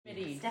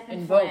Stefan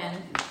Invoke. Flan.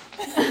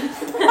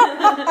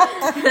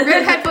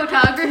 Redhead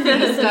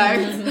photography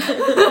starts.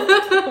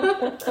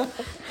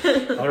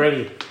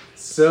 Alrighty.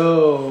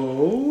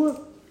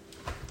 So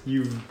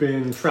you've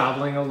been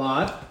traveling a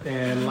lot,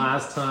 and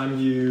last time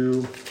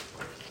you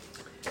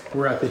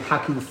were at the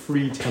Haku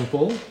Free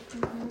Temple.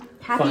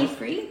 Happy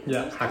Free?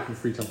 Yeah, Haku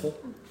Free Temple.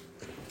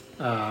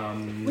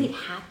 Wait,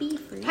 Happy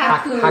Free?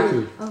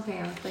 Haku. Okay,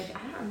 I was like,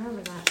 I don't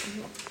remember that.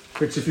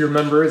 Which, if you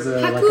remember, is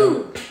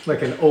Haku.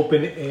 like an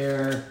open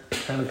air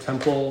kind of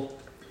temple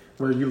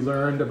where you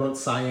learned about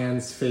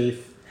Cyan's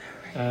faith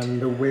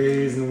and the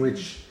ways in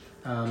which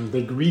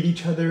they greet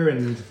each other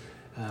and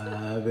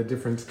the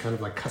different kind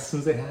of like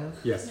customs they have.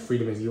 Yes,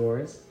 freedom is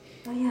yours.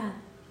 Oh, yeah.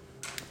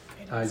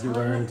 You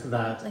learned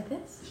that Like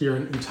this? here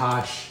in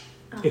Utash,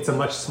 it's a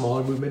much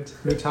smaller movement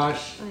in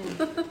Utash,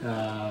 Oh,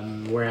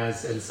 yeah.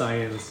 whereas in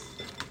Cyan's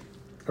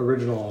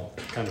original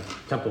kind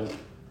of temple,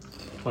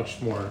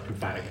 much more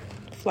emphatic.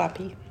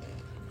 Flappy.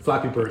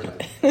 Flappy Bird.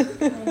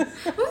 It's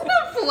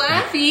not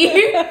flappy.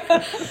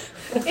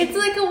 It's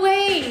like a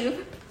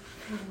wave.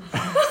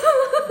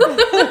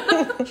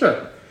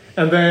 Sure.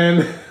 And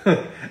then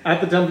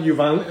at the temple, you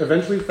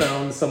eventually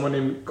found someone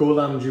named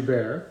Golam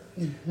Jubair,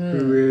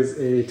 who is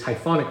a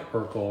Typhonic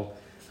oracle.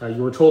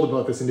 You were told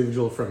about this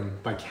individual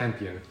by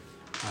Campion.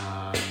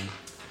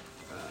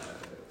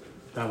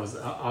 That was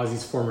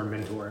Ozzy's former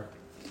mentor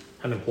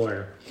and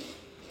employer.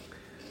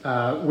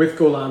 With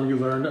Golam, you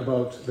learned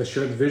about the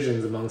shared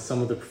visions among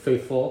some of the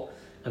faithful,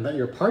 and that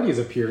your party has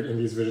appeared in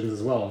these visions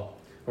as well,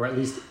 or at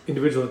least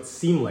individuals that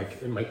seem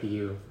like it might be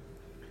you.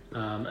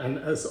 And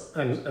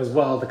as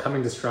well, the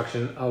coming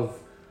destruction of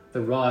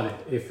the rod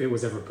if it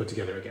was ever put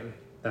together again.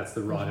 That's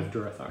the rod of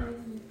Durathar.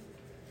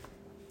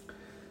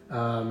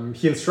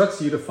 He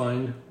instructs you to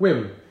find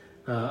Wim,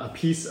 a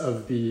piece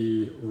of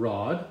the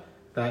rod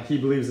that he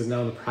believes is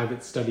now in the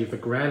private study of the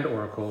Grand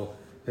Oracle,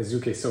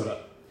 Azuke Soda.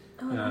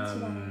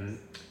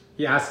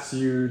 He asks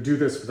you do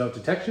this without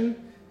detection,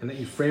 and that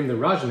you frame the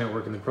Raja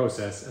network in the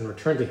process and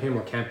return to him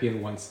or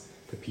Campion once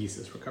the piece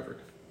is recovered.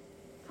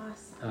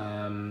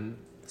 Awesome.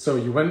 So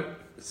you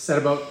set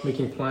about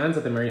making plans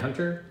at the Merry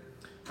Hunter,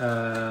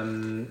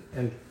 and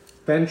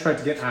then tried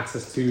to get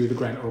access to the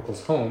Grand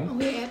Oracle's home.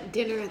 We had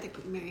dinner at the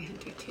Merry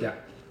Hunter too. Yeah.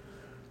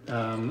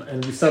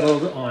 And you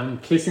settled on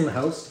casing the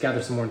house to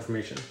gather some more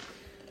information.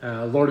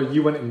 Lorda,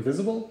 you went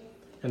invisible,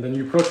 and then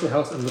you approached the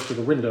house and looked through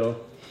the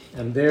window,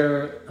 and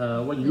there,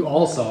 what you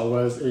all saw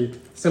was a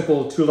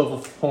simple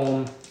 2-level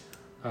home,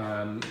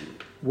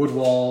 wood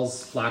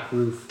walls, black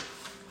roof,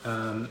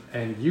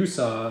 and you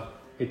saw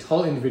a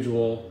tall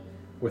individual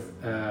with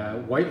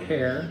white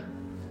hair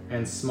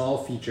and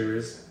small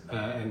features,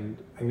 and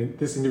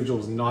this individual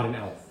is not an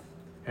elf.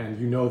 And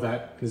you know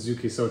that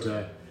Nizuki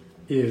Sota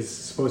is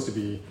supposed to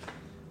be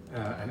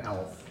an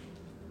elf.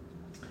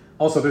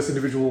 Also, this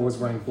individual was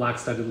wearing black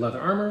studded leather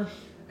armor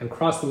and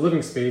crossed the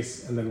living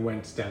space and then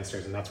went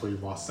downstairs, and that's where you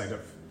lost sight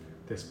of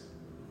this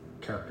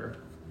character.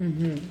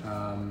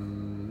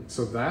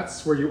 So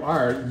that's where you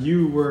are.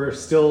 You were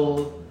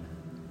still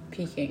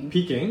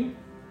peeking,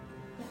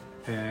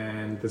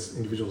 and this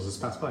individual has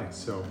just passed by.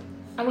 So,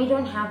 And we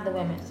don't have the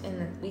women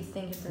we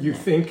think it's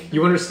in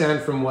you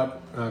understand from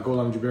what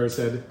Golam Jubair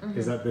said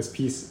is that this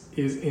piece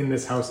is in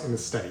this house in the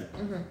study.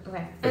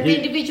 Okay. And the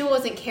individual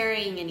wasn't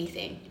carrying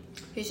anything.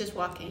 He was just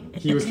walking.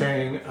 He was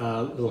carrying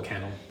a little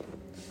candle.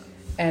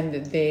 And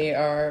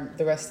the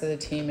rest of the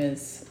team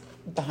is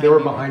behind They were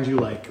you, behind you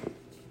like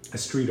a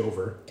street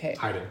over, Okay.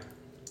 hiding.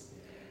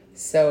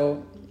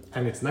 So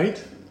And it's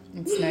night,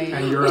 it's night.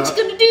 and you're What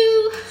you gonna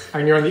do?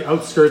 and you're on the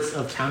outskirts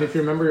of town. If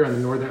you remember, you're on the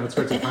northern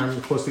outskirts of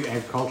town, close to the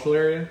agricultural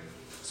area.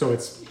 So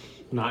it's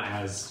not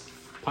as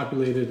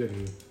populated,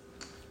 and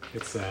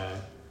it's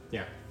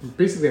you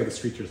basically have the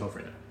street to yourself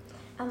right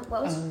now.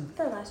 What was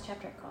the last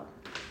chapter called?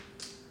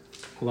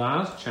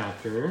 Last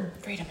chapter.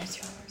 Freedom is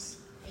yours.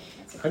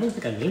 I don't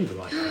think I named the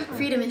last chapter.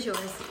 Freedom is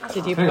yours.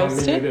 Did you Hang on,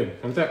 post maybe I it?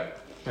 did. In fact,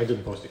 I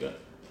didn't post it yet.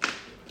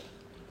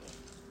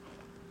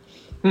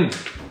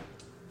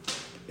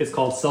 It's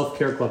called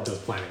Self-Care Club Does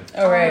Planning.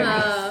 All right.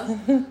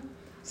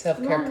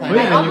 Self-care Yeah. Oh plan.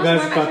 yeah, and you almost guys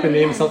want got to the do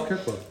name that. Self-Care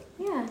Club.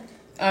 Yeah.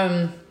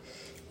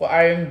 Well,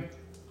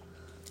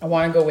 I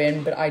want to go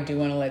in, but I do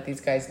want to let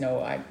these guys know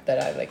that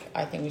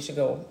I think we should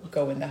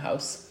go in the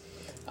house,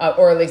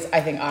 or at least I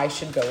think I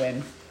should go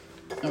in,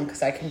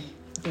 because I can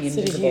be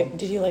So invisible.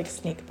 did you like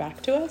sneak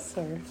back to us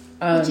or?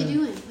 What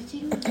you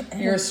doing?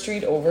 You're a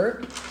street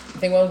over. I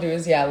think what I'll do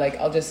is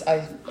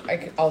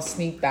I'll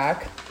sneak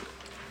back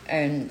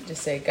and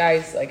just say,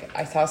 guys, like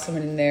I saw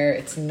someone in there.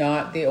 It's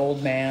not the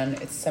old man.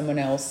 It's someone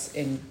else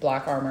in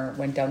black armor.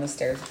 Went down the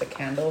stairs with a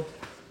candle.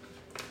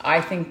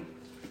 I think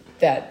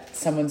that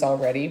someone's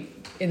already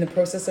in the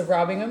process of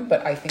robbing him,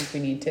 but I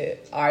think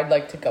I'd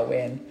like to go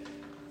in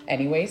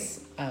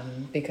anyways,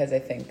 because I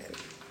think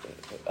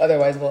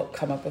otherwise we'll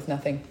come up with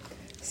nothing.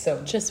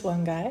 So Just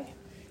one guy?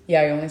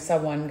 yeah, I only saw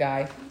one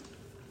guy.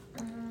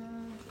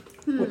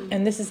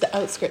 And this is the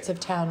outskirts of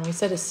town. We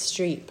said a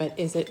street, but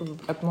is it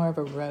more of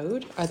a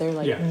road? Are there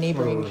like Yeah,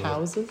 neighboring road.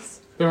 houses?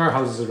 There are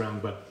houses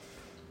around, but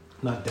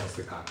not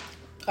densely packed.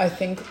 I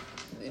think,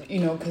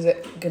 because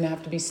it's gonna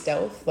have to be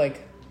stealth.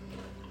 Like,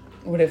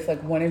 what if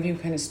like one of you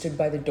kind of stood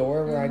by the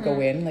door where I go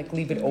in, like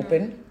leave it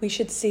open? We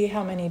should see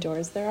how many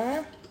doors there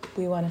are.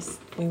 We want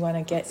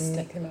to get in.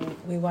 Stick them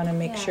out. We want to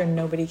make sure Yeah.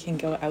 nobody can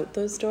go out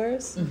those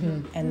doors,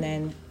 and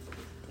then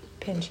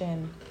pinch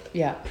in.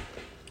 Yeah.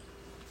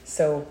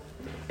 So,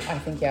 I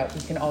think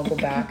we can all go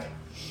back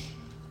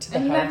to the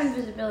And you have house.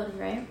 invisibility,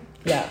 right?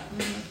 Yeah.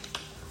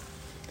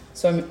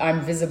 So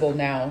I'm visible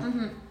now,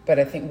 but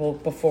I think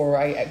before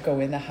I go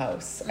in the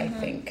house, I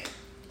think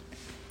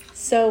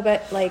So,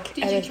 but like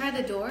Did you try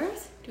the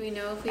doors? Do we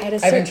know if we... at a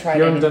I haven't certain tried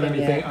You haven't done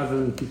anything anything yet. other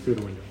than peek through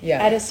the window.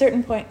 Yeah. at a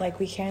certain point, like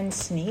we can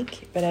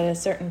sneak, but at a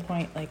certain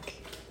point, like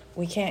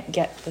we can't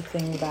get the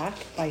thing back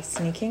by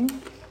sneaking.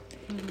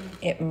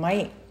 It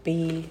might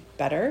be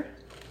better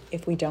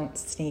if we don't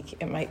sneak.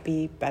 It might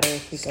be better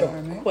if we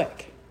Storm go it.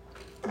 quick.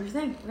 What do you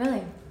think?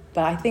 Really?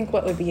 But I think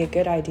what would be a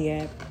good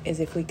idea is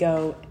if we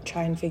go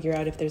try and figure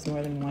out if there's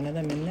more than one of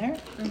them in there.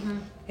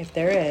 If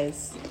there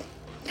is,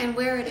 And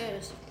where it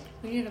is.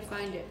 We need to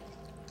find it.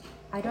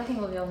 I don't think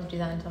we'll be able to do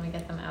that until we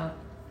get them out.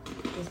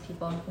 These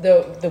people.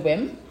 The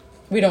whim?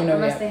 We don't know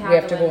Unless yet. they have We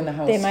have the to go whim. in the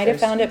house. they might have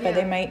first. found it, but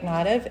they Yeah. might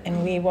not have,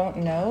 and we won't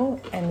know,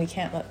 and we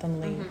can't let them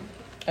leave.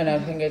 And I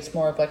think it's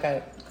more of like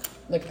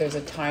there's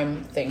a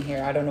time thing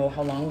here. I don't know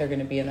how long they're going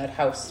to be in that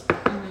house.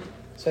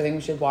 So I think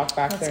we should walk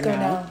back Let's there go now.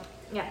 now.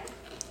 Yeah.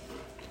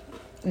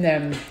 And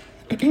then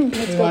we go want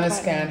to quietly.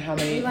 scan how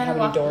We many want to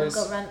walk, doors.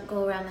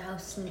 go around the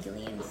house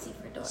sneakily and see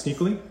for doors.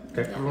 Sneakily?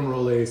 Okay, Yeah. everyone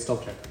roll a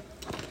stealth check.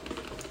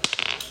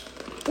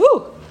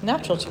 Ooh,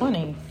 natural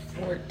 20.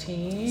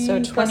 14.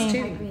 So plus 20.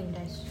 two. My green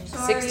dice.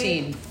 Sorry.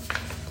 16.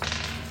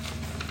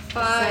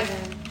 5.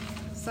 7.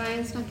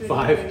 Science not doing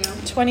 5. anything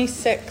now.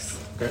 26.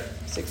 Okay,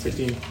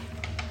 16.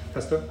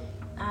 Pesto?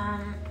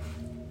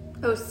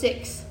 Oh,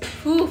 6.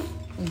 Oof.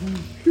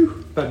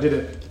 That did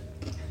it.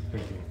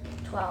 Thank you.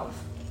 12.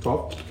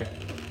 12? Okay.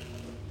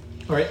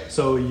 Alright,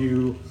 so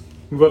you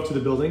move up to the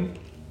building,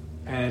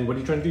 and what are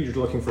you trying to do? You're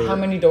looking for... How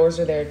many doors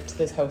are there to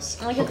this house?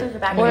 I like if there's a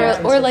back Or- door.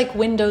 Yeah. Or like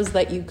windows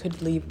that you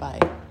could leave by.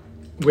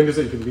 windows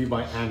that you can leave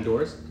by and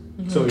doors.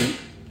 So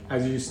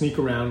as you sneak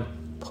around,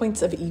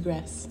 Points of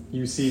egress.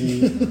 you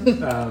see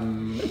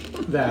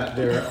that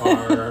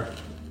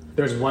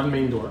there's one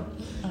main door,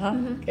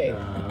 Okay.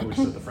 which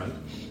is at the front,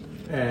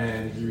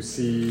 and you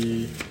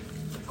see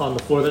on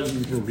the floor that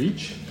you can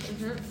reach,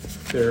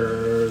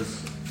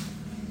 there's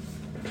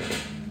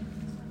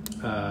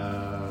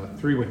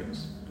 3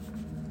 windows.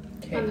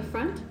 On the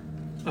front?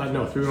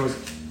 No, 3 windows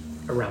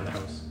around the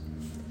house.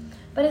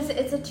 But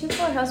it's a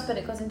 2-floor house, but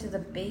it goes into the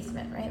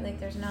basement, right? Like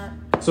there's not.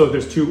 So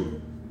there's two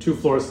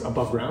floors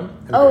above ground.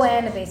 And Oh, basement.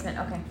 and a basement.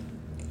 Okay.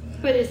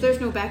 But there's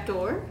no back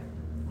door?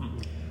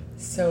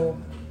 So,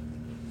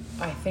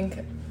 I think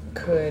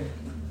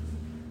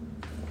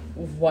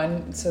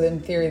so in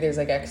theory there's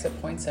like exit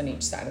points on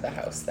each side of the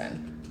house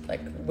then, like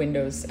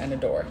windows and a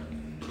door.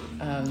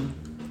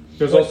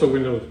 There's also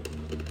windows.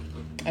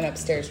 And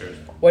upstairs.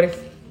 What if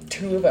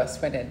 2 of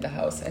us went into the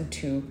house and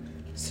 2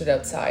 stood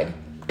outside?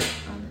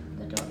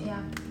 The door.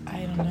 Yeah.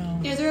 I don't know.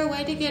 Is there a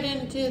way to get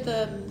into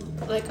the,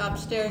 like,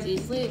 upstairs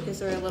easily? Is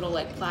there a little,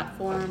 like,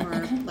 platform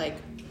or, like...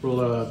 Roll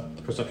a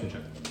perception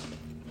check.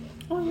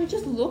 Oh, we're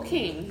just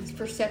looking. It's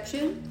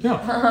perception.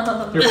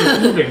 Yeah, you're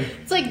moving.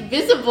 It's, like,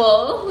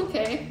 visible.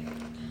 Okay.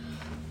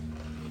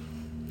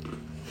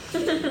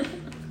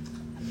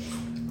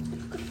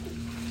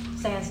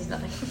 Cyan sees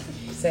nothing.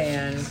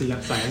 Saying, So yeah,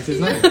 science is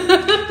nice.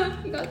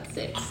 You got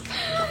 6.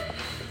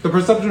 The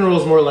perception roll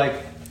is more like,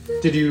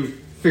 did you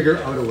figure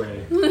out a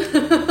way?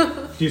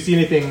 Do you see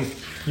anything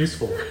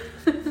useful?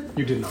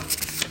 You did not.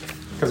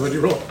 Because what did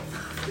you roll?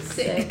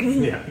 6.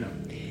 Yeah, no.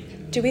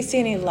 Do we see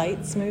any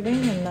lights moving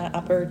in the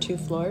upper 2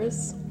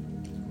 floors?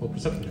 Roll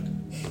perception check.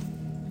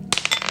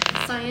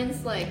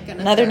 Science, like,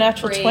 gonna Another start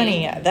natural praying.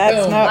 20.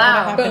 That's Boom. not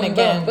Wow. going to happen Boom,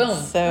 again. boom, boom.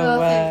 So Oh,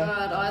 thank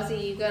God.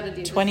 Ozzy, you gotta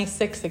do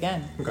 26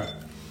 again. Okay.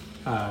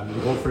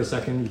 You hold for a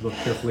second, you look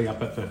carefully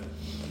up at the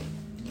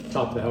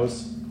top of the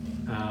house.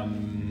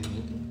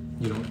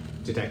 You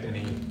don't detect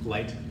any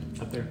light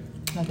up there.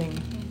 Nothing.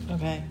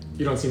 Okay.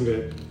 You don't seem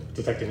to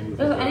detect any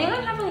movement. Does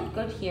anyone have like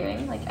good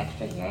hearing, like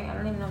extra hearing? I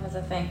don't even know if it's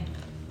a thing.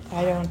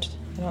 I don't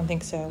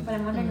think so. But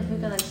I'm wondering if we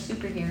could like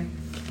super hear.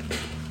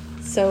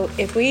 So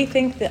if we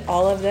think that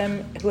all of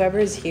them, whoever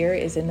is here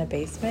is in the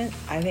basement,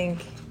 I think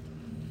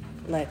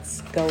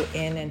let's go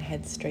in and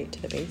head straight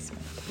to the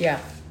basement. yeah.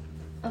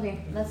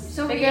 Okay, let's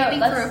So we're figure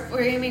out.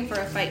 we're aiming for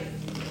a fight.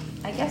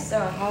 I guess so.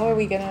 How are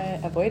we gonna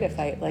avoid a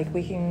fight? Like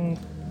we can,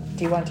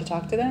 do you want to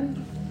talk to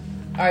them?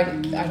 I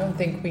don't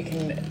think we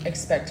can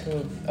expect to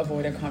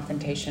avoid a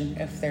confrontation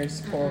if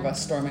there's 4 of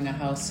us storming a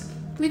house.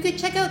 We could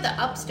check out the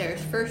upstairs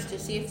first to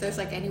see if there's,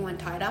 like, anyone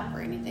tied up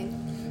or anything.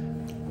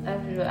 I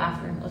have to do it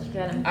after. Let's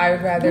get him. I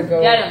would rather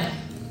go Get him.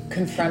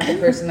 confront the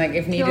person, like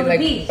if needed, the like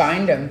beast.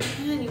 bind him.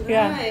 Man, you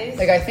Yeah. guys.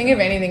 Like I think if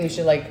anything, we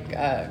should like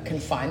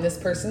confine this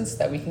person so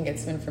that we can get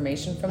some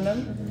information from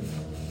them.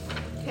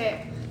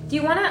 Okay. Do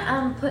you want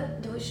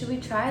to should we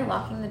try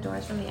locking the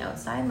doors from the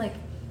outside, like,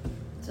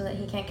 so that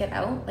he can't get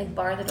out? Like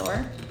bar the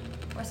door,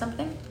 or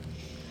something?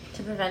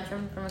 to prevent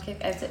from a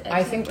kick.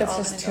 I think that's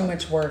just too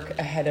much work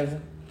ahead of,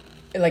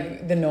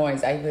 like, the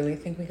noise. I really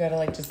think we gotta,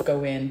 like, just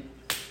go in.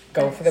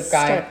 Go for the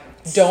guy.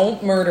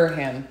 Don't murder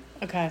him.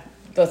 Okay.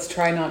 Let's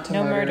try not to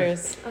No murder.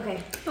 murders.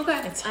 Okay.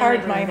 It's I'm hard.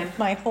 not My murdering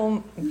my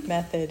whole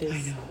method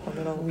is a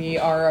little. We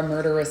are a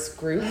murderous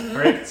group. All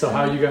right. So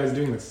how are you guys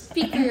doing this?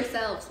 Speak for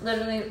yourselves.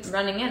 Literally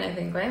running in, I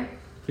think, right?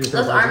 Here's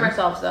Let's the arm version.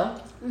 ourselves, though.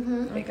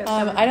 Mm-hmm. Make us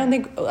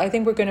I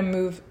think we're gonna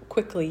move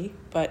quickly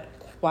but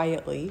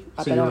quietly.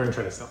 So you're going to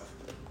try to stealth.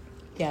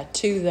 Yeah,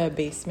 to the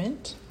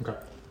basement. Okay.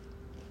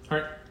 All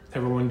right.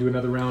 Everyone do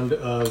another round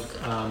of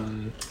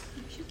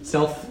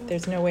stealth.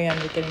 There's no way I'm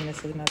getting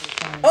this another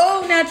time.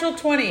 Oh, natural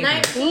 20.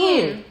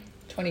 19.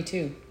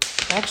 22.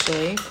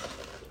 Actually,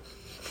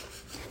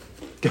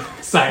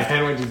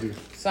 Cyan, what'd you do?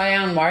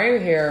 Cyan, why are you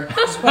here?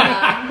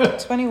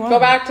 21. Go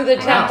back to the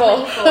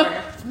temple.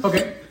 24.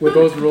 Okay. With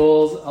those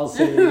rolls, I'll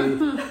say,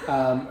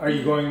 are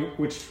you going,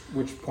 which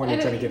point are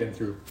you trying to get in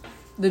through?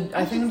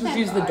 I think I'll just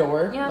use the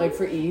door, Yeah. like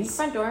for ease.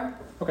 Front door.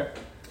 Okay.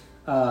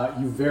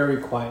 You very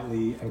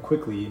quietly and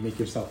quickly make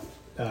your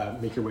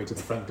way to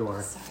the front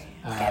door.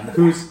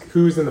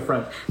 Who's in the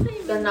front?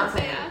 They're not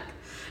saying.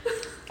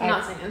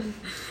 Not saying.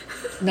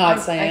 Not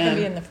I Cyan. can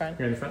be in the front.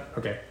 You're in the front.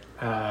 Okay.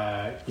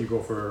 You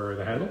go for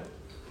the handle.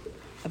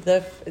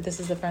 This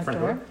is the front door.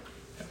 door.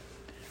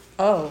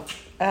 Oh,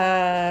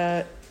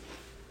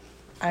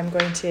 I'm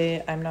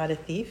not a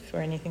thief or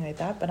anything like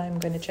that, but I'm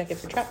going to check it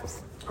for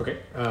traps. Okay.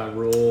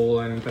 Roll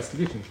an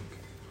investigation.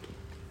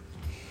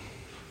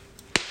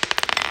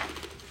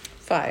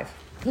 5.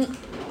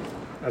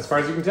 As far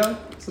as you can tell,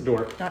 it's the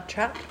door. Not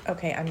trapped?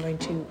 Okay, I'm going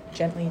to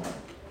gently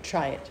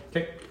try it.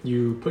 Okay.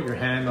 You put your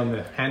hand on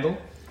the handle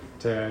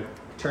to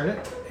turn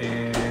it,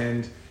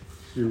 and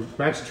you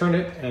manage to turn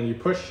it, and you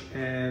push,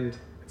 and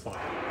it's locked.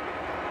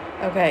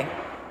 Okay.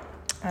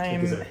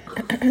 Take this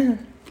out.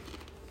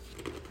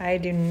 I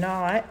do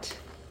not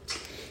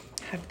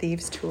have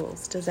thieves'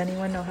 tools. Does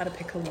anyone know how to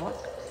pick a lock?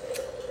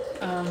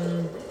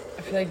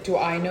 I feel like, do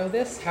I know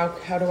this? How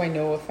do I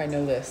know if I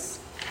know this?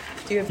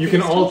 Do you have You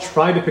can thieves' all tools?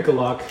 try to pick a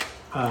lock.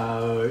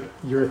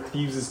 Your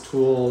thieves'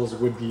 tools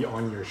would be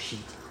on your sheet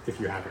if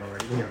you have it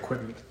already in your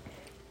equipment.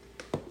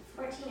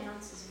 14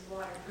 ounces of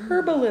water.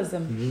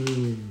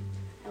 Herbalism.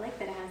 I like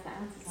that it has the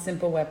ounces on it.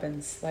 Simple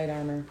weapons, light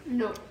armor.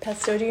 No.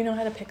 Pesto, do you know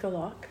how to pick a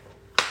lock?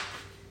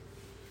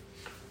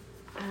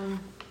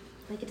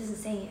 Like it doesn't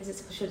say.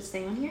 Should it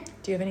stay on here?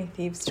 Do you have any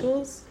thieves'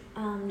 tools?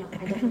 No, I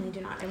definitely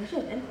do not. I wish I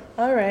did.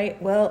 All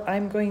right. Well,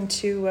 I'm going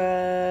to.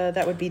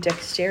 That would be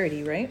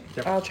dexterity, right?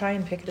 Yep. I'll try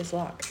and pick it as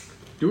lock.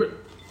 Do it.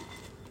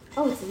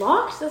 Oh, it's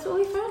locked? That's what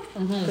we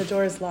found? The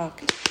door is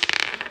locked.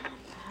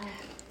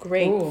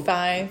 Great. Ooh.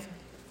 5.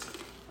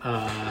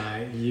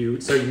 You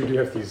do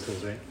have thieves'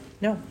 tools, right?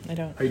 No, I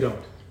don't. Oh, you don't.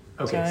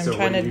 Okay, so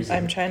what are you using?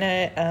 I'm trying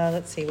to.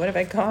 Let's see. What have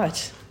I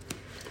got?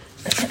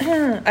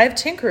 I have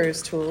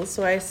tinkerer's tools,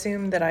 so I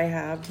assume that I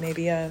have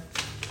maybe a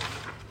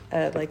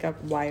like a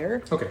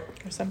wire Okay.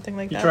 or something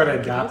like You that. try to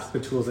like adapt the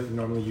tools that you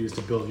normally use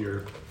to build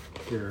your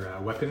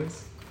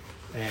weapons,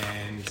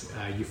 and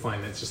you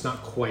find that it's just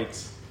not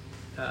quite.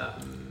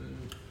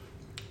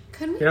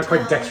 Can we You're not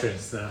quite tell-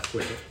 dexterous enough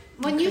with it.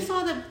 When you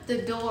saw the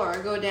door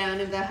go down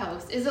in the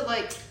house, is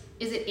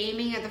it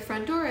aiming at the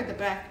front door or the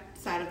back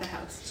side of the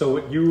house? So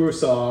what you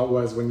saw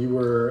was when you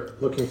were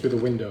looking through the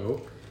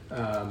window,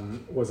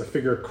 was a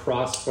figure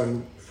crossed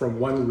from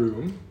one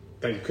room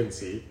that you couldn't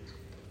see,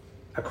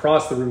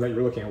 across the room that you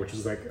were looking at, which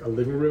was like a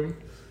living room,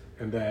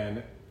 and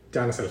then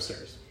down a set of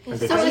stairs. And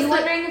they So Are is you the-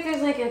 wondering if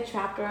there's like a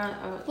trapdoor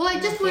on? Well,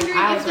 I'm just wondering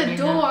I if was the wondering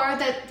door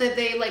that. that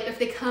they like, if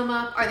they come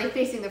up, are they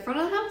facing the front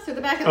of the house or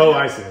the back of the Oh,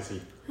 I house? see, I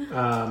see.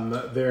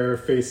 They're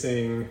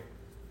facing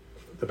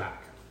the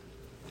back.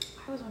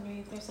 I was wondering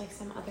if there's like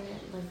some other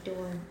like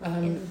door.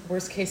 in.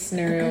 Worst case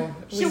scenario,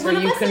 Should where one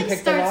of you us can like pick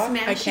the start lock.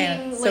 smashing I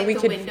can't. So like we the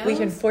could windows? we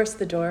can force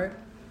the door.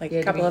 Like Yeah,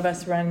 a couple we- of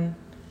us try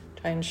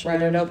and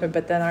shut it open,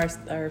 but then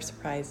our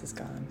surprise is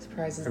gone.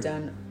 Surprise is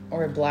done.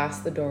 Or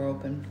blast the door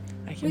open.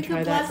 I can We try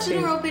could that blast the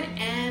door too open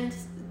and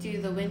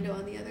do the window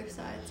on the other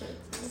side. So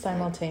it's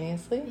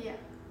simultaneously. Yeah.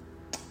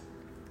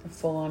 A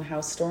full-on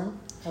house storm.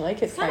 I like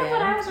it, It's kind of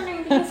what I Cyan. was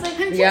wondering because like I'm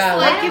just Yeah,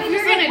 like, why if don't we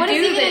you're just, like, gonna what is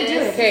do he gonna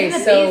this, do? Okay, in the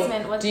so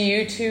basement, what's- do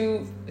you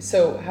two?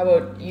 So how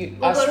about you?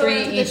 We'll us go three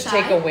around to the each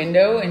take a side.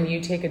 window and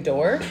you take a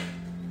door.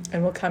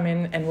 And we'll come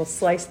in and we'll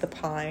slice the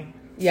pie.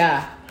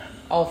 Yeah,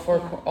 all four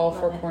Yeah, all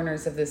four love it.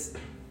 corners of this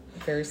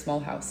very small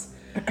house.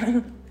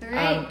 all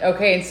right.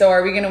 Okay, and so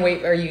are we gonna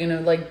wait? Are you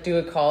gonna like do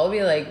a call?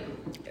 Be like,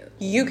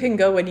 You can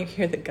go when you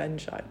hear the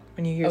gunshot.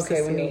 When you hear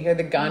okay, when Cecile. you hear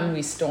the gun,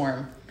 we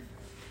storm.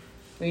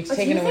 We each But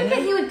do take you in a think that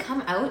window. he would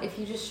come out if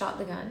you just shot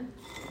the gun?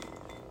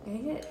 I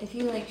think that if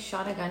you like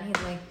shot a gun, he'd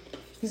like.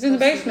 He's in the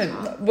go through the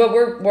basement, top. but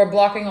we're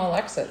blocking all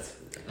exits.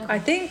 I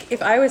think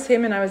if I was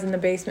him and I was in the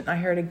basement and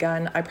I heard a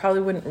gun, I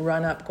probably wouldn't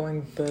run up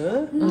going,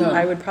 buh. No.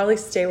 I would probably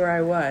stay where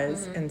I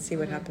was and see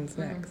what happens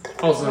next.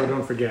 Also,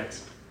 don't forget,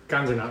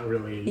 guns are not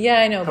really.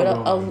 Yeah, I know, a but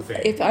well-known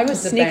thing. if I was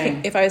It's a sneaking,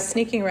 bang. if I was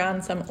sneaking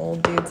around some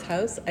old dude's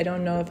house, I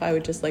don't know if I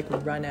would just like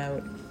run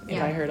out if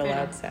Yeah, I heard a I know.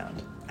 loud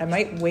sound. I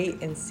might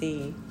wait and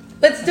see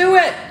Let's do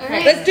it. All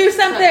right. Let's do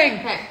something.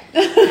 Okay.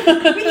 We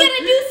gotta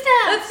do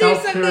stuff. Let's do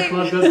Self-care something.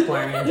 club does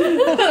planning.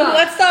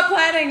 Let's stop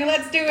planning.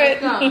 Let's do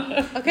it.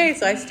 Go. Okay,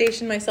 so I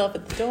station myself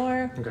at the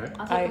door. Okay.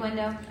 I'll take the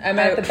window. I'm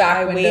at the back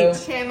I window. wait.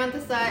 Okay, I'm on the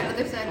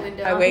other side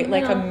window. I wait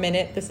like a No.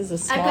 minute. This is a I've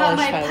smallish got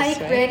my house,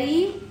 pike right?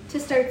 ready to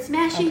start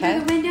smashing Okay.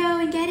 through the window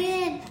and get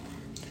in.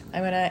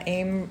 I'm gonna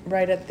aim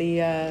right at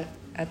the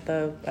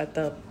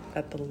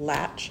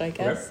latch, I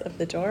guess, of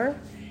the door,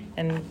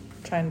 and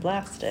try and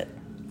blast it.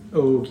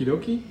 Okie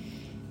dokie.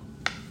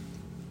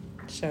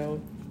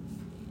 So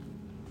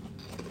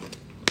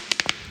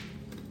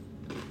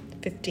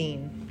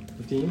 15.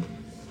 15.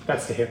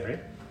 That's the hit, right?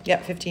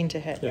 Yep, 15 to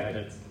hit. Yeah, it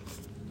hits.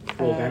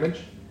 Roll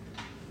damage.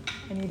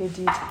 I need a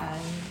D10.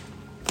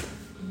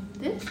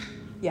 This?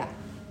 Yeah.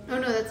 Oh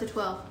no, that's a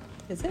 12.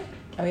 Is it?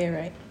 Oh, you're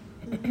right.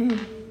 No.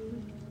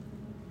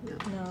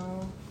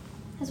 No.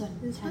 This one.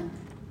 This one?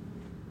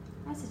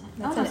 What's it?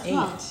 That's Oh, an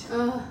that's 8.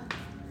 12. Oh.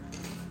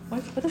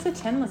 What does a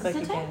 10 look Is like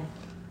this a 10? again?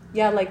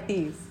 Yeah, like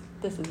these.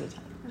 This is a 10.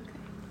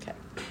 Okay.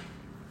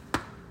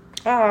 Okay.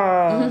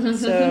 Ah,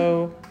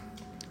 so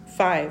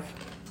 5.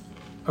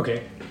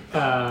 Okay.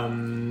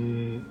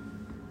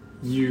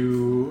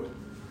 You.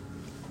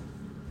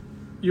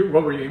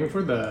 What were you aiming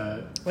for?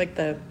 The Like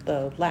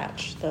the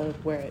latch,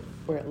 where it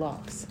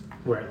locks.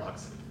 where it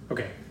locks.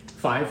 Okay.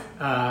 5.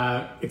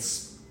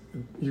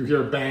 You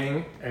hear a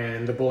bang,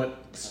 and the bullet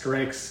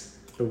strikes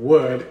the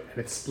wood, and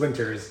it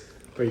splinters.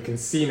 But you can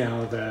see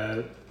now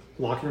the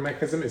locking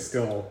mechanism is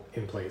still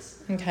in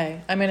place.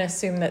 Okay, I'm gonna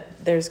assume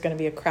that there's gonna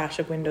be a crash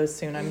of windows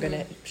soon. I'm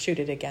gonna shoot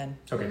it again.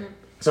 Okay.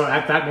 So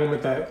at that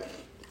moment that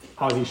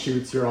Ozzy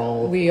shoots, you're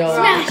all We all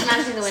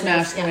Smashing the window.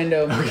 smash the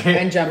window Okay.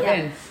 and jump Yeah.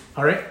 in.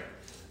 all right.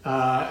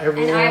 And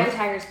Everyone. Eye of the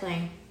Tiger's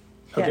playing.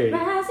 Okay.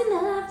 Rising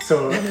up.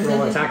 So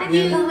roll attack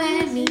You again.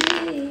 and me.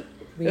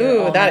 We are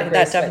Ooh, all that in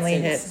gray definitely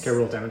sweatsuits. hits. Okay,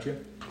 roll damage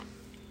again.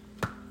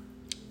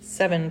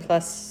 7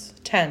 plus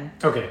 10.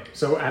 Okay,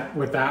 so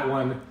with that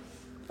one,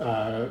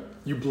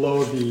 you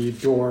blow the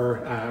door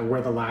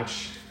where the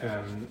latch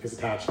is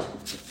attached,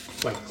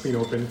 like clean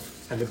open,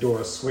 and the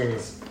door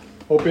swings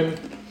open.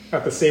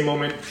 At the same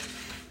moment,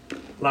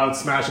 loud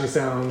smashing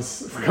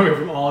sounds coming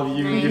from all of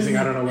you using,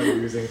 I don't know what you're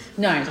using.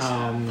 Nice.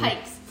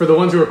 Pikes. For the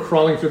ones who are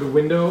crawling through the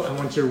window, I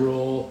want you to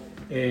roll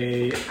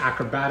a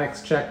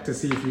acrobatics check to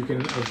see if you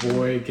can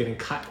avoid getting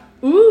cut.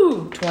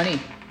 Ooh, 20.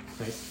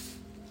 Nice.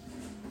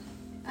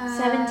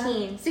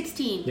 17.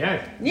 16.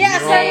 Yeah.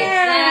 Yes, you're I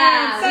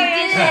all- am. We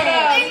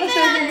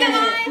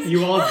did it.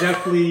 You all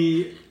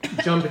definitely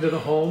jump into the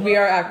home. We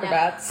are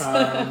acrobats.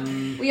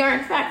 We are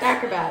in fact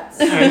acrobats.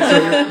 And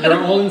so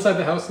you're all inside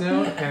the house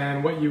now,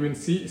 and what you can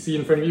see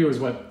in front of you is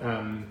what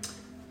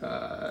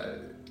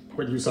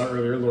you saw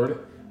earlier, Lord,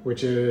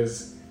 which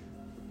is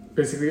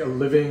basically a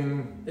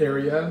living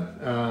area.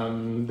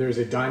 There's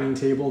a dining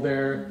table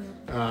there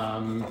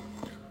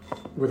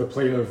with a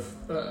plate of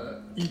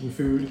eaten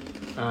food.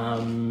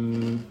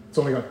 It's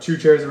only got 2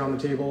 chairs around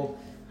the table.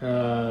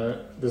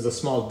 There's a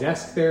small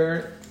desk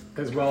there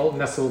as well,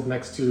 nestled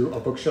next to a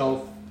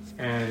bookshelf,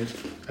 and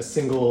a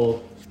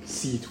single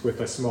seat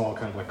with a small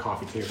kind of like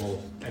coffee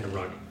table and a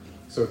rug.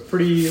 So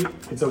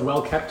it's a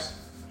well-kept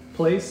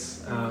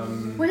place.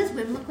 What does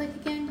Wim look like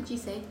again? Did you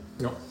say?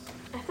 No,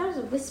 I thought it was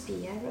a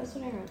wispy. That's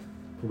what I wrote.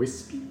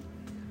 wispy?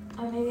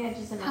 Oh, maybe I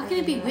just. How can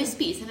it be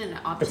wispy? Isn't it an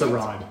object? It's a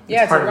rod.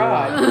 Yeah, it's part a of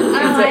rod.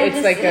 I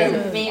It's like a.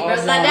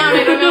 wrote that down.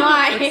 I don't know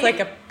why. It's like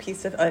a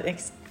piece of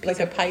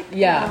pipe.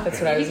 Yeah, that's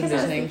what I was Because I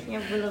was envisioning. thinking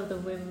of Will of the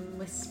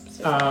Wisps.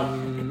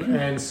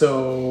 And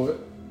so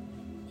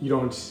you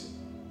don't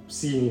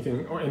see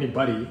anything or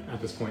anybody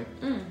at this point.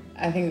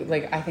 I think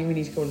we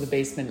need to go to the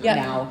basement Yeah,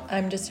 now.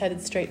 I'm just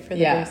headed straight for the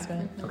Yeah.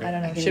 basement. Okay. I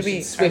don't know. I think Should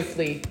we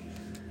swiftly?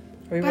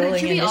 Are we But rolling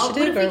should we all? What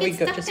initiative if or we we get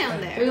go stuck just down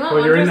We there? want Well,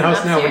 one you're in the person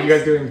house now. What are you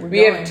guys upstairs. doing? We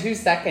have 2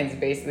 seconds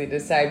basically to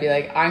decide. Be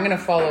like, I'm gonna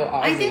follow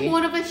Ozzy. I think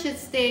one of us should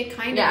stay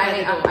kind Yeah, of I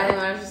think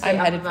I was just. I'm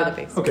headed for the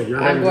basement. Okay, you're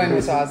I'm heading going to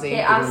with the basement.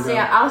 Ozzy. Okay,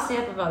 I'll stay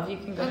up above. You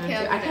can go Okay,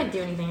 down too. okay. I can't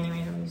do anything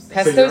anyway. I'm used to it.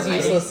 Pesto's you're-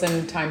 useless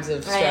in times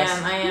of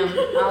stress. I am.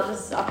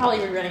 I'll probably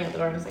be running out the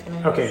door in a second.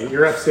 anyways. Okay,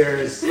 you're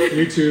upstairs.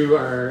 You two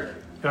are.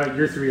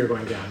 Your 3 are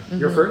going down.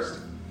 You're first.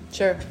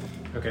 Sure.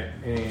 Okay,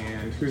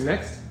 and who's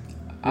next?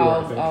 You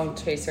are, I think. I'll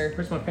chase her.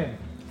 Where's my pen?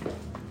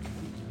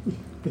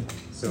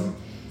 So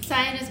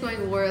Cyan is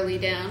going whirly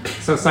down.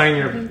 Cyan,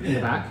 you're in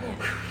the back.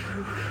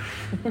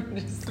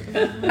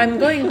 I'm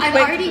going quick. I've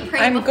already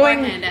prayed I'm going.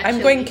 beforehand,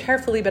 I'm going actually.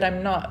 carefully, but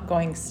I'm not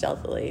going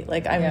stealthily.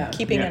 Like I'm Yeah.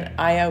 keeping Yeah. an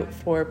eye out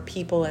for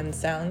people and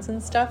sounds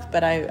and stuff.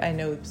 But I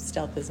know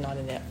stealth is not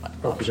an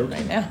option Okay.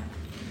 right now.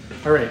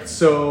 All right,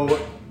 so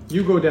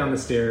you go down the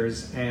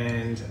stairs,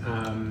 and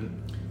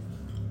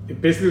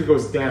it basically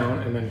goes down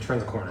and then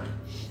turns a corner,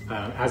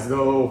 as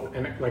though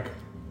like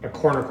a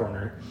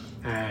corner.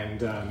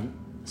 And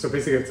so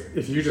basically,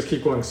 if you just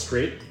keep going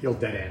straight, you'll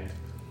dead end.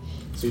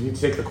 So you need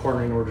to take the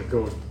corner in order to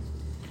go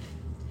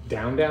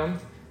down.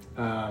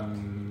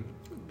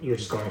 You're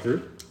just going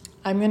through.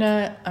 I'm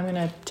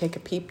gonna take a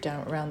peep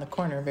down around the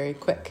corner very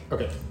quick.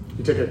 Okay,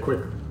 you take a quick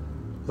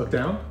look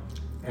down,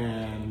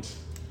 and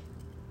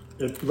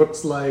it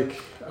looks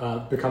like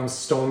becomes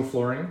stone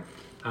flooring,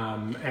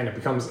 and it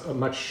becomes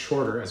much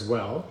shorter as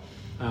well.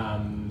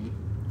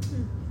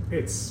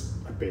 It's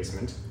a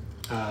basement,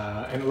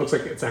 and it looks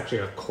like it's actually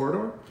a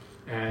corridor.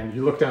 And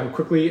you look down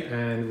quickly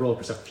and roll a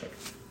perception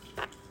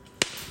check.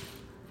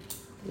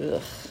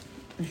 Ugh.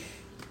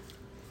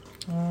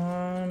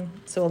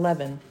 So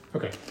 11.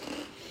 Okay.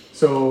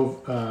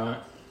 So,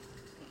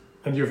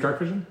 and you have dark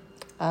vision?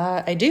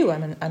 I do.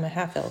 I'm a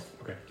half elf.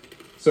 Okay.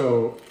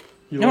 So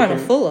you No, look I'm a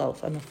in- full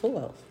elf. I'm a full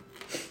elf.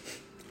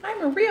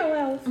 I'm a real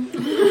elf.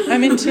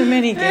 I'm in too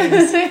many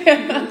games.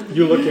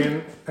 You look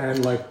in,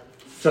 and like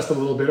just a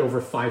little bit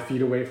over 5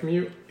 feet away from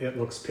you, it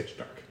looks pitch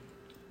dark.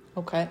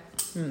 Okay.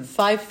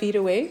 5 feet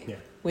away. Yeah.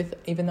 With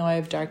even though I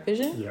have dark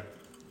vision. Yeah.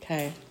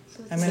 Okay.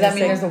 I'm Does gonna that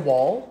mean say. there's a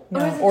wall?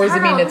 No. Or does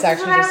it mean tunnel? it's This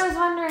is actually what just? I was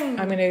wondering.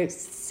 I'm gonna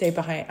say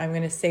behind. I'm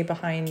gonna say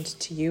behind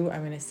to you.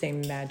 I'm gonna say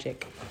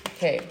magic.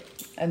 Okay,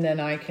 and then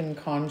I can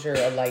conjure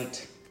a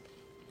light.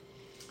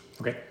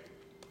 Okay.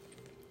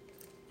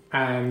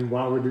 And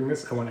while we're doing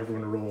this, I want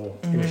everyone to roll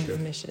initiative.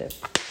 Initiative.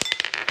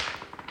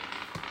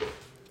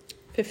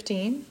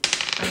 15.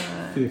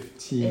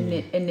 15.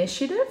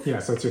 Initiative? Yeah,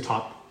 so it's your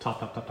top,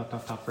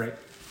 right?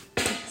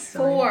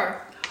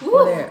 4.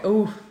 Oh, there.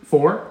 Ooh,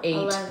 4, 8.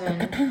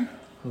 11.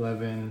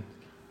 11,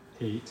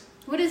 8.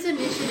 What does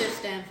initiative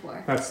stand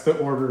for? That's the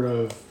order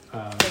of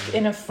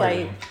In a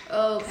fight. fighting.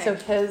 Oh, okay. So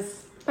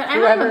his. But I'm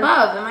Whoever- up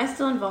above. Am I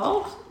still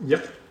involved?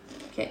 Yep.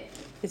 Okay.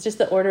 It's just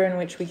the order in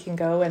which we can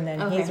go, and then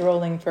Okay. he's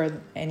rolling for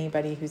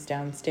anybody who's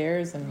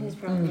downstairs, Who's and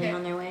probably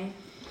on their way?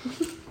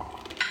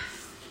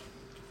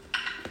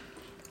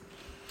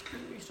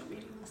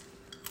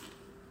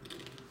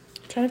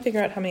 trying to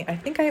figure out how many. I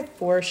think I have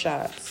 4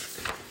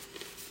 shots.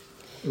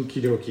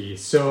 Okie dokie.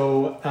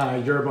 So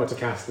you're about to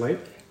cast light.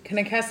 Can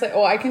I cast light?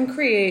 Oh, I can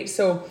create.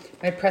 So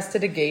my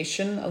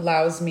prestidigitation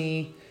allows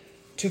me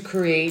to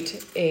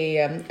create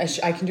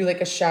I can do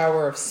like a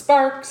shower of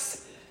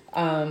sparks.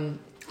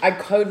 I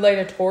could light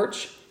a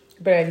torch,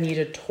 but I need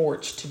a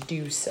torch to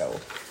do so,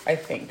 I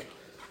think.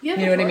 You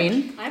know what I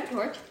mean? I have a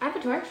torch. I have a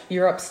torch.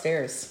 You're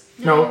upstairs.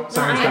 No,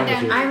 Cyan's I- down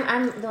with you.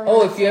 I'm the only Oh,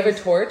 one if you have a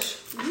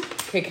upstairs.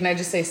 torch, okay, can I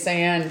just say,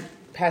 Cyan,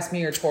 pass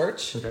me your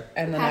torch? Okay.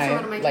 And then Pass I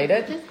one of my light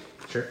it? torches.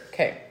 Sure.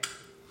 Okay,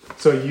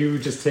 So you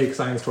just take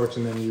Cyan's torch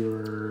and then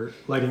you're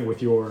lighting it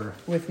with your...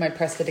 with my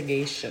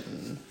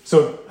prestidigitation.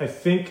 So I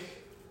think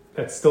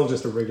that's still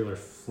just a regular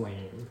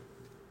flame.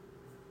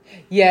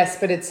 Yes,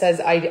 but it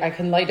says I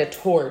can light a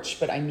torch,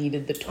 but I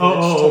needed the torch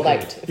to okay.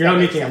 light. if You're that not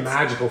makes making a sense.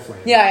 magical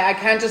flame. Yeah, I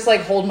can't just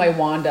like hold my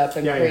wand up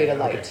and Yeah, create yeah, a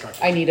yeah, okay, light.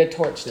 gotcha. I need a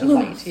torch to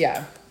light.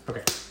 Yeah,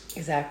 Okay.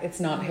 exactly. It's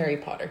not Harry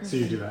Potter. So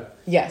you do that.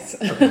 Yes.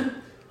 So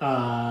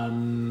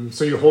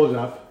you hold it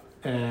up,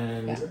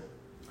 and Yeah.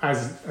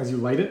 as you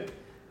light it,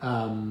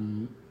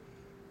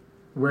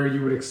 where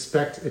you would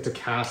expect it to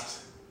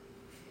cast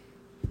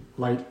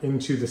light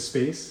into the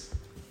space,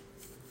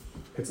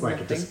 it's like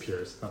it Nothing.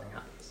 disappears. Nothing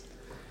happens.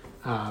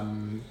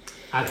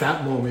 At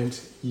that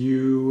moment,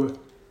 you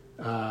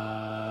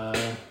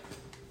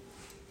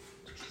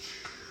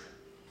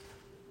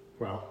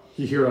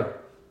you hear a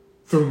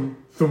thum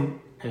thum,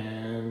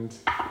 and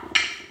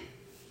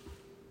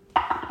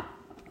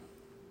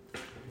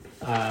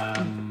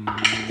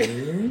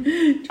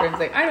Jordan's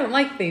like, I don't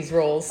like these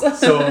rolls.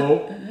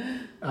 so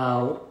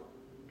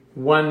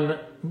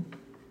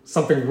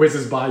something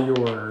whizzes by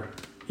your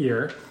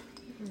ear,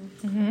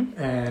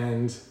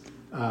 and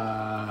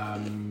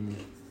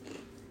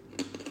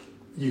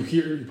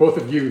both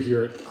of you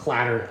hear it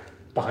clatter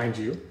behind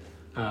you,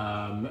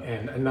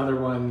 and another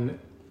one,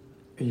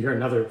 you hear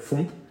another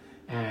thump,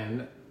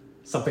 and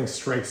something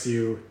strikes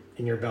you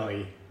in your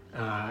belly,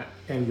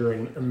 and you're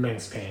in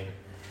immense pain.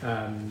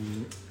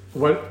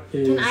 What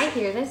is? Can I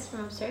hear this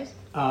from upstairs?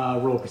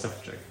 Roll a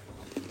perception check.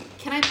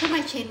 Can I put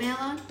my chainmail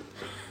on?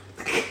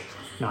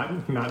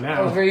 Not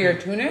now. Over your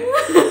tunic?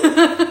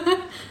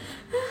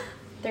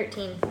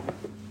 13.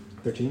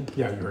 13?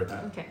 Yeah, you heard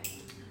that. Okay.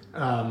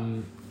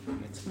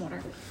 It's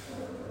water.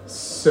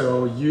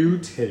 So you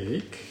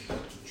take...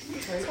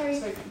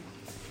 Sorry.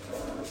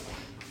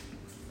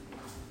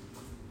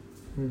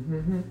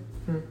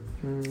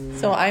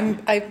 So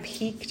I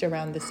peeked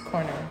around this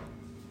corner.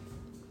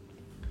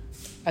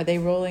 Are they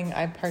rolling?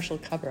 I have partial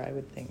cover, I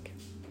would think.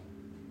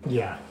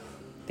 Yeah,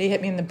 They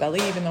hit me in the belly,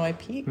 even though I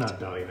peeked. not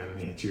belly, then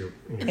they hit you.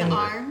 In The your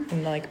arm.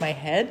 In like my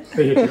head.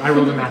 They hit you. I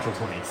rolled a natural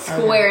 20.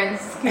 Square in the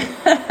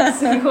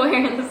skull.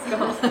 Square in the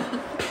skull.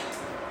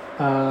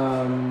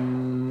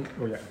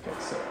 Oh yeah, okay,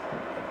 so...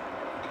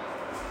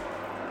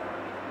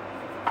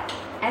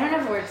 I don't know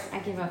if it works. I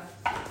give up.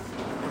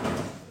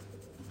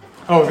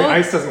 Oh, the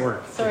ice doesn't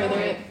work.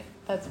 Sorry,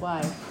 that's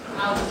why.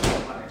 I'll just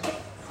get water.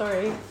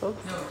 Sorry,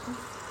 folks.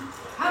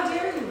 How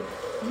dare you?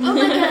 Oh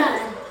my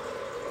god.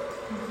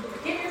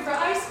 Give me your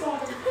ice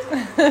water.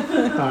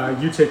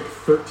 You take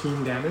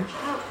 13 damage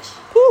Ouch.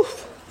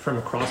 Poof. from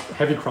a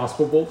heavy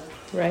crossbow bolt.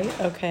 Right,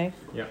 okay.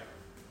 Yeah.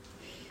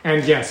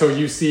 And yeah, so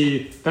you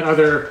see that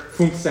other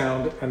thump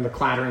sound and the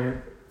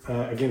clattering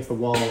against the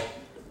wall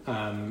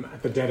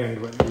at the dead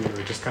end when you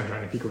were just kind of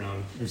trying to peek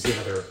around. You see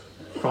another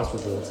crossbow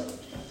bolt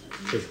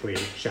basically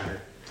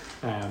shattered.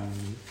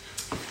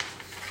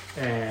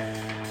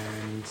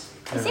 And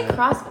Is it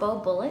crossbow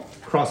bullet?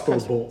 crossbow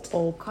bolt.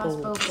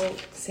 Crossbow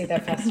bolt. Say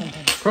that fast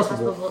sometimes. Crossbow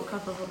Crossbow bolt.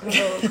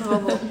 bolt. Crossbow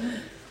bolt.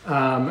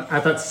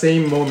 At that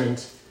same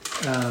moment,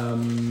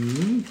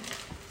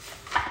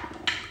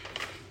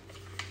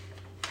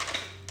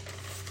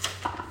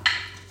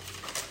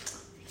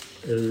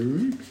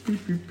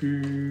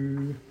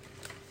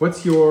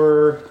 what's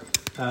your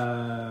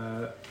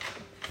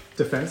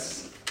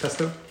defense,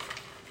 Pesto?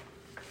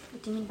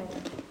 What do you mean by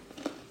that?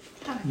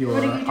 Your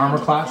What are you doing armor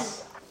to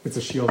class? It's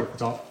a shield at the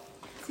top.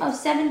 Oh,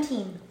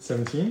 17.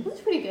 17?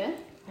 That's pretty good.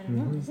 I don't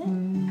know, is it?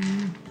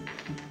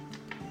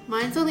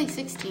 Mine's only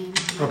 16.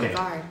 I'm Okay. a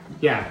guard.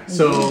 Yeah,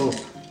 so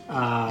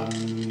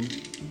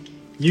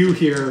you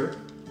hear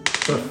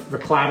the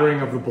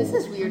clattering of the bolt.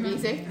 This is weird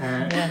music.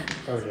 And,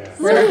 oh yeah.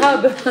 We're in a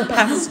hub.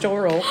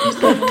 Pastoral.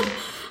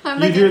 I'm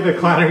You like, hear the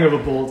clattering of a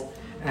bolt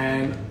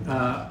and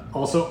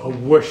also a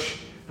whoosh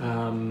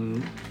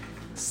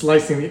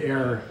slicing the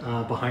air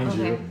behind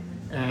you.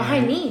 And,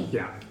 Behind me?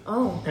 Yeah.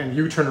 Oh. And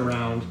you turn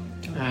around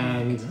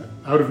and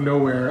out of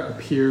nowhere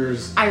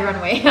appears I run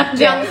away down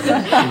the street,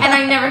 and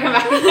I never come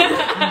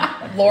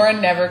back. Lauren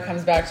never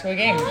comes back to a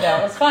game.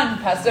 That was fun,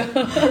 Pesto.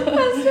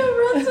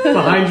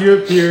 behind you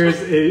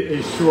appears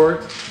a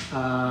short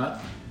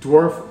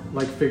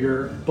dwarf-like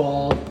figure,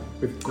 bald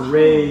with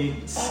gray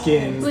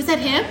skin. was that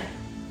him?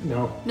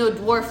 No. No,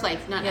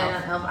 dwarf-like, not elf.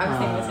 Yeah, I was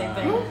thinking the same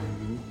thing.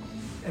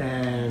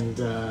 And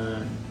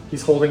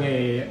he's holding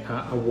a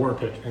war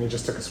pick, and he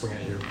just took a swing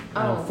at you.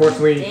 Oh,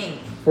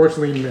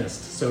 fortunately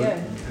missed. So,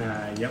 Good.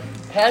 yep.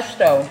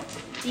 Pesto.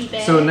 Deep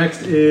end. So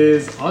next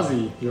is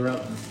Ozzy. You're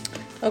up.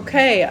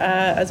 Okay,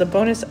 as a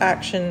bonus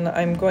action,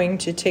 I'm going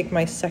to take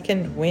my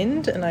second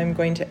wind and I'm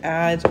going to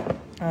add,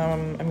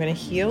 I'm going to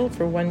heal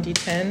for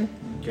 1d10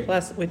 Okay.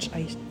 plus, which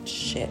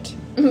shit.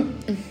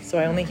 So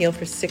I only heal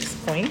for 6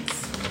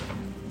 points.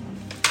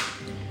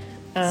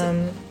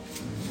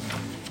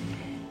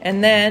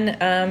 And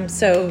then,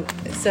 so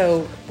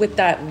with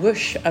that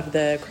whoosh of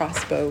the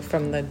crossbow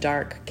from the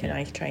dark, can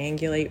I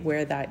triangulate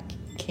where that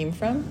came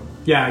from?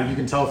 Yeah, you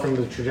can tell from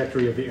the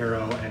trajectory of the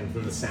arrow and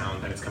from the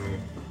sound that it's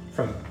coming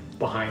from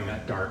behind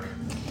that dark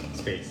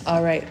space.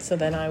 All right, so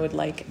then I would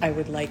like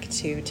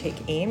to take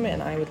aim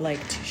and I would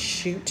like to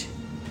shoot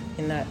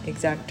in that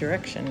exact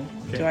direction.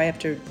 Okay. Do I have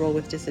to roll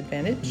with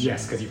disadvantage?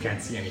 Yes, because you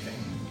can't see anything.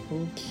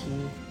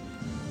 Okay.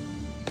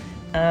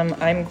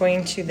 I'm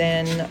going to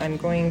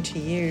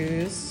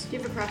use. Do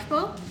you have a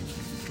crossbow?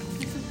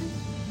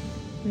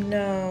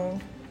 No.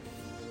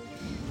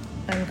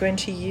 I'm going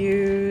to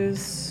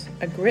use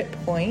a grit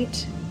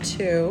point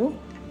 2.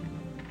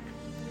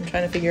 I'm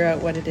trying to figure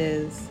out what it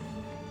is.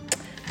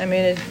 I'm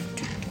going to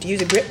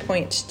use a grit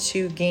point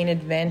to gain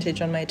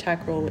advantage on my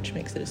attack roll, which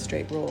makes it a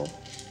straight roll.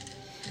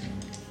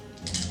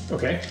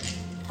 Okay.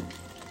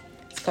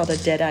 It's called a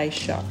Deadeye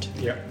shot.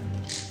 Yep.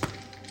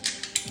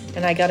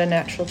 And I got a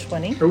natural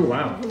 20. Oh,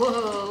 wow.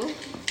 Whoa.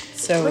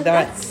 So Wait,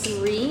 that's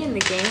 3 in the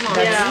game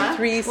already? Yeah.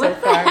 3 so What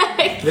the far.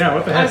 heck? Yeah,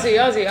 what the heck?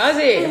 Ozzy.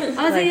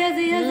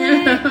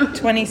 Ozzy.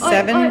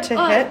 27 Oi, oi, to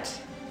oi. hit.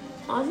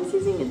 Ozzy's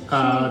using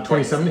a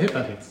 27 to hit,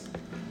 that hits.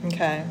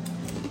 Okay.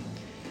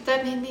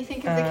 That made me think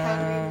of the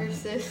Calgary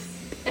versus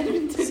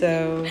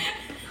Edmonton.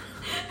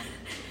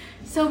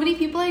 So many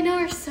people I know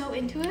are so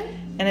into it.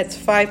 And it's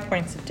 5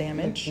 points of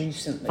damage.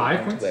 Recently.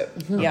 5 points?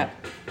 Yeah.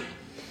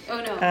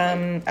 Oh no.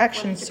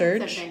 Action One different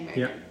surge. subject.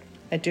 Yeah.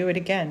 I do it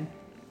again.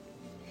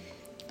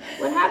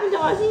 What happened to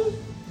Ozzy?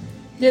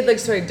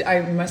 Sorry,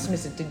 I must have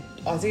missed it. Did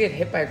Ozzy get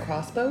hit by a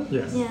crossbow?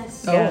 Yes.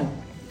 Yes. Oh. Yeah.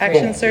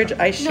 Action Oh. surge.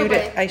 I shoot but-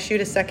 it. I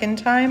shoot a second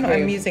time.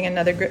 Okay. I'm using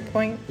another grit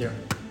point. Yeah.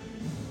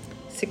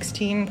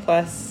 16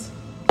 plus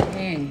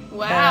Dang.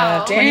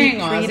 Wow. Dang,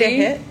 23 to Ozzy.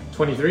 hit.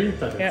 23,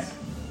 that hits.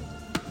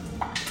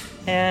 Yeah.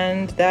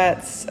 And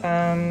that's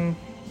 8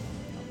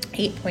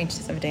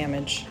 points of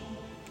damage.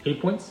 8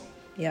 points?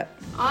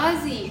 Yep.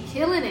 Ozzy, you're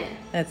killing it.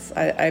 That's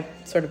I've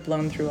sort of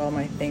blown through all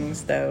my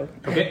things though.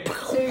 Okay.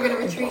 So you're gonna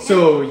retreat.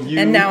 So you.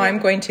 And now I'm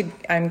going to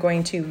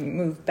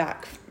move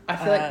back. I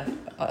feel like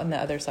on the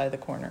other side of the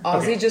corner.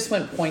 Ozzy Okay. just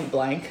went point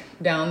blank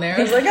down there.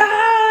 He's like,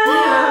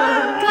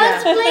 ah!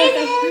 Let's play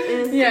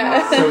this.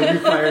 Yeah. So you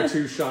fire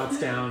 2 shots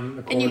down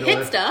the corridor. And you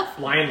hit stuff.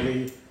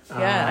 Blindly.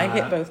 Yeah, I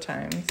hit both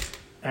times.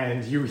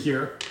 And you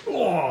hear,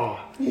 oh!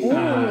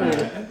 Nice.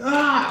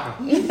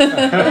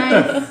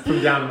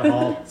 From down in the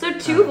hall. So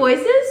 2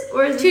 voices?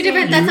 Or is it Two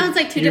different. the same? That sounds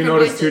like two You different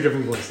notice voices. 2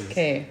 different voices.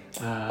 Okay.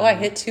 Oh, I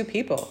hit 2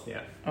 people.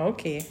 Yeah.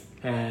 Okay.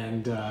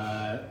 And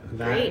that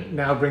Great.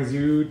 now brings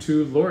you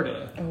to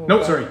Lorda. Oh, no,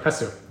 wow. sorry,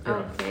 Pesto. You're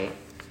up. Okay.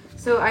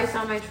 So I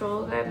saw my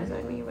troll guy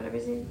beside me. Whatever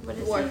is he? What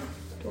is Dwarf.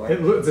 he?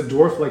 Dwarf. It's a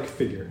dwarf-like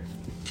figure.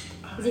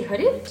 Is he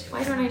hooded?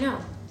 Why don't I know?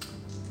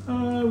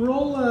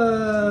 Roll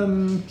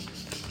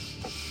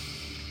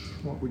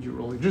what would you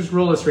roll? Just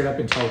roll a straight up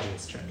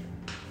intelligence check.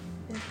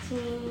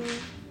 15.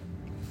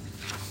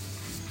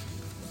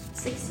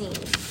 16.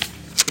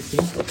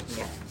 16.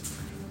 Yeah.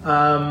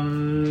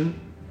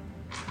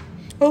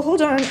 Oh,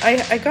 hold on.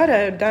 I got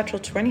a natural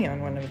 20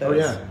 on one of those. Oh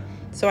yeah.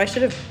 So I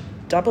should have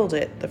doubled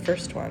it the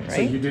first one, right?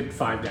 So you did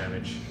 5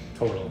 damage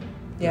total.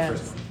 The Yeah.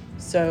 first one.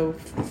 So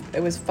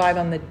it was 5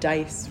 on the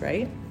dice,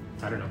 right?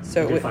 I don't know.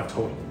 So you it did would- 5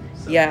 total.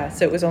 So. Yeah,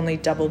 so it was only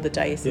double the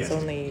dice. Yes. It's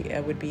only,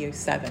 it would be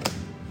 7.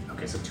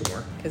 Okay, so 2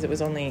 more. Because it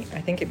was only,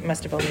 I think it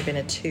must have only been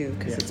a 2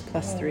 because Yeah. it's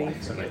 +3.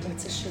 So 19.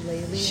 What's a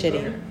shillelagh?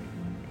 Shitty.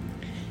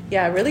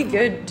 Yeah, really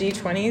good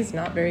D20s,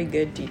 not very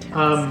good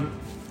D10s.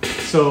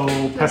 So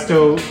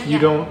Pesto, you Yeah.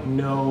 don't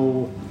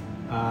know.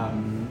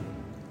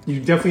 You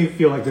definitely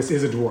feel like this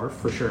is a dwarf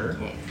for sure,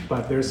 Okay.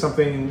 but there's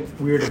something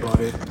weird about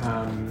it.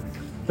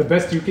 The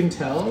best you can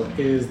tell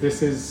is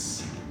this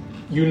is.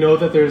 You know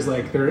that there's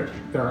like there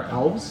are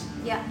elves,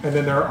 Yeah. and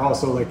then there are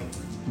also like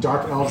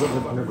dark elves that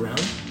live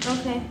underground.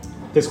 Okay.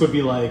 This would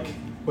be like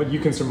what you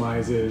can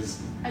surmise is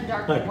A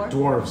dark like dwarf.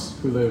 dwarves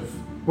who live.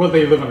 Well,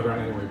 they live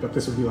underground anyway, but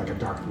this would be like a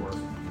dark dwarf.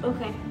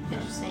 Okay.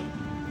 Interesting.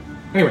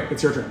 Anyway,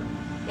 it's your turn.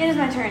 It is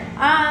my turn.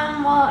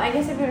 Well, I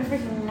guess I better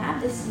freaking nab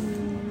this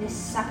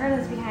sucker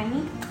that's behind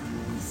me.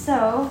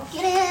 So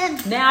Get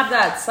in. Nab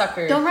that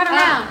sucker. Don't run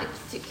around.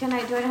 do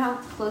I know how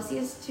close he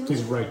is to me?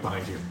 He's right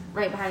behind you.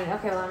 Right behind me.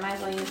 Okay, well I might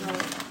as well use my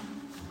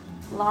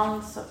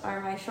or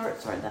my short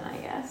sword then, I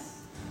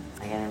guess.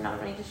 Again, I'm not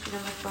ready to shoot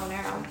him with bow and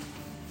arrow.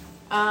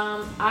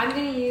 I'm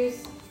gonna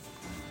use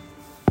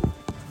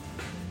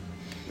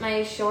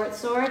my short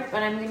sword,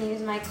 but I'm gonna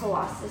use my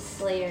Colossus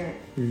Slayer.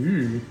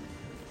 Ooh.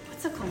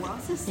 What's a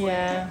colossus?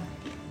 Yeah.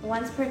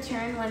 Once per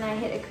turn, when I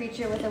hit a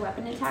creature with a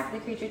weapon attack, the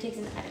creature takes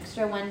an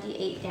extra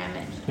 1d8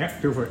 damage. Yeah,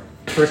 go for it.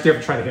 First, you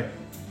have to try to hit.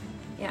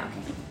 Yeah,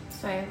 okay.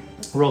 So I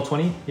Roll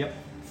 20. Yep.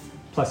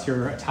 Plus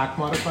your attack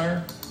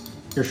modifier.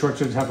 Your short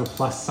should have a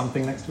plus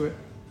something next to it.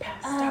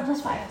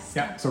 +5.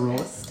 Yeah. So roll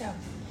it.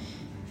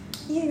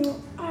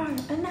 You are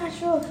a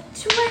natural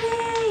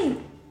 20!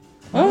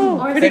 Oh,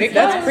 Or pretty, 16.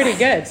 that's pretty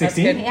good.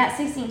 16? Okay, yeah,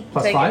 16.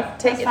 Plus Take 5. it.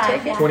 Take it. Plus Take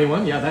five, it. yeah.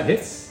 21. Yeah, that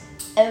hits.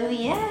 Oh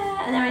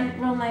yeah, and then I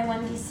roll my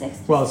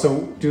 1d6. Well, so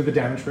do the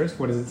damage first.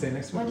 What does it say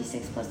next to it?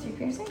 1d6 plus 3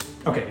 piercing.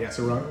 Okay, yeah.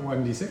 So roll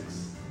 1d6.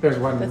 There's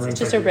one. That's right in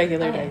just front a of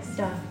regular Okay, dice.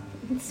 duh.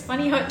 It's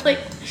funny how like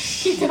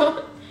you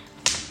don't.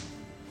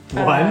 you.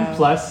 1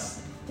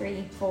 plus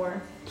 3,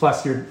 4.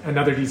 plus your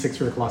another d6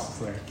 for the Colossus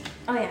Slayer.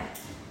 Oh yeah.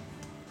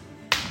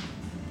 4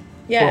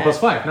 Yeah. plus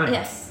 5. 9.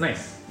 Yes.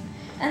 Nice.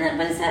 And then,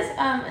 but it says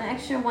an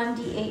extra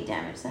 1d8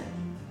 damage. So,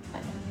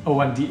 Oh,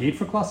 1d8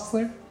 for Colossus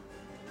Slayer.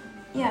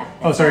 yeah. it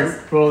Oh, sorry,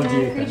 says roll a when D8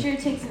 a then.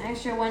 creature takes an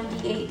extra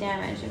 1d8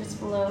 damage if it's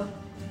below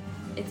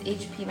its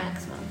HP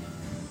maximum.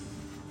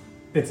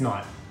 It's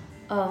not.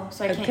 Oh,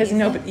 so I can't. Because use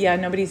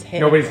nobody's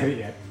hit. Nobody's hit it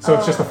yet. So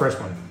it's Oh. just the first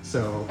one.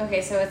 So it?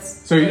 Okay, so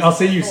it's. so I'll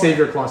say you 4. save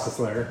your Colossus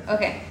Slayer.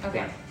 Okay.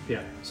 Okay.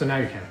 Yeah. So now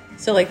you can.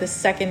 So like the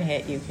second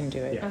hit, you can do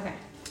it. Yeah. Okay.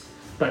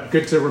 But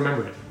good to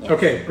remember it. Yes.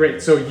 Okay,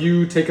 great. So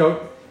you take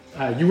out,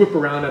 you whip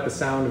around at the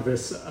sound of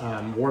this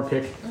war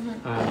pick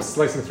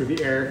slicing through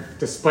the air.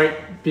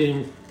 Despite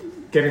getting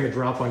the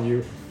drop on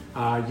you,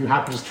 you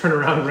happen to just turn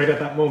around right at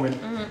that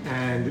moment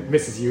and it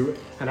misses you.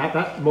 And at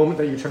that moment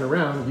that you turn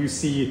around, you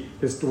see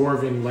this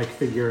dwarven-like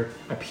figure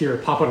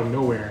pop out of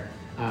nowhere,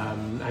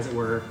 as it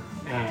were.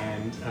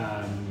 And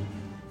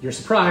you're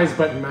surprised,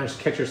 but you manage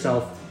to catch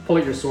yourself, pull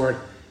out your sword,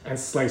 and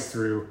slice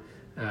through,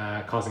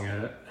 causing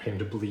him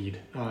to bleed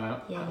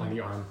on the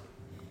arm.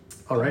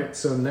 All right,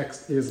 so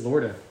next is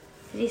Lorda.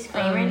 Did he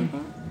scream or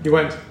anything? He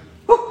went,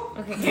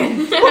 Okay,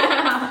 good.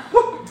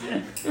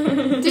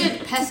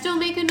 Did Pesto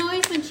make a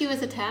noise when she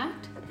was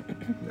attacked?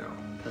 no,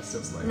 that's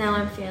still like. No,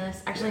 I'm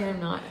fearless. Actually, I'm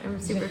not. I'm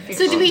super fearless.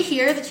 So did we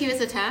hear that she was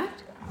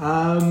attacked?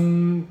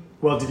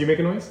 Well, did you make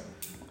a noise?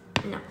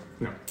 No.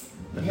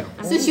 No.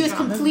 So she was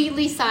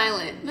completely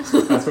silent. That's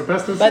what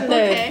Pesto But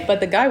said. Okay.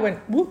 the guy went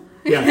whoop.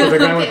 Yeah, so the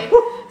guy Okay. went,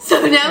 "Whoop."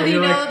 So now And we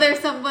you're know like- there's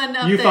someone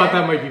up You there. thought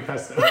that might be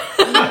Pesto.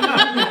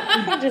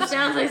 It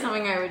sounds like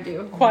something I would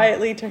do.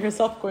 quietly to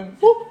herself going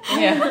whoop.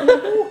 Yeah.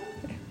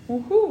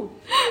 Woohoo.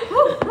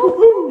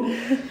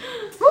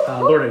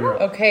 Lorda, you're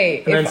up.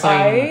 Okay. And then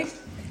Cyan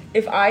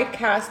If I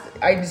cast,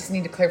 I just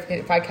need to clarify.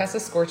 If I cast a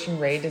scorching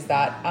ray, does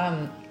that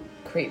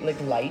create like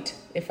light?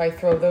 If I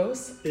throw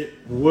those, It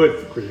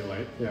would create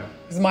light, yeah.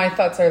 because my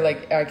thoughts are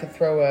like I could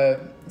throw a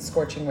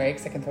scorching ray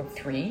because I can throw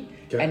 3,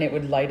 Okay. and it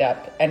would light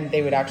up, and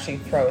they would actually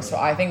throw. So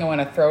I think I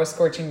want to throw a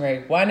scorching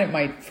ray. One, it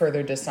might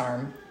further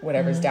disarm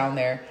whatever's down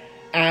there,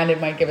 and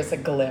it might give us a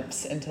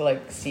glimpse into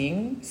like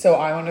seeing. So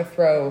I want to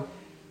throw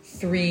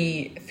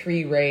three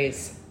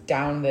rays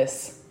down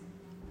this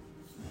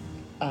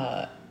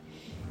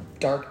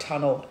dark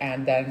tunnel,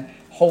 and then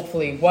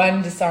hopefully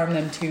 1, disarm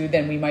them, 2,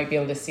 then we might be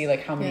able to see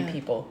like how many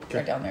people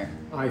are down there.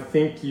 I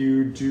think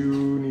you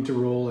do need to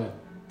roll at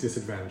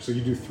disadvantage. So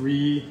you do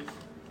 3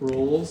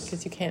 rolls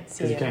Because you can't see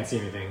because you it. can't see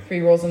anything.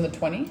 3 rolls on the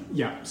 20.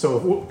 Yeah, so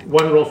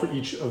 1 roll for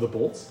each of the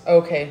bolts,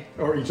 Okay.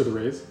 or each of the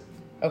rays.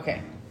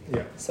 Okay.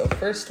 Yeah. So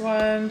first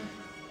one,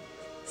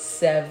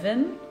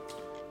 7.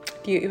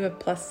 You have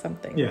plus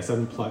something. Yeah,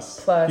 7 plus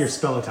Plus- your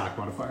spell attack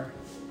modifier.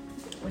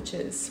 Which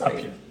is Up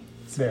here.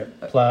 It's there.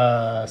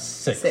 Plus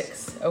 6.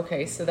 6.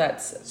 Okay, so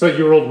that's So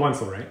you rolled once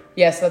though, right?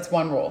 yes, that's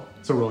 1 roll.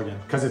 So roll again.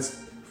 Because it's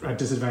at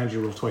disadvantage,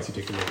 you roll twice, you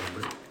take the roll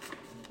number.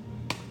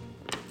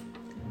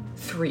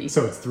 3.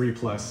 So it's 3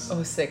 plus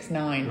Oh, 6,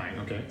 9. 9.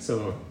 Okay,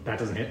 so that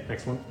doesn't hit.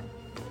 Next one.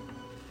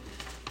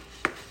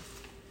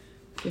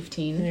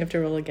 15. You have to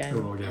roll again.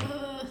 Roll again.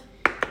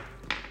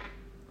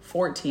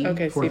 14.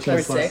 Okay, so 14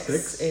 you plus 6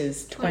 6.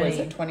 is 20. Is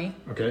it 20?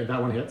 Okay,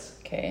 that one hits.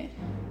 Okay.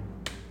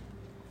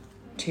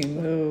 2.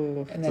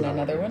 Ooh. And then So that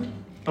another one. one.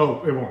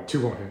 Oh, it won't.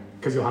 2 won't hit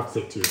because you'll have to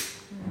take 2.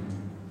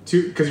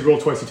 2 because you roll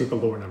twice. You take the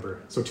lower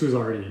number. So 2 is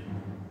already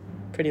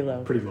Pretty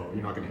low. pretty low.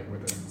 You're not gonna hit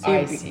with it. So you-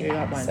 I see. you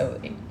got one.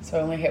 So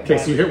I only hit Okay,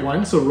 one. so you hit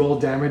 1. So roll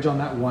damage on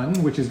that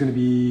 1, which is going to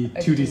be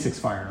 2d6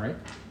 fire, right?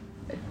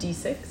 A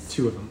D6.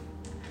 2 of them.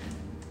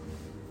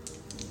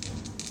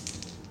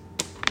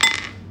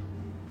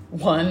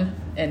 1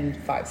 and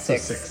 5, So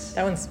 6. 6.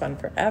 That one's fun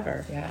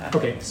forever. Yeah.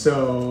 Okay,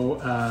 so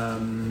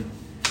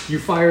you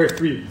fire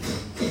 3.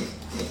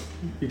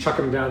 You chuck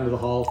them down to the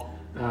hall,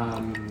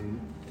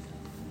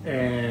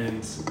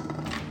 and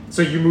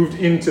so you moved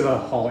into the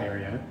hall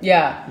area.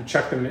 Yeah. You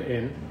chuck them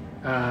in.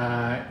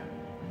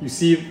 You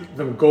see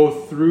them go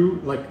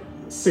through like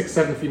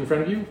 6-7 feet in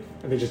front of you,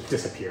 and they just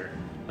disappear.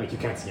 Like you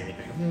can't see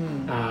anything.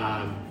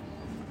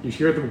 You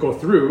hear them go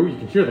through. You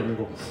can hear them and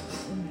go,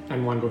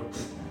 and one go,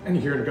 and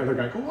you hear another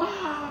guy go,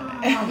 wow.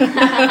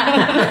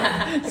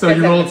 So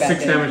you rolled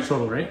 6 damage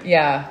total, right?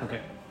 Yeah.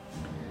 Okay.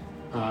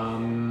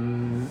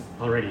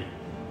 Alrighty.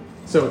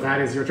 So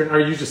that is your turn. Are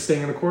you just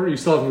staying in the corner? You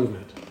still have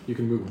movement. You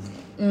can move.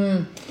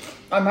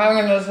 I'm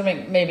having another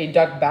something maybe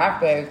duck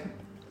back, but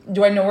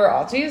do I know where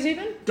Ozzy is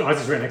even? Oh, it's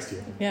just right next to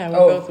you. Yeah,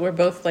 Oh. we're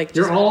both like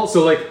You're just- all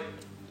so like.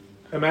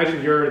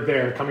 Imagine you're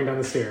there coming down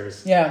the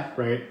stairs. Yeah.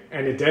 Right,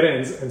 and it dead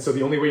ends, and so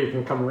the only way you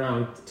can come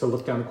around to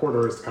look down the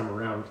corridor is to come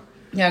around.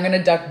 Yeah, I'm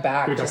gonna duck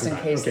back You're just in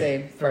ducking back. case Okay.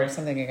 they throw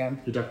something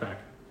again. You duck back.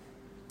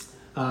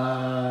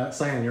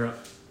 Cyan, you're up.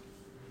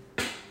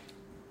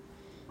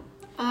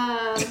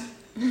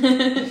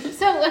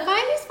 So if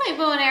I use my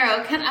bow and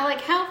arrow, can I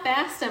how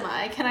fast am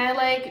I? Can I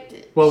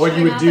Well, what you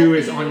shoot would off do at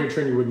is the- on your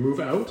turn you would move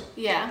out,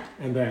 Yeah.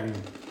 and then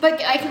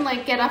But I can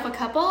get off a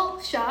couple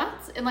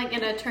shots in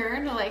in a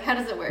turn, or how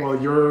does it work? well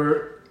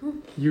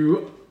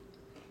you.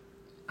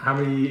 How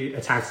many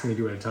attacks can you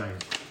do at a time?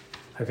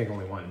 I think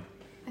only 1.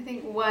 I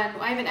think one.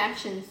 I have an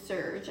action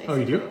surge. I Oh,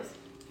 you do? suppose.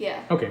 Yeah.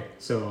 Okay,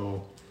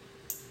 so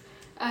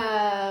So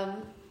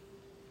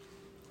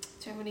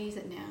I'm gonna use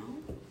it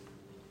now.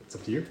 it's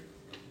up to you.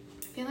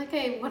 I feel like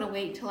I want to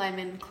wait till I'm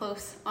in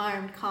close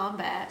armed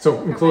combat.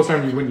 So in for close my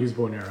arm, you action. wouldn't use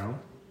bow and arrow.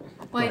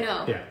 Well, I but-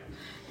 know. Yeah.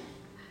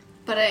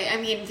 But I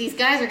mean, these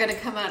guys are going to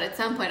come out at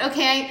some point.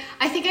 Okay,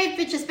 I think I've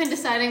just been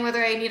deciding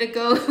whether I need to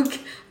go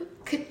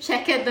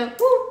check at the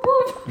whoop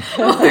whoop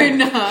or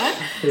not.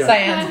 Yeah.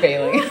 Cyan's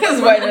bailing.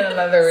 Is what in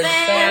another words.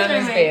 Cyan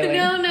is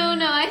bailing. No.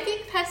 I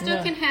think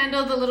Pesto can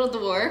handle the little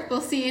dwarf.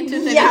 We'll see into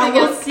the Yeah, anything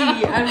we'll else see.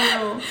 comes. I don't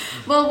know.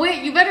 Well,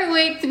 wait. You better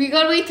wait. We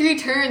gotta wait 3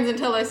 turns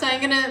until I. So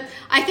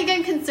I think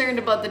I'm concerned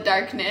about the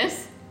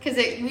darkness because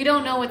we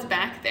don't know what's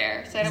back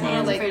there. So I don't want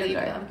Cyan's to afraid of leave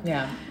dark. them.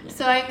 Yeah.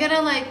 So I'm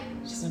gonna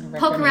She's gonna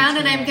poke around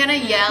and I'm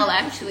recommend gonna yell.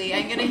 Actually,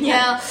 I'm gonna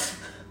yell.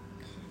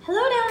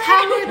 Hello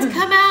down there. Cowards,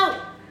 come out!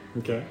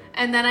 Okay.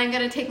 And then I'm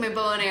gonna take my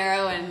bow and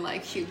arrow and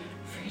shoot.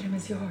 freedom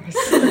is yours.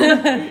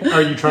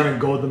 Are you trying to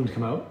goad them to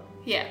come out?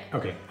 Yeah.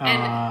 Okay.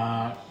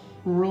 And-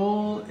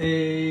 Roll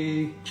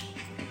a.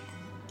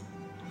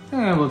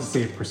 We'll just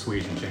say a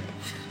persuasion check.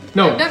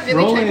 No, I'm not really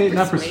roll trying to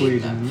not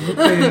persuade persuasion.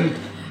 Let's say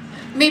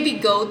Maybe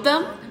goad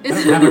them.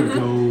 Is have a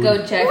goad.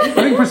 Go check. I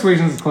think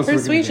persuasion is close.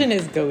 Persuasion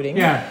is goading.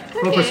 Yeah,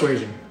 roll Okay.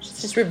 persuasion.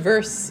 It's just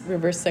reverse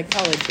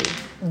psychology.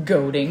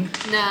 Goading.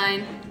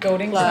 9.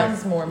 Goading Plus-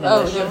 sounds more Oh,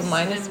 malicious. you have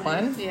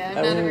 -1? Yeah, I'm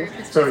not a very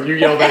So you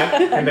yell that,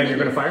 and then you're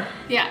gonna fire.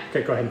 Yeah,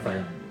 Okay, go ahead and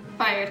fire.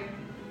 fired.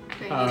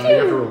 You have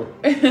to roll.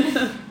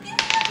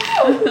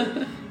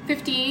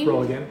 15.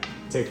 Roll again.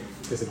 Take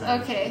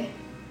disadvantage. Okay.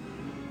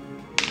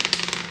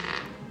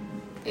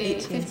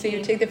 18. So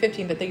you take the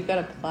 15, but then you've got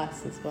a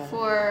plus as well.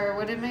 For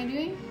what am I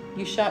doing?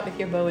 You shot with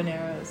your bow and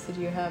arrows. Did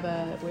you have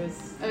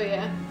Oh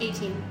yeah,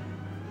 18.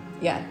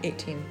 Yeah,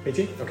 18.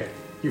 18? Okay.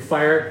 You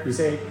fire, you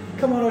say,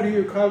 come on out of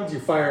here, crowds. You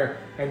fire,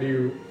 and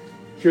you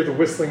hear the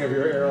whistling of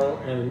your arrow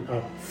and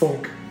a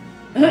thunk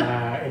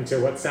into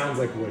what sounds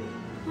like wood.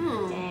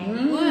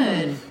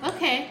 Wood.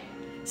 Okay.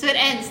 So it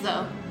ends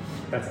though.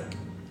 That's it.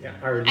 Yeah.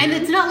 Are And you-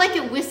 it's not like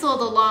it whistled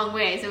a long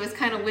ways. It was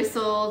kind of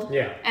whistled.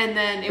 Yeah. And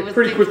then it was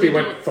pretty quickly big-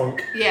 went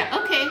thunk. Yeah.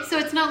 Okay. So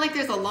it's not like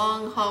there's a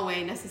long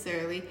hallway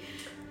necessarily.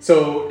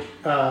 So,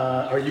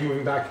 are you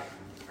moving back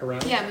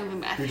around? Yeah,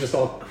 moving back. You're just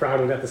all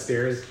crowded at the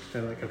stairs,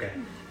 and like, okay.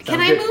 Can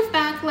Sounds I good. move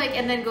back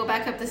and then go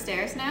back up the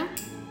stairs now?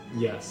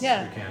 Yes.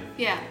 Yeah. You can.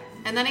 Yeah.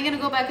 And then I'm gonna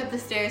go back up the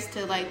stairs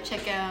to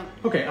check out.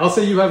 Okay. I'll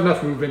say you have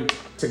enough movement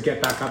to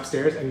get back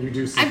upstairs, and you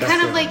do see. I'm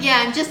kind of Pesto.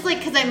 I'm just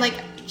because I'm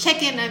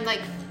checking. I'm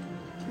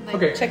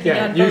Okay. Checking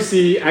Yeah. on You both.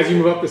 see, as you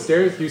move up the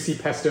stairs, you see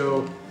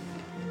Pesto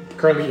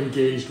currently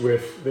engaged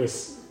with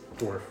this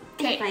dwarf.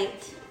 Okay.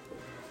 Fight.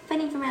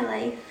 Fighting for my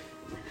life.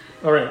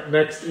 All right.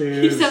 Next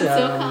is sound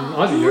so calm.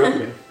 Ozzy. You're up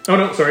again. Oh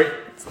no, sorry.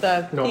 It's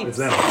the No, peeps. it's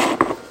them.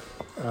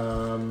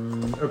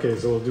 Okay,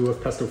 so we'll do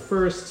with Pesto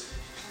first.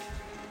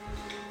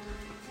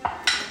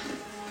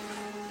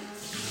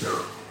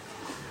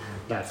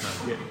 That's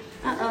not good.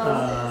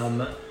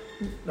 Uh-oh.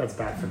 That's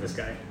bad for this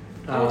guy.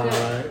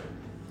 Okay.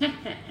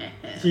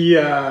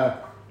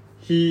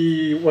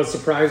 He was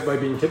surprised by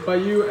being hit by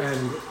you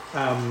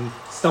and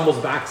stumbles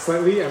back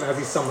slightly. And as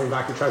he's stumbling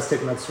back, he tries to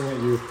take another swing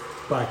at you.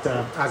 But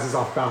as he's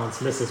off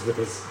balance, misses with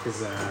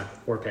his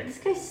war pick. This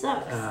guy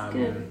sucks.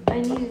 Good. I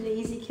needed an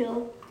easy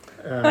kill.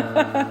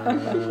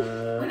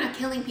 We're not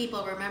killing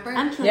people, remember?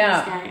 I'm killing Yeah.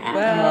 this guy.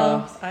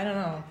 Well, I don't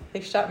know.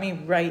 They shot me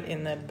right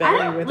in the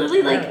belly I don't with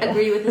really an like arrow.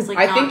 agree with this. Like,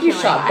 I not think you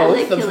killing. shot I both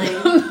like of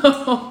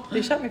killing. them.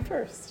 They shot me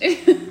first.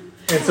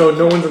 And so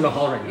no one's in the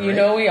hall right now. You right?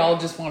 know, we all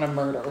just want to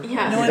murder.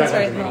 Yeah. No You one's guys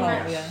right have in to the know.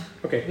 hall. Yeah.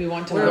 Okay. We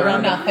want to We're learn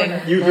around the nothing.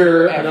 corner. You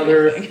hear Learn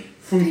another everything.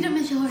 Freedom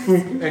is yours.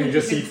 and you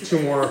just see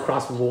two more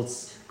crossbow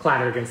bolts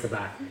clatter against the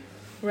back.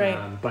 Right.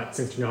 But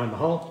since you're not in the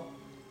hall,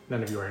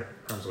 none of you are at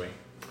arm's way.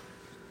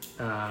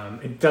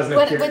 It doesn't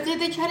What appear. did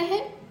they try to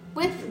hit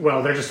with?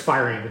 Well, they're just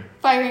firing.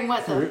 Firing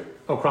what though?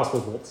 Oh,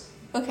 crossbow bolts.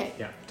 Okay.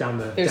 Yeah, down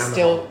the. They're down the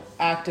still hall.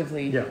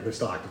 actively. Yeah, they're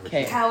still active.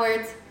 Okay.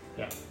 Cowards.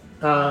 Yeah.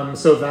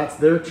 So that's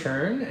their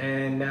turn,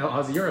 and now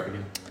Ozzy, you're up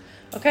again.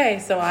 Okay,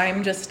 so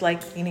I'm just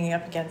like leaning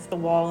up against the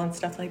wall and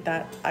stuff like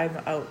that. I'm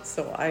out,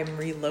 so I'm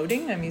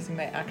reloading. I'm using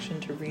my action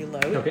to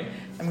reload. Okay.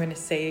 I'm going to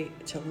say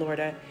to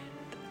Lorda,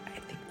 I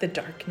think the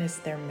darkness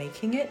they're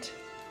making it.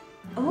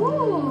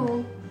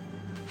 Oh.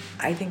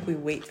 I think we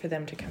wait for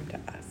them to come to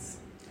us.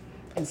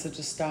 And so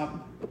just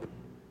stop.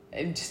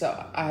 And just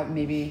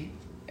maybe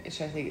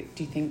should I say?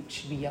 Do you think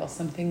should we yell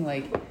something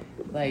like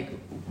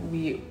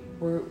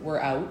we're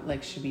out?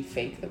 Like should we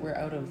fake that we're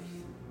out of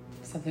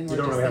something? You or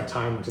don't just really like, have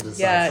time to decide.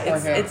 Yeah,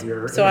 something. it's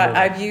You're so in the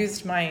I've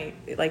used my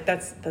like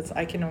that's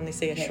I can only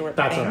say a Okay. short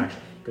That's thing all right.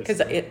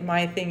 because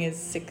my thing is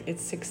 6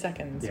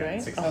 seconds, Yeah,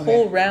 right? 6 A seconds.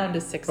 whole round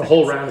is 6 The seconds.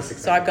 whole round is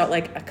 6 So I've seconds. got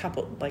like a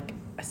couple, like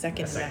a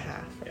second and a second.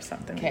 half or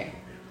something. Okay.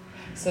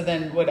 So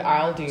then what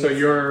I'll do. So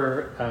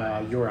you're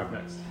up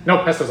next.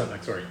 No, Pesto's up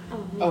next. Sorry.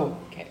 Oh,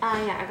 okay.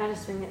 Yeah, I gotta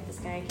swing at this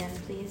guy again,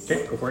 please.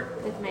 Okay, go for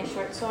it. With my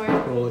short sword.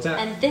 Roll attack.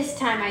 And this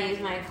time I use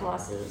my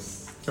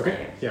Colossus. Okay.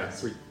 Slayer. Yeah,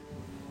 sweet.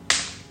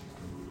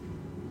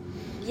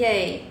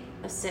 Yay.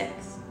 A 6.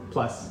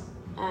 Plus.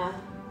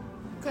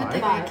 Good Five.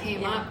 thing I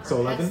came Yeah. up. So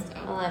 11?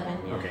 11,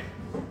 yeah. Okay.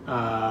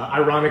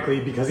 Ironically,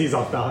 because he's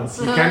off balance,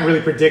 you can't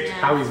really predict Yeah,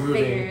 how he's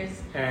moving,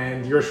 figures.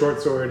 and your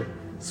short sword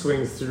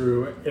swings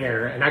through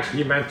air. And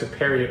actually, he managed to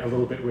parry it a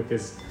little bit with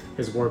his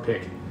war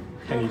pick,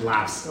 and he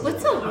laughs.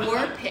 What's little a bit.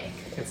 war pick?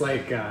 It's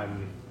like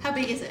How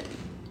big is it?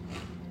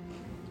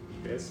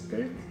 this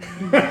big.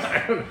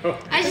 I don't know.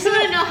 I just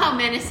want to know how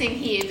menacing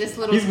this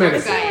little He's dwarf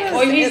menacing. guy is.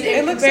 Well,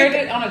 It looks compared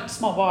like- it on a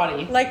small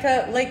body. Like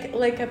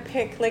a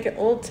pick, like an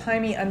old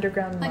timey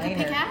underground Like a miner.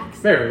 pickaxe?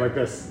 There, like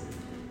this.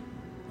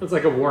 It's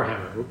like a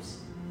warhammer. Oops.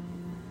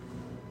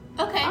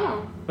 Okay.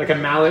 Oh. Like a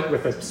mallet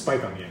with a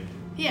spike on the end.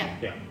 Yeah.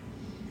 Yeah.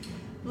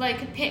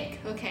 Like a pick.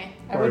 Okay.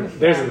 I Or wouldn't.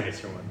 there's a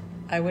nicer one.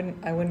 I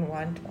wouldn't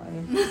want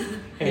one.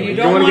 Anyway, You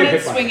don't wanna want get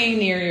it hit by swinging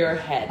near your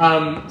head.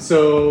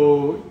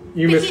 So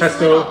you, But Miss he's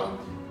Pesto, little.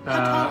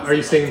 How tall is are you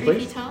he? staying Like in 3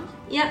 place? feet tall?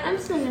 Yeah, I'm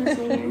still gonna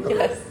swing here.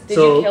 Yes. Did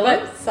so- you kill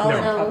it?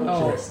 Solid. No. No.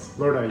 She Oh. missed.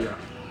 Lorda, you're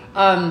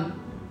up.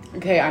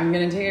 Okay, I'm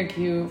gonna take a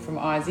cue from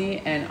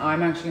Ozzy, and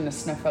I'm actually gonna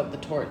snuff out the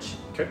torch,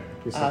 Okay.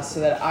 You start.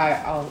 so that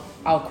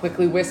I'll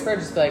quickly whisper,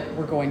 just be like,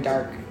 "We're going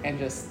dark," and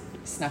just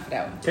snuff it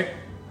out. Okay.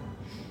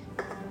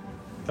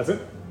 That's it?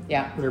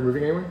 Yeah. You're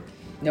moving anywhere?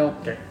 Nope.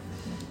 Okay.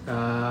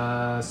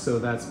 So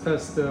that's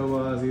Pesto,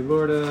 Ozzy,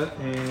 Lorda,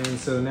 and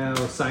so now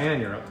Cyan,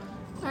 you're up.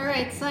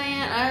 Alright,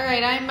 Cyan.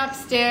 Alright, I'm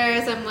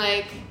upstairs. I'm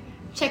like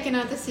checking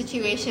out the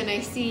situation. I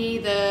see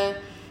the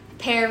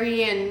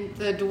parry and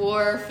the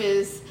dwarf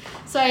is.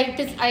 So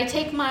I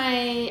take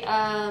my.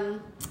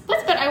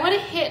 But I want to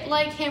hit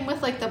like him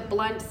with like the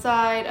blunt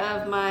side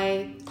of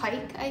my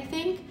pike, I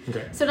think.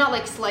 Okay. So not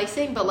like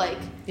slicing, but like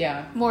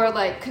Yeah. more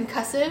like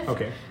concussive.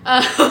 Okay.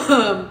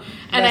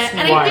 And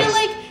I wise. feel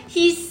like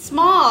he's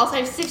small, so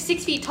I'm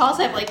 6 feet tall,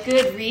 so I have like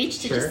good reach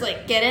to Sure. just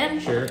like get him.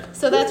 Sure.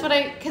 So that's what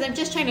because I'm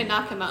just trying to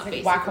knock him out,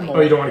 basically. whack-a-mole.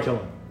 Oh, you don't want to kill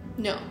him?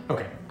 No,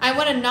 Okay. I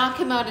want to knock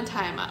him out and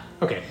tie him up.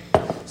 Okay.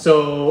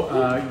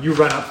 So you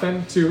run up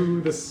then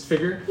to this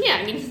figure? Yeah,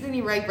 I mean he's gonna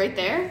be right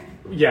there.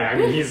 Yeah, I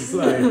mean, he's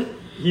like,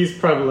 he's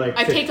probably like,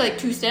 I take like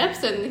 2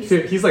 steps and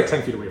he's like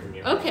 10 feet away from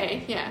you.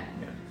 okay, yeah,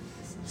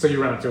 So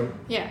you run up to him,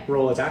 yeah.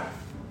 roll attack.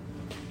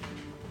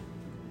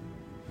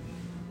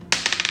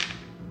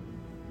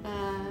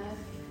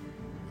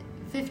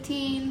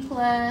 15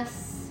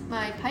 plus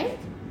my pike,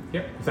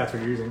 Yep, if that's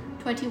what you're using.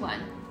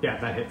 21. Yeah,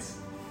 that hits.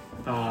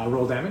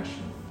 Roll damage.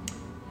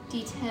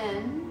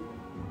 D10.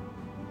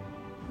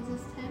 Is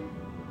this 10?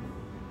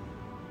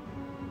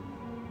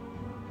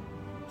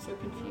 So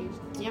confused.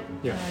 Yep.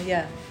 Yeah.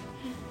 Yeah.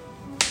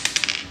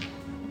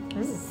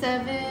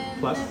 7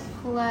 Plus?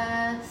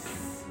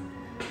 plus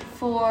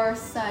 4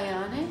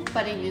 psionic, but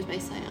I didn't use my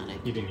psionic.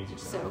 You didn't need to.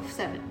 So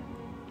 7.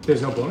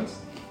 There's no bonus?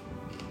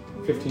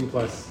 15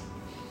 plus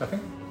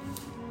nothing?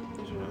 I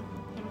don't know.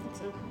 I don't think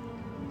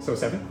so. So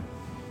 7?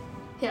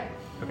 Yeah.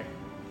 Okay.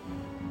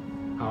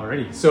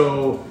 Alrighty.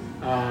 So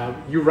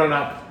you run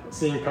up,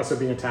 seeing Pesto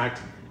being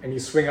attacked, and you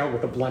swing out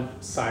with the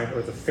blunt side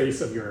or the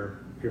face of your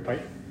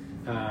pike.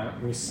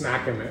 And you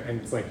smack him,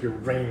 and it's like you're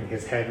ringing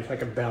his head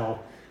like a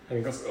bell, and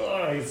he goes,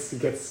 oh, he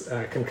gets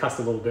concussed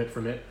a little bit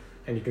from it,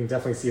 and you can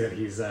definitely see that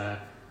he's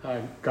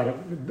got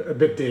a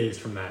bit dazed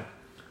from that.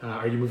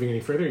 Are you moving any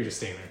further, or are you just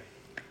staying there?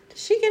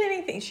 Does she get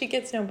anything? She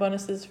gets no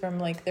bonuses from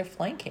like their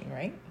flanking,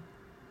 right?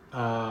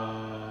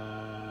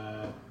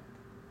 I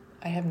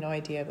have no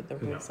idea what the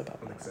rules No, about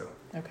I don't that. think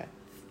so. Okay.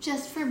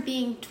 Just for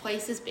being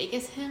twice as big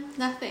as him?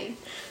 Nothing.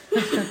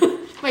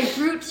 My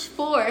brute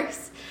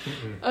force.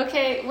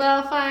 Okay,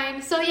 well,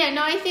 fine. So yeah,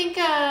 no, I think,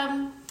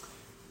 well,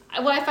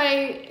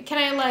 can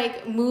I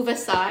like move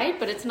aside,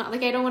 but it's not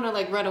like, I don't want to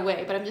like run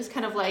away, but I'm just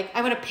kind of like,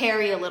 I want to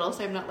parry a little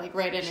so I'm not like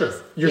right in Sure.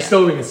 his... You're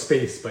still in his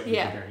space, but you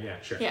Yeah. can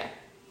yeah, sure. Yeah.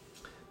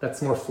 That's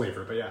more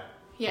flavor, but yeah.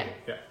 Yeah.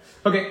 Yeah.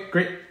 Okay,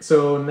 great.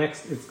 So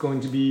next it's going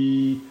to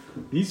be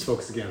these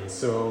folks again.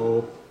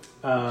 So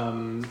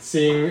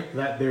seeing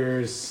that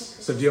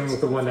so dealing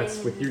with the one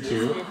that's with you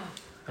two,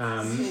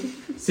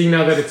 seeing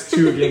now that it's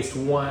 2 against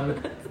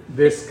 1,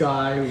 this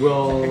guy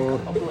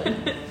will...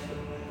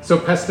 So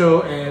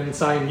Pesto and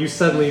Cyan, you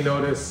suddenly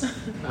notice...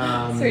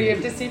 So you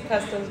have to see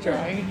Pesto's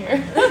drawing here.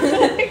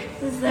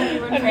 This is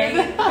everyone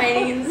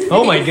fighting in space.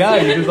 Oh my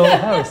god, you did the whole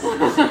house.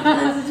 Those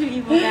are 2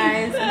 evil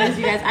guys. And there's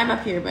you guys. I'm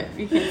up here, but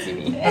you can't see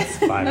me. That's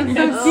fine.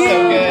 So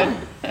good.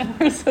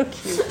 We're so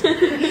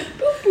cute.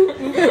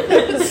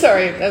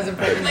 Sorry, that was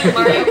important. Like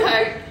Mario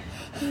Kart.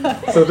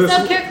 So this...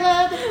 Self-care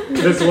club.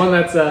 This one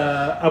that's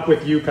up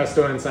with you,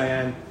 Pesto and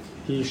Cyan,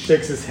 he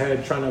shakes his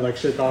head, trying to like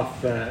shake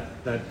off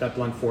that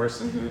blunt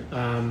force,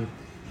 and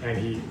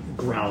he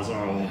growls,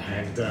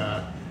 and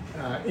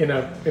in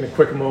a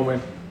quick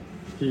moment,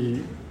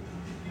 he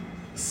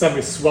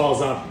suddenly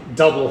swells up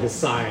double his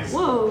size.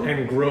 Whoa.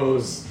 And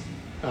grows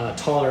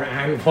taller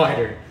and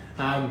wider.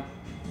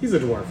 He's a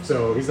dwarf,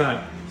 so he's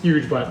not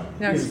huge, but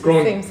No, he's he's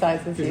grown. the same size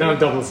as He's you. now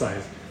double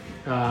size,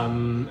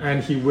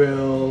 and he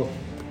will.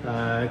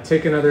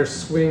 Take another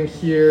swing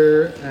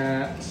here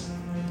at...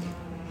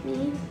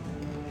 Me?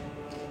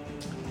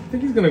 I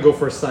think he's going to go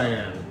for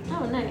Cyan.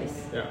 Oh,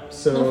 nice. Yeah, No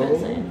so...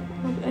 offense, Cyan.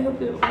 I hope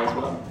you as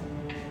well.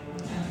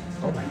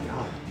 Oh my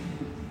god.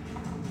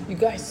 You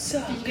guys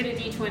suck. Did you get a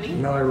D20?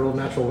 No, I rolled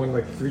natural wing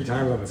like 3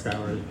 times on this guy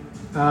already.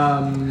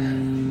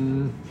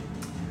 I'm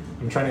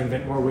trying to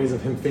invent more ways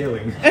of him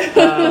failing.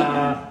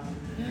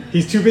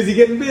 He's too busy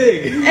getting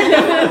big.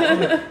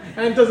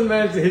 And doesn't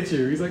manage to hit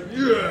you. He's like,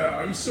 yeah,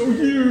 I'm so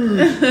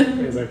huge. And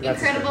he's like,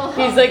 that's Incredible.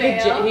 He's like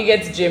he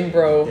gets gym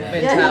bro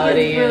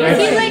mentality. Yeah,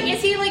 and he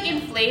Is he like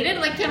inflated?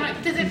 Like,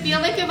 does it feel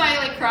like if I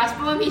like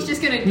crossbow him, he's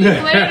just gonna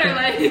deflate or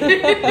like?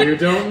 You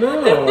don't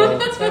know.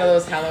 it's one of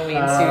those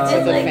Halloween suits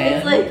with a fan.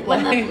 It's like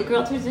when that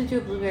girl turns into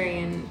a blueberry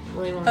in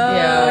Willy Wonka.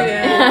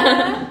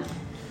 Yeah.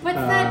 What's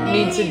that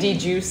name? Needs a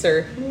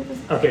dejuicer.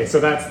 Okay, so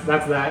that's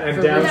that.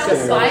 And That was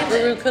downstairs.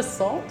 Violet. Veruca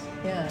salt?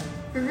 Yeah.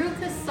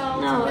 Veruca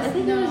salt. No, I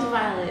think it was no.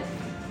 Violet. I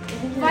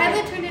think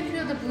Violet turned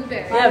into the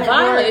blueberry. Yeah,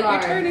 Violet. You're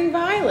Beauregard. turning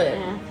Violet.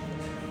 Yeah.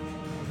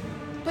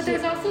 But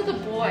there's also the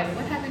boy.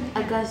 What happened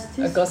to him?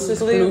 Augustus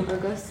Gloop. Gloop.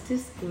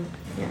 Augustus Gloop.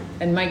 Yeah.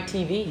 And Mike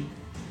TV.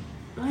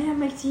 Oh yeah,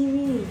 my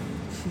TV.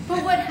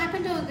 But what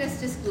happened to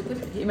Augustus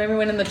Gloop? You remember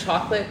when in the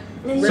chocolate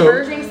And he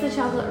So- drinks the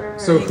chocolate river.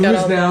 So You got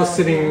who's all now the-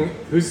 sitting?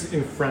 Who's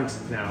in front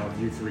now of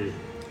you 3?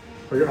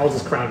 Or you're all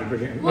just crowded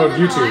again? Well, Oh,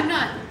 you no, 2. I'm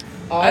not.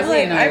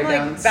 Ozzy and I I'm are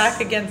down. like back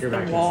against You're the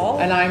back against wall.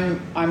 And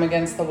I'm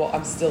against the wall.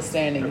 I'm still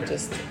standing. Okay.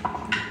 Just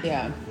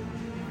yeah.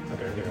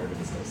 Okay, I'm gonna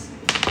this dice.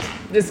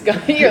 This guy,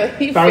 he That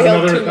was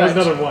failed another. too That was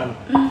much. another one.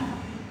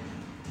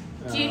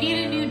 Do you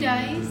need a new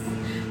dice?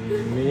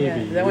 Maybe.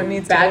 Yeah, that one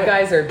needs Bad to go,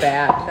 guys are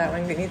bad. That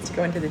one needs to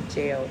go into the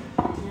jail.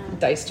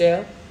 Dice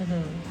jail.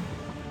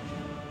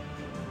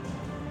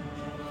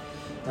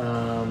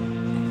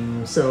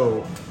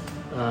 So,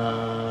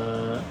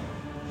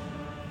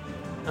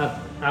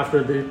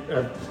 after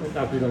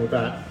you're done with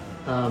that,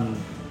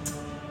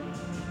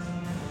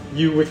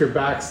 you with your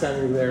back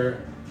standing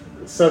there,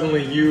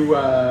 suddenly you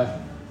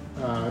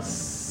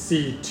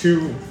see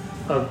 2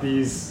 of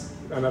these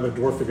another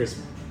dwarf figures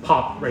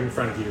pop right in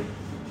front of you.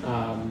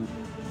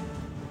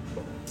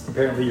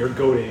 Apparently, your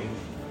goading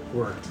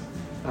worked.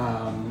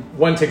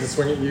 One takes a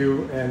swing at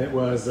you, and it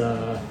was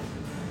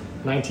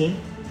 19.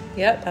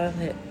 Yep, that'll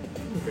hit.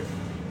 Okay.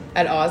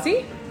 At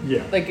Ozzy?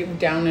 Yeah. Like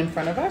down in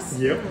front of us?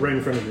 Yep, right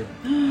in front of you.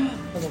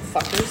 Little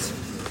fuckers.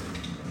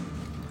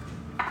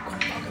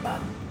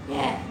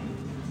 Yeah.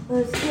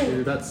 Let's Okay,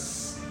 do.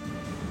 that's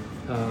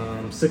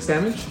 6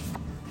 damage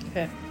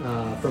Okay.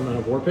 from a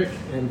war pick,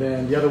 and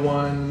then the other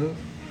one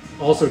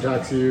also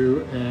attacks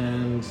you,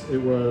 and it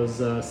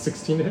was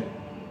 16 to hit.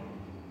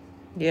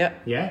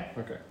 Yep. Yeah.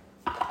 Okay.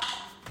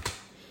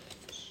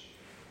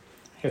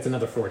 It's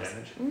another 4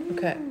 damage.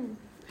 Okay.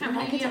 How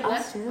many do you have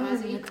left,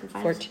 Ozzy?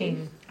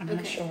 14. I'm not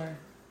Okay. sure.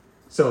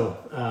 So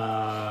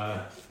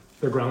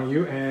they're grounding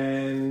you,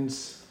 and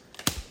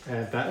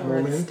at that Or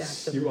moment,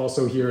 stacked you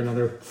also hear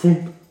another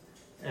thump,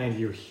 and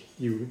you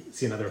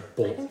see another I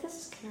bolt think this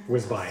is Karen.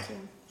 whiz by.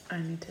 I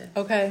need to.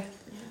 Okay.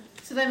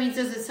 So that means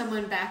there's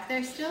someone back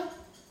there still?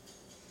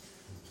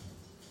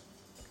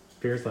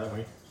 appears that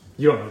way.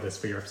 You don't know this,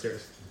 but you're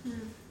upstairs.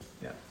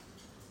 Yeah.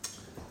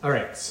 All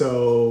right,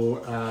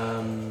 so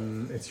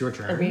it's your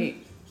turn. Are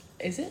we?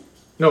 Is it?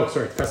 No,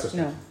 sorry, Festo's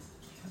turn.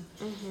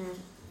 No.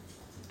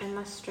 I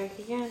must strike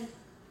again.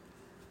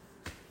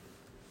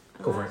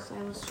 Go for it. Alas,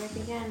 I will strike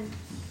again.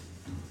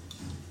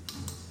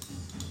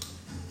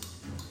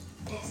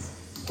 This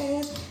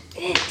is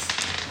it.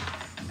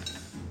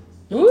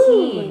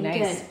 Ooh, 18.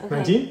 nice. Good. Okay.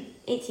 19?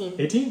 18.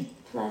 18?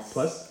 Plus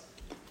Plus?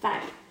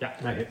 5. Yeah,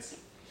 that hits.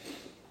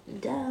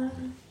 Duh.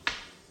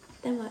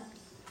 Then what?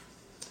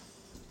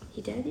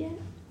 He dead yet?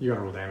 You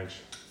gotta roll damage.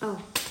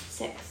 Oh,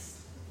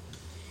 6.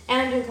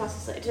 And I'm doing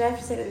caustic slate. Did I have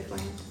to say that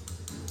beforehand?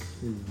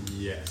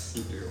 Yes,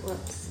 you do.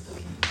 Whoops.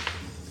 Okay.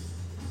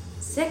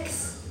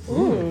 6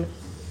 Ooh.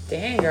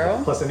 Dang,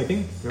 girl. Plus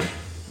anything? No?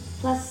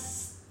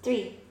 plus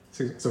 3.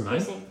 So 9?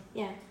 Piercing.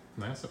 Yeah.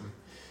 Awesome.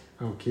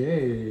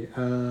 Okay.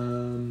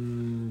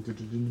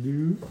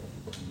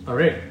 All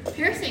right.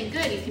 Piercing,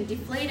 good. You can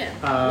deflate him.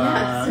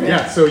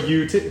 Yeah. So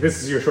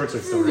this is your short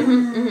sword still,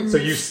 right? So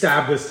you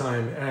stab this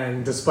time,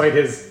 and despite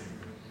his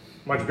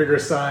much bigger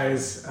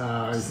size,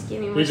 Give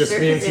me he more just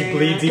means surface he area.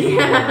 bleeds even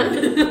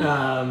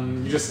Yeah.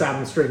 more. You just stab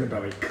him straight in the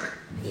belly,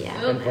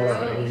 Yeah. and pull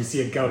out, and you see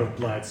a gout of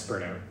blood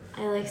spurt out.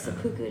 I like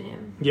seppuku'd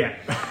him. Yeah.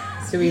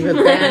 So we've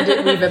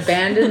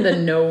abandoned the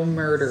no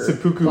murder.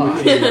 Seppuku.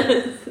 plot.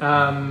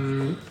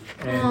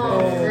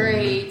 And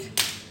Great.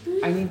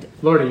 I need.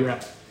 Lorda, you're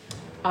up.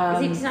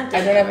 He's not I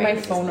dead, don't have right? my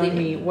He's phone on me.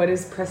 bleeding. What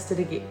is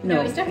prestidigation?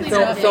 No, he's definitely Thau-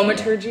 not dead.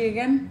 thaumaturgy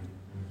again.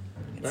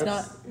 It's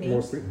not me.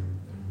 Mostly.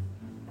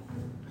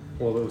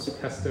 Well, it was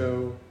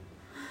pesto.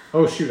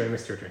 Oh shoot! I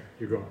missed your turn.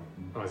 You go,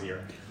 Ozzy. You're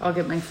up. I'll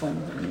get my phone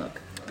and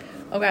look.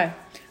 Okay.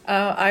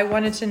 I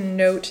wanted to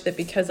note that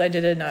because I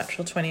did a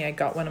natural 20, I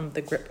got one of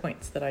the grip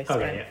points that I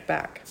spent yeah.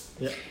 back.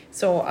 Yeah.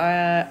 So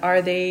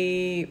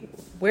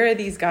where are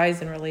these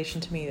guys in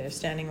relation to me? They're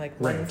standing like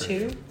Right in 1, front of 2?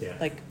 you. Yeah.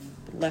 Like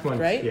left, One-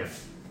 right? Yeah.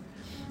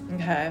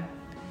 Okay.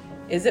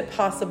 Is it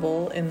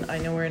possible, and I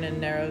know we're in a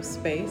narrow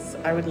space,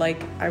 I would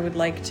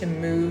like to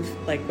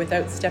move, like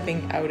without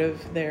stepping out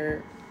of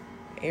their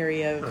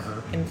area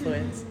of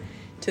influence,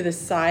 to the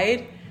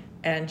side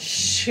and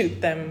shoot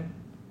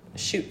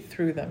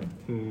through them.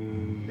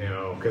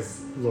 No,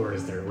 because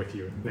Laura's there with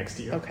you, next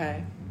to you.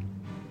 Okay.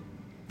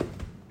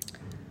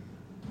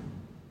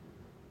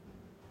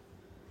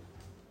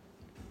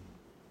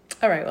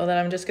 All right, well then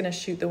I'm just going to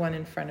shoot the one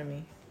in front of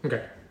me,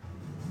 Okay.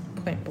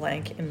 point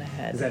blank in the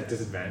head. Is that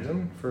disadvantage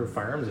them for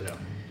firearms or no?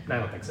 I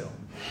don't think so.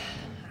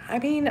 I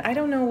mean, I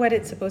don't know what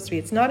it's supposed to be.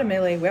 It's not a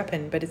melee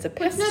weapon, but it's a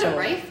Well, it's pistol. not a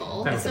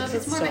rifle, No. so if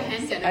it's more of a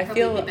handgun, it'd I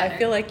probably feel be better. I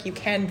feel like you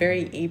can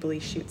very ably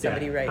shoot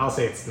somebody Yeah, right. I'll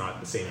say it's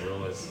not the same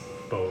rule as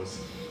bows.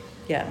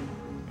 Yeah.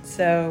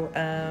 So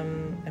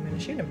I'm going to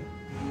shoot him.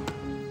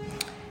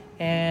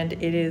 And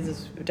it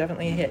is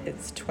definitely a hit.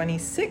 It's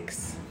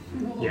 26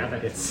 Yeah,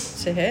 that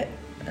hits. to hit.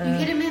 You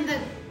hit him in the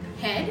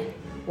head?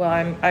 Well,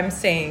 I'm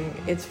saying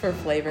it's for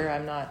flavor.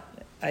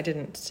 I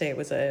didn't say it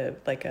was a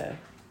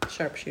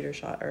sharpshooter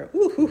shot or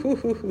ooh hoo hoo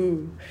hoo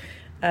hoo.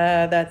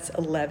 That's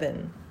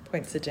 11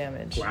 points of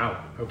damage.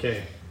 Wow.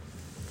 Okay.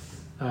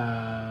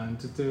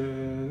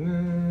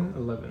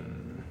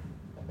 11.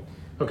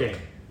 Okay.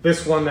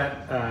 This one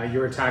that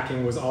you're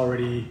attacking was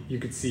already, you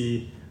could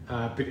see,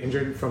 a bit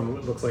injured from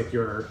what looks like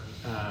your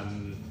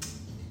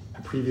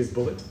a previous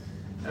bullet,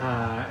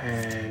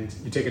 and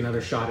you take another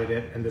shot at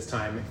it, and this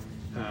time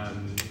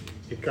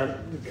it kind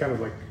of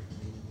like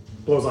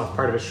blows off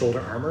part of his shoulder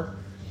armor,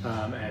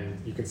 and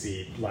you can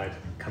see blood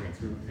coming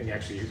through, and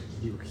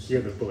you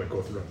hear the bullet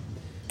go through.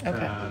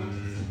 Okay.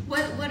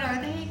 What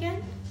are they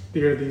again?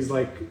 They're these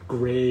like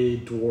gray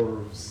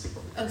dwarves.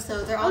 Oh,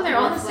 so they're all Oh, they're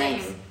all the dwarf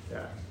same.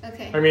 Yeah. legs.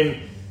 Okay. I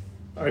mean,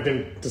 I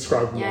didn't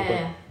describe them well,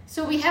 Yeah.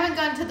 So we haven't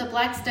gone to the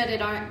black studded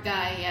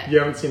guy yet. but you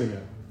haven't seen them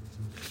yet.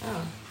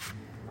 Oh.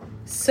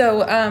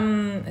 So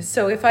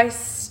if I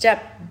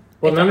step,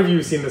 Well, none of you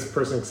have seen this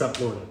person except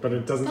Lorda, but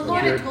it doesn't But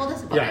Lorda appear. told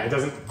us about Yeah, it. it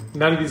doesn't.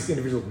 None of these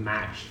individuals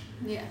match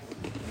Yeah.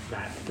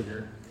 that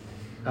figure.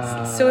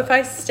 so if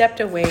I stepped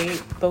away,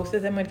 both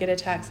of them would get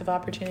attacks of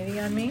opportunity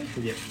on me.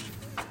 Yeah.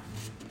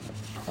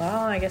 Well,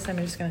 I guess I'm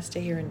just gonna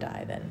stay here and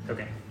die then.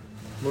 Okay.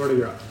 Lorda,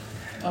 you're up.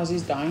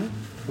 Ozzy's dying.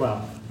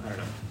 Well, I don't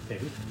know.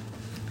 Maybe.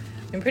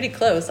 I'm pretty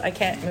close. I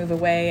can't move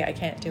away. I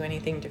can't do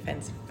anything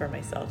defensive for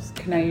myself.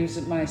 Can I use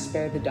my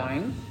spare the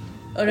dying?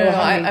 Oh no, Well, no,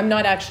 how many- I'm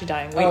not actually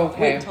dying. Wait, Oh,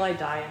 okay. wait until I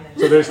die and then.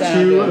 So there's Sound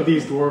two good. of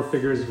these dwarf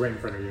figures right in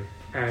front of you,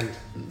 and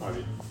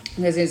Ozzy.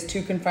 Because it's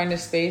too confined to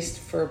space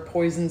for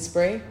poison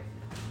spray.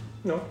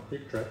 No, you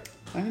can try it.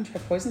 I'm gonna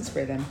try poison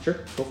spray then. Sure,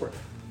 go for it.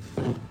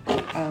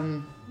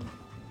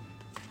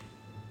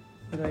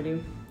 What do I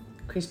do?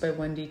 Increase by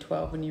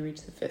 1d12 when you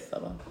reach the 5th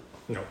level.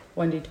 No.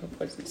 1d12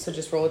 poison. So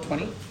just roll a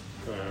 20.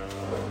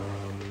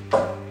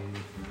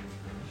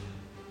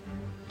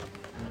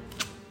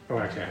 Oh,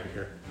 actually, I have it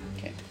here.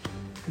 Okay.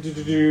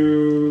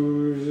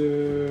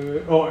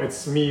 Oh,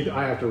 it's me.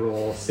 I have to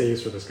roll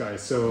saves for this guy.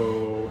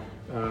 So,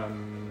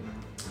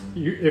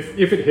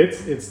 if it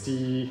hits, it's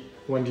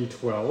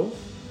D1d12.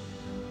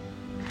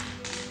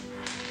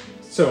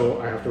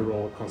 So I have to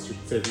roll a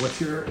Constitution save.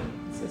 What's your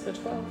Is this a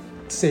 12?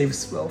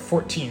 saves? Well,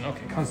 14.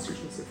 Okay,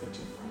 Constitution save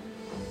 14.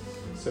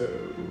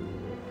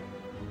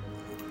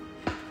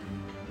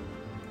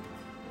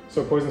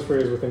 So poison spray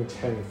is within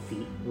 10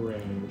 feet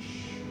range.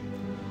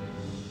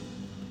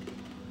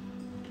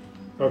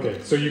 Okay,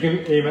 so you can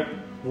aim at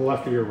the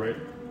left or your right.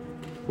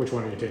 Which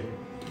one are you taking?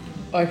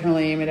 Oh, I can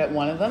only aim it at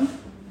one of them?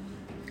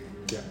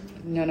 Yeah.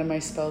 None of my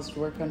spells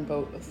work on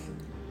both.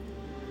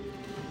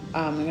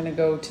 I'm gonna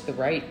go to the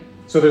right.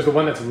 So there's the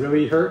one that's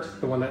really hurt,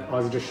 the one that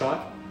Ozzy just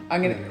shot.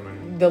 I'm gonna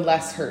the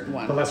less hurt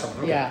one. The lesser one.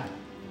 Okay. Yeah.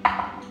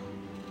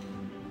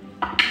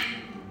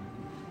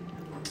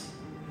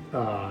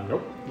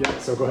 Nope. Yeah.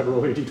 So go ahead and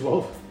roll your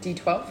d12.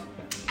 D12.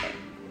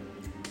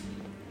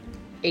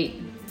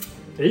 8.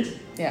 8.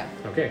 Yeah.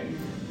 Okay.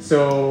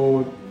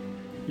 So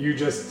you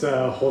just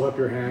hold up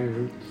your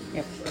hand.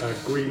 Yep.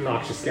 Green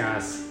noxious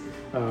gas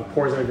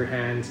pours out of your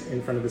hand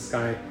in front of this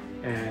guy,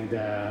 and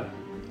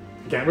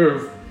you can't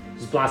move.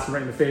 Just blast him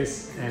right in the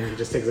face, and he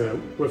just takes a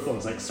whiffle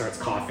and starts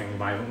coughing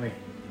violently.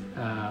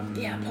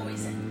 Yeah,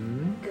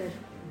 poison. Good.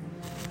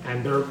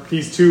 And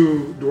these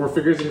two dwarf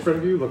figures in front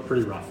of you look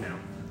pretty rough now.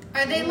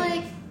 Are they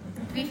like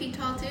 3 feet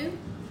tall too?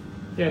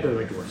 Yeah, they're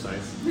like dwarf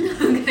size.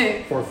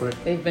 Okay. 4 foot.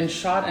 They've been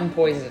shot and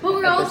poisoned. But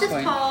we're at all this just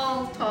point.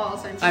 tall,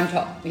 so I'm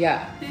tall.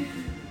 Yeah.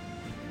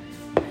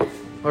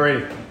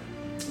 Alrighty.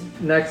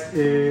 Next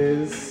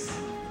is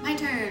My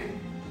turn.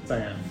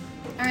 Cyan.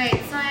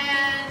 Alright,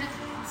 Cyan.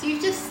 So you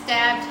just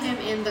stabbed him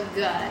in the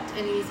gut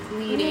and he's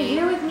bleeding.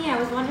 You're with me. I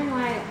was wondering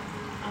why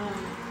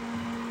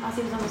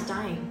Ozzy was almost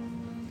dying.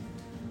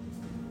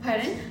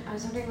 Pardon? I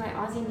was wondering why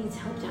Ozzy needs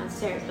help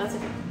downstairs. That's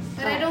okay.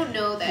 But I don't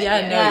know that Yeah,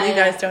 yet. no, you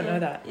guys don't know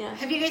that. Yeah.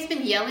 Have you guys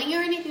been yelling or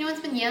anything? No one's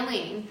been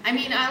yelling. I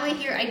mean, I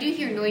do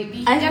hear noise.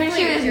 You I'm pretty definitely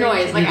sure there's hear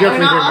noise. it. Like, You we're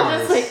not all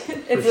definitely just hear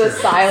like It's For a sure.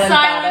 silent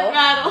battle.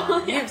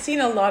 battle. You've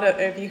seen a lot of.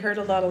 Have you heard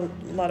a lot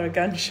of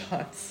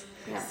gunshots?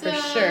 Yeah. For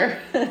So, sure.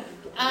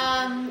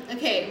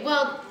 Okay.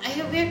 Well,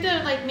 we have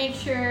to make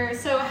sure.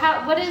 So,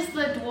 what is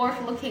the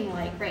dwarf looking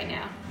like right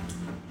now?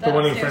 The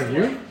one in upstairs front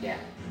of you? dwarf. Yeah.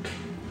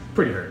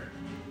 Pretty hurt.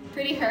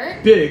 Pretty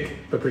hurt. Big,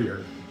 but pretty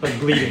hurt. Like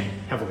bleeding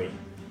heavily.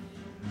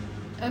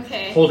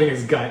 Okay. Holding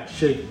his gut,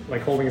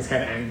 holding his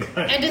head and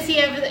gut. And does he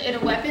have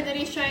a weapon that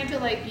he's trying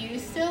to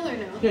use still or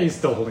no? Yeah, he's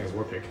still holding his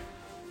war pick.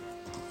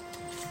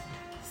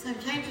 So I'm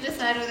trying to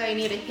decide whether I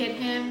need to hit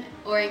him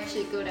or I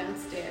should go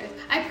downstairs.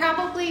 I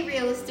probably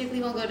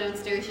realistically won't go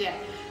downstairs yet.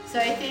 So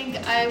I think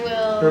I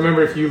will.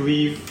 Remember, if you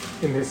leave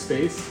in this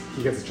space,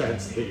 he gets a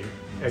chance to hit you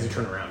as you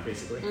turn around,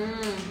 basically.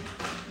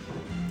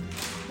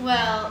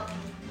 Well,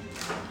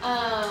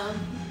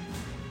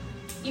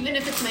 even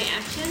if it's my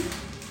action.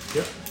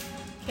 Yep.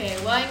 Okay,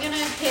 well I'm gonna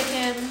hit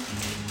him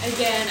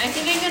again. I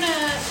think I'm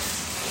gonna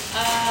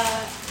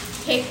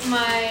take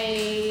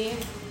my.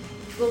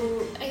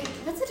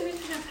 What's the difference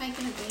between a pike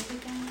and a glaive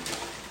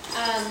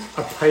again?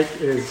 A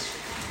pike is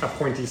a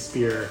pointy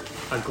spear.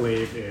 A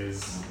glaive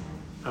is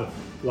a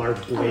large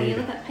Oh, blade. you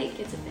look at Pike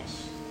gets a fish.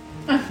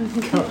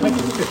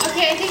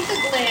 Okay, I think the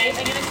glaive.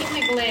 I'm gonna take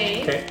my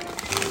glaive. Okay.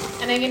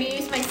 And I'm gonna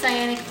use my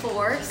psionic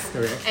force.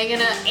 Okay. I'm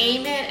gonna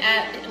aim it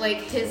at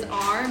his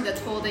arm that's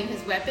holding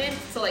his weapon to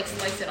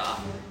slice it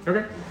off.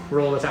 Okay.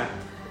 Roll attack.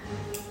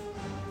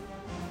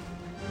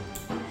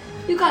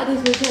 You got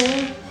this,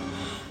 Michelle.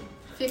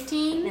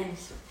 15.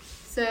 Nice.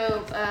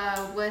 So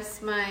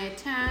what's my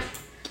attack?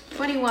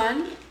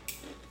 21.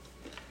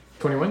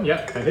 21.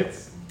 Yep, that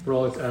hits.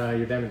 Roll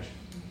your damage.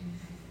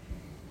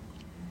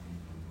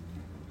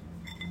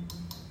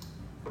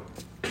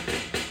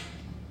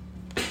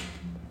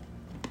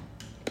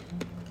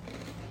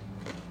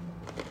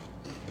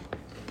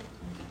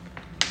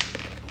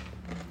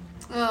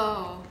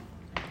 Oh.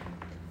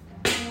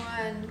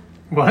 1.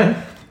 What?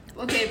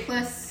 Okay,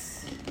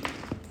 plus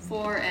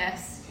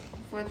 4s.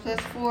 4 plus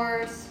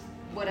 4's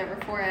whatever,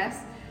 4s.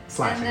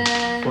 Slashing. And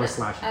then 4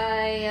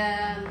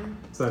 slashing.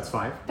 So that's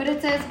 5. But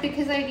it says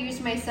because I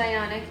used my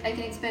psionic, I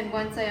can expend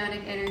 1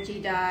 psionic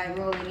energy die,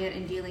 rolling it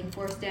and dealing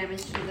force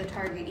damage to the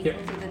target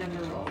equal to the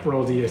number rolled.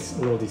 Roll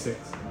d6.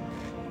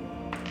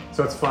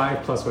 So it's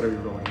 5 plus whatever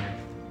you're rolling here.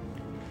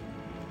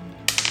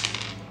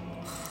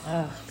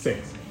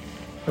 6.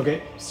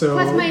 Okay, so.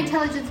 Plus my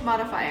intelligence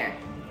modifier,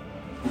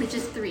 which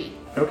is 3.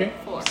 Okay.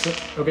 4.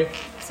 Okay.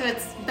 So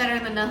it's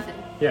better than nothing.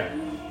 Yeah.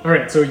 All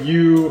right. So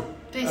you.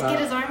 Did I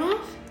get his arm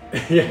off?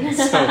 Yeah.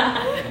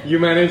 So you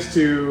manage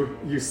to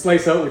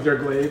slice out with your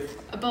glaive,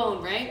 A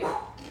bone, right?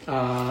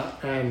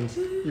 and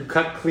you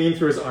cut clean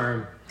through his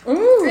arm.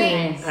 Ooh.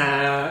 Great.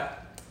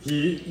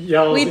 He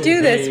yells. We in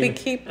do this. pain, We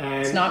keep.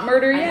 And, It's not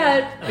murder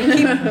yet. We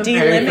keep and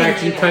in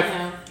fact, you delimiting.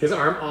 cut his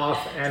arm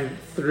off and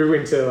threw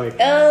into his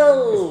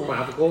Oh.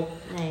 clavicle,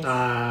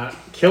 Nice.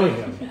 killing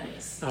him. Damn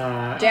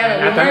it, and we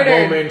at that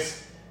murdered.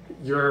 moment,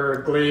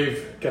 your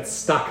glaive gets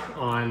stuck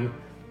on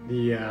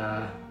the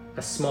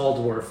a small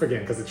dwarf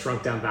again because it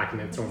shrunk down back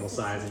into its normal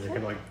size, and you're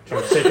gonna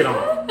trying to shake it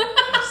off.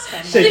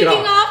 Shake it Shaking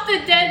off. off the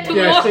dead dwarf.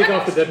 Yeah, shake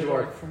off the dead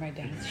dwarf. For my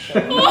dance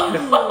show. Oh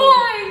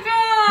my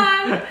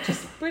god!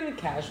 Just really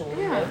casual.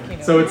 Yeah.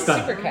 Like, So it's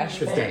done. Super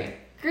casual. It's dead.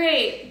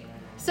 Great.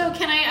 So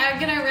I'm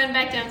gonna run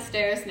back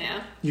downstairs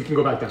now. You can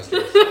go back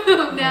downstairs.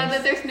 Now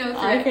that there's no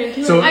threat.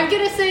 Okay. So, I'm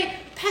gonna say,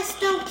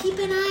 Pesto, keep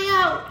an eye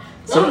out.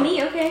 So- Oh,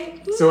 me,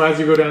 okay. so as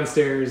you go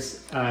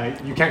downstairs,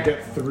 you can't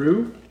get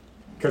through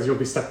because you'll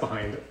be stuck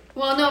behind it.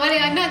 Well, no, but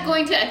I'm not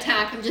going to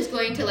attack. I'm just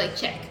going to like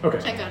check. Okay.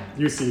 Check on.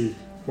 You see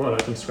what I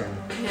can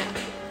scramble. Yeah.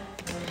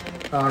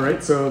 All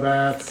right, so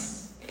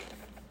that's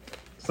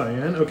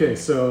Cyan. Okay,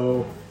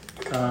 so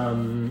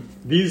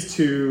these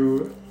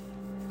two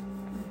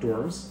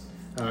dwarves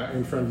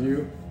in front of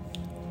you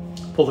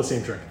pull the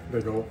same trick.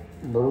 They go.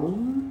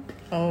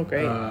 Oh,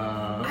 great.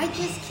 I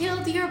just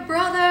killed your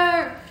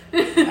brother.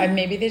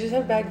 Maybe they just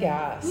have bad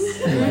gas.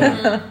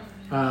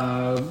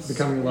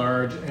 Becoming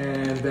large,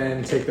 and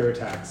then take their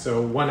attack.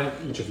 So one at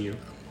each of you.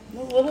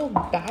 The little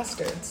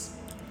bastards.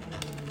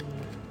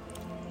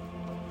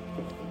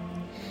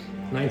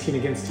 19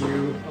 against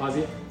you,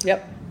 Ozzy,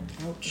 Yep.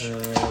 Ouch.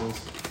 and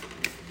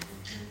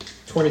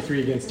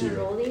 23 against you.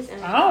 Roll these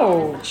and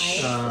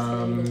Ouch.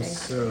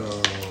 So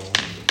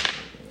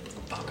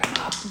Fuck 'em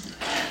up.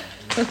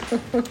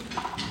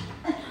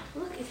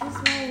 Look, it was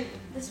mine.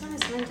 This one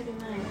is meant to be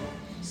mine.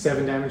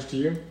 7 damage to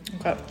you.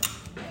 Okay.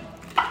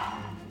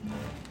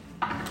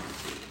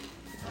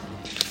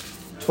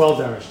 12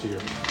 damage to you.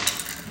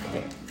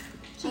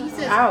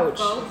 Jesus. Ouch.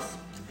 Both.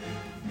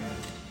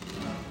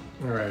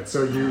 All right,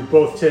 so you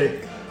both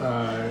take.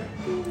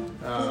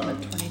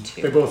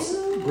 22. They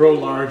both grow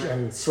large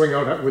and swing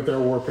out with their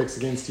war picks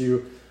against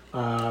you.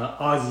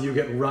 Ozzy, you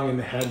get rung in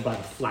the head by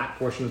the flat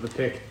portion of the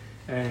pick,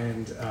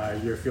 and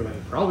you're feeling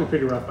probably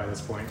pretty rough by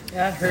this point.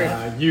 Yeah, it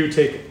hurt. You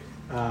take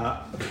a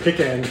pick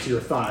end to your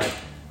thigh,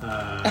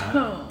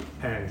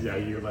 and yeah,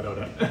 you let out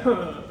a.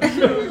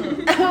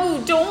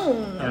 Oh,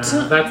 don't. That's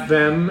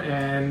them,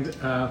 and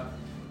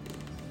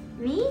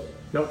Me?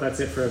 nope, that's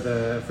it for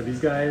these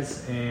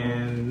guys.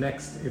 And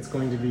next, it's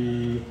going to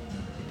be.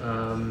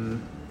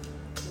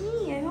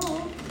 Me, I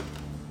know.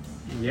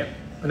 Yep.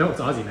 No, it's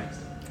Ozzy next.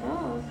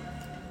 Oh.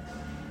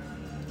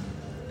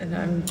 And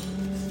I'm.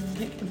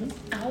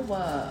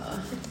 Ow.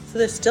 So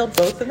there's still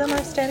both of them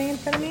are standing in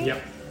front of me?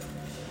 Yep.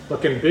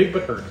 Looking big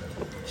but hurt.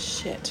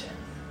 Shit.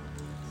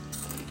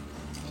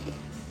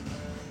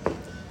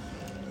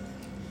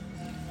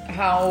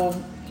 How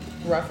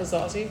rough is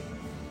Ozzy?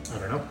 I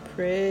don't know.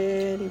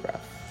 Pretty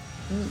rough.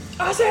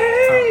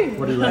 Ozzy!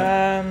 What do you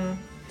like?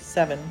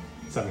 7.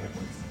 7 hit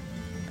points.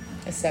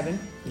 A 7.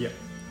 Yep.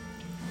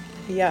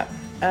 Yeah.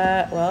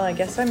 Well, I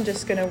guess I'm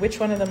just gonna. Which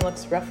one of them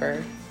looks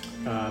rougher?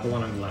 The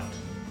one on the left.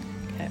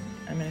 Okay,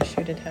 I'm gonna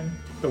shoot at him.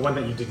 The one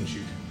that you didn't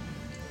shoot.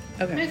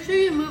 Okay. Make sure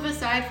you move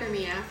aside for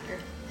me after.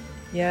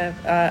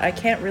 Yeah. I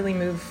can't really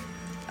move.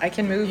 I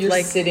can move You're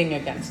like. sitting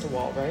against a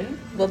wall, right?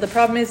 Well, the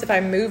problem is if I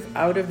move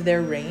out of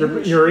their range.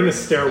 You're in a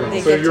stairwell, They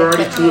so get you're to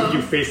already hit. two of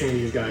you facing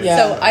these guys. Yeah.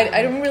 So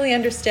I don't really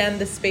understand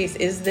the space.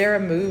 Is there a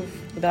move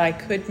that I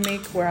could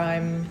make where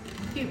I'm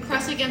You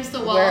press against the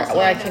wall. where so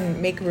I have-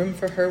 can make room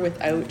for her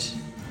without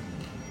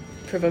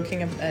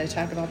provoking an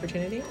attack of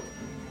opportunity?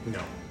 No.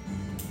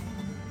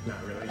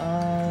 Not really.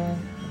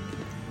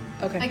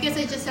 Okay. I guess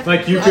I just have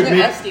Like to. you I'm could gonna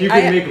make ask you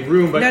could make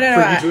room, but No,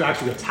 for I- you to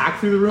actually attack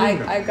through the room.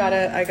 no. I got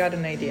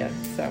an idea.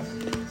 So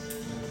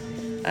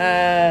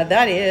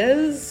that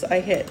is I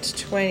hit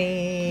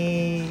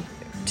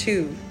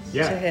 22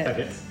 Yeah, to hit. that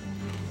hits.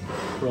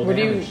 Roll What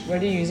are damage.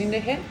 you using to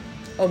hit?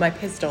 Oh, my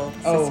pistol.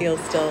 Oh. Cecile's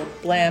still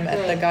blam at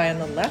the Right. guy on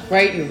the left.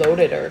 Right, you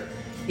loaded her.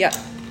 Yeah,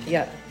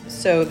 yeah.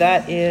 So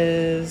that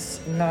is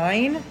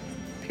 9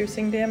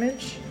 piercing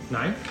damage.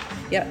 9.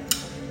 Yeah.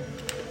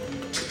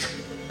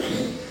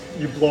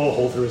 You blow a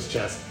hole through his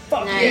chest,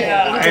 Nice.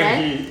 yeah. Is he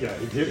dead?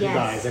 and he Yes.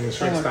 dies and he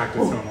shrinks back to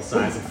his normal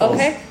size and falls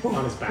Okay.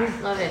 on his back.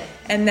 Love it.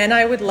 And then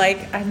I would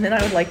like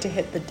to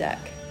hit the deck.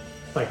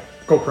 Like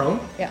go prone.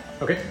 Yeah.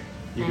 Okay,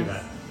 you do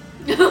that.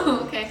 Nice.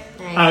 Okay.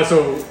 Nice.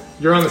 So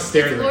you're on the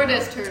stairs right now.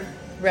 Lorda's turn.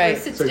 Right.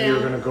 Sits So down.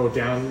 you're gonna go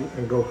down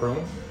and go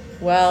prone.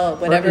 Well, Or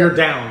whatever. you're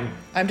down.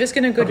 I'm just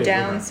gonna go Okay,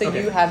 down you're so down.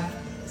 Okay. you have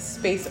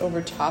space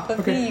over top of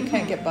Okay. me. You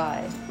can't get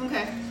by.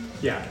 Okay.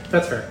 Yeah,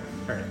 that's fair.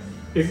 All right.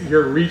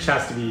 Your reach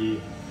has to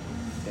be.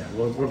 Yeah,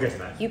 we'll get to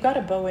that. You got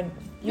a bow and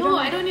you No,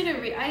 I don't need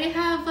a. I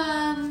have.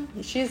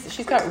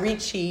 She's got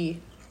reachy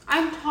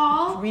I'm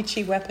tall,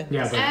 weapons.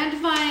 Yeah, but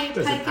and my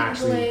Does it pike and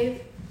actually-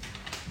 glaive.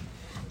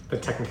 the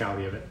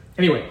technicality of it.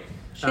 Anyway,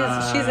 She's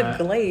a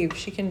glaive.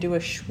 She can do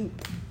a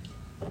swoop.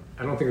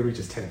 I don't think it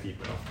reaches 10 feet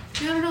though.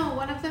 No.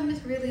 One of them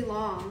is really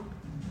long.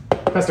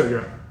 Pesto,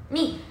 you're up.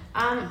 Me.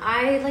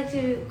 I'd like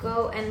to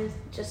go and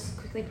just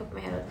quickly poke my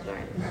head out the door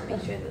and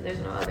make sure that there's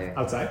no other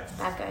Outside.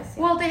 bad guys.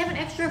 Well, they have an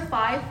extra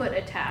 5-foot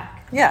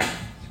attack. Yeah.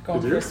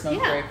 Going You for do? a smoke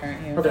Yeah. break,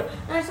 aren't you? Okay.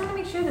 I just want to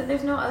make sure that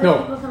there's no other No,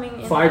 people coming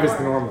in. 5 is door.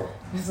 the normal.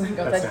 It's like,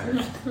 That's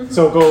standard.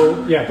 So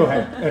go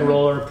ahead and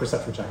roll a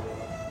perception check.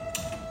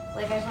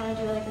 Like I just want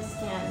to do like a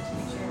scan to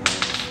make sure.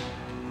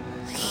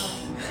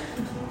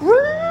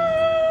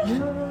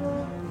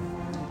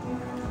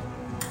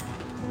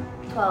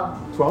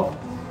 12. 12.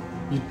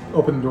 You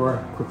open the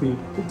door quickly,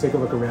 take a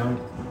look around.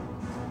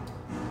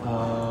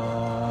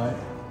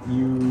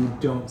 You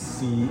don't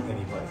see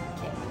anybody.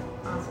 Okay,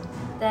 awesome.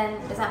 Then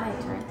is that my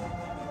turn?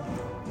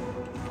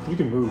 You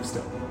can move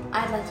still.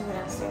 I'd like to go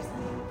downstairs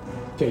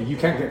then. Okay, you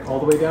can't get all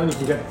the way down. You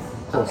can get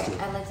close Okay, to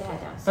it. I'd like to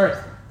head downstairs.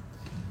 All right.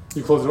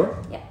 You close the door?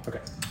 Yeah. Okay.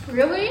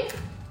 Really?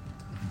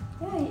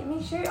 Yeah, you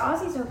make sure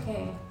Ozzy's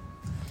okay.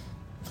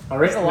 All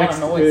right. There's a lot next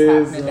of noise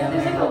is, happening down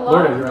There's like a lot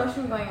Lorna, of you're up.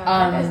 commotion going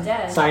on. That guy's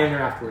dead. Cyan,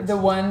 you're afterwards. The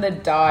one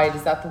that died,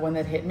 is that the one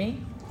that hit me?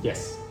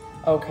 Yes.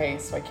 Okay,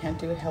 so I can't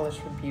do a hellish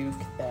rebuke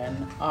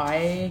then.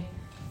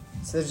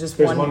 So there's just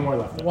There's one more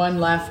left. One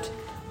left.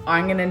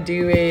 I'm gonna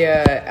do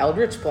a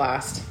Eldritch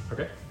Blast.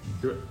 Okay.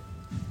 Do it.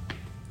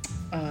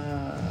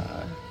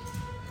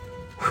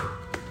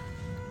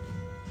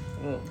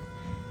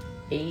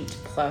 8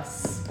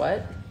 plus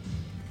what?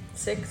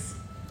 6?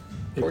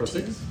 8 plus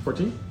 14. 6?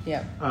 14?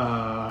 Yeah.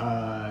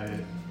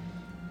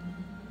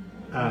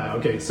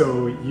 Okay,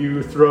 so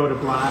you throw out a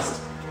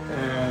blast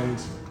and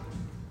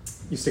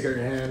you stick out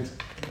your hand,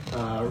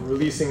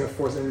 releasing a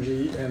force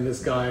energy, and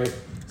this guy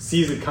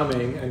sees it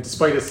coming and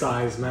despite his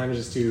size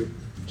manages to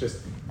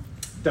just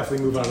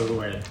definitely move out of the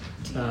way.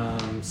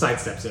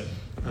 Sidesteps it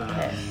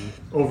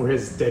over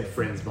his dead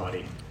friend's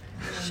body.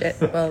 Shit.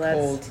 Well, that's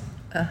Old.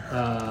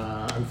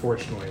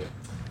 Unfortunately.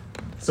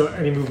 So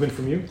any movement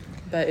from you?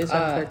 that is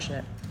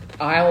unfortunate.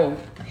 I'll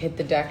hit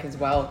the deck as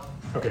well.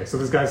 Okay, so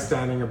this guy's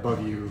standing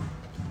above you.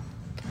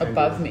 and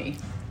Above you're- me.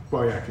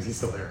 Well, yeah, because he's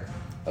still there.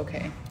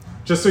 Okay.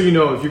 Just so you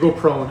know, if you go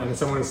prone and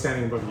someone is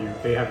standing above you,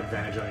 they have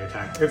advantage on your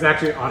attack. It's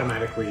actually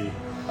automatically.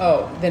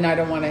 Oh, then I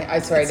don't want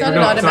to. Sorry. It's I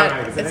not didn't an know.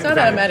 automatic. It's It's not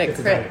automatic It's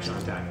crit. advantage on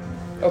attack.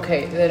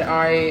 Okay, then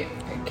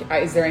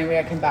is there any way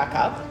I can back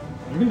up?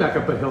 You can back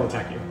up, but he'll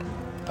attack you.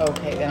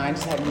 Okay, then I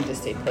just need to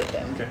stay put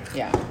then. Okay.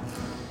 Yeah.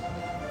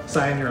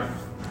 Cyan, you're up.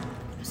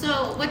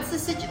 So what's the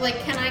situation? Like,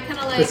 can I kind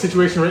of The like?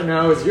 situation right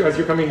now is as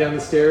you're coming down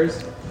the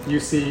stairs, you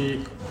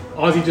see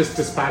Ozzy just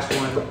dispatched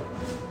one,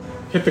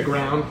 hit the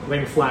ground,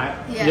 laying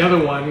flat. Yeah. The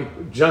other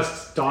one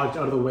just dodged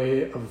out of the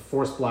way of a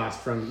force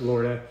blast from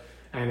Lorda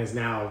and is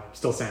now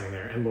still standing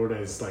there. And Lorda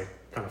is like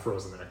kind of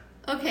frozen there.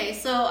 Okay,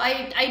 so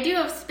I do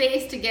have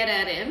space to get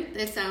at him.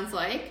 It sounds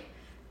like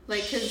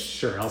 'cause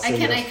Sure, I'll I say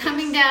can yes.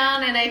 coming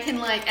down and I can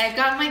I've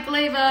got my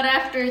glaive out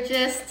after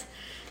just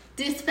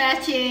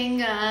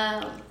dispatching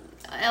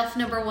elf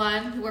number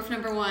 1, dwarf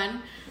number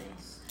 1.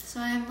 So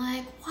I'm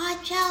like,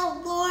 watch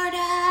out,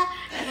 Lorda!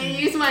 And I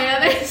use my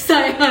other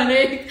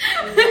psionic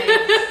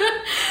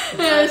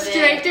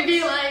strength to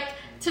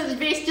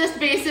be just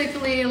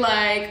basically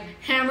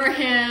hammer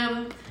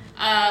him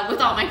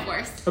with all my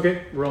force.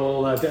 Okay,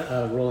 roll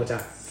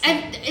attack.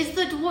 And is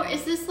this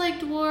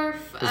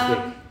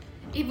dwarf?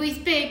 He's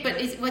big,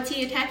 but what's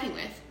he attacking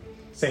with?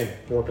 Same,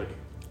 war pick.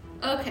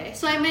 Okay,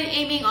 so I'm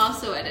aiming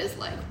also at his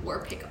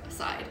war pick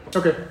side.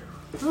 Okay.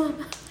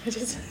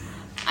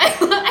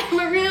 I'm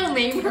a real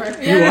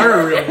maimer. You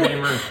are a real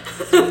gamer.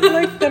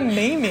 Like the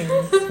maiming.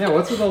 Yeah,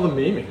 what's with all the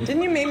maiming?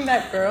 Didn't you maim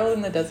that girl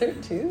in the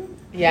desert too?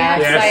 Yeah,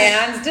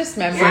 Yes. Cyan's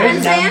dismembered Yeah, a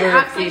And Cyan number of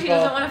acts like she people.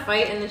 doesn't want to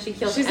fight, and then she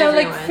kills She's all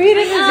everyone. like,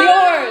 freedom is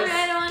yours!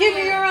 I don't Give me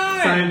wanna- your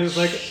arm! Cyan is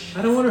like,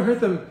 I don't want to hurt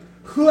them.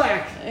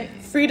 Whack!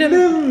 Freedom.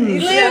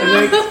 Limbs!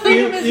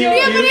 Freedom is yours.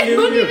 Yeah, but I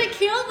don't even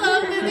kill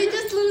them, and they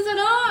just lose an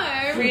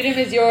arm. Freedom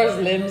is yours,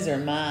 limbs are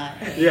mine.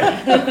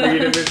 Yeah,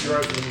 freedom is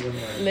yours.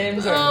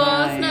 Limbs are Oh,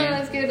 mine. it's not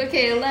as good.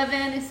 Okay,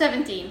 11 is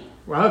 17.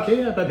 Wow,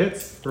 okay, yeah, that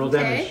hits. Roll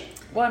damage. Okay.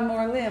 One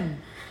more limb.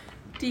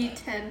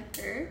 D10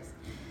 first.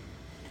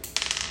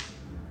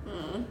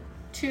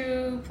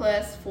 2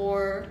 plus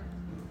 4,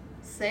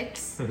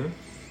 6. Mhm.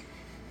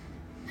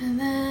 And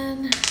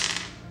then,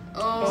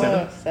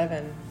 Oh,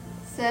 7.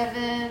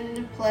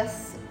 7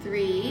 plus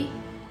 3,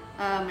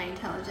 my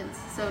intelligence,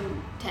 so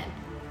 10.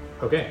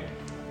 Okay,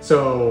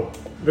 so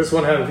this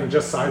one having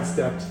just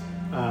sidestepped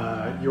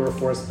your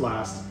force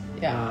blast,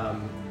 Yeah.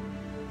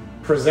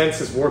 presents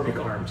his warpick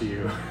arm to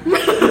you.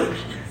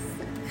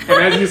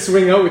 And as you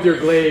swing out with your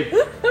glaive,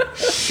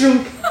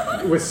 shunk,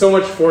 with so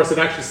much force, it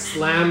actually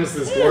slams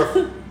this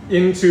dwarf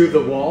into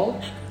the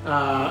wall,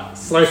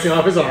 slicing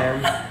off his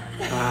arm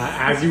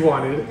as you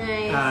wanted.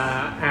 Nice.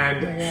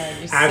 And you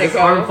as his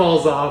sicko. arm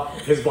falls off,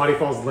 his body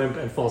falls limp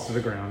and falls to the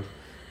ground.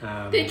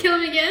 They kill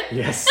him again?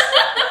 Yes,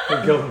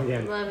 they killed him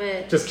again. Love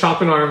it. Just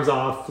chopping arms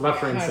off,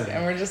 left, right, and God, center.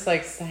 and we're just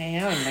like,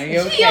 Cyan, are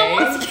you He okay?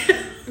 almost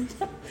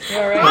You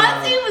alright?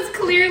 Ozzy was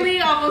clearly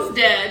almost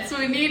dead, so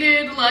we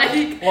needed Well,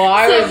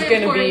 I was some gonna be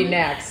important-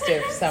 next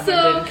if someone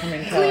So didn't come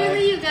and kill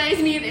clearly, her. you guys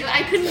needed.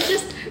 I couldn't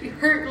just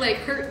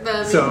hurt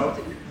them.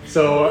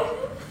 So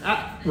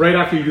right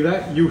after you do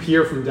that, you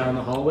hear from down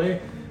the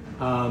hallway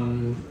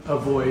a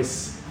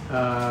voice.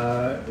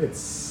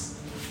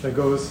 That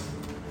goes,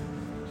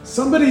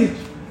 "Somebody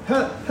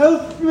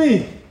help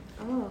me!"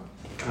 Oh,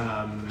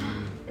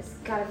 it's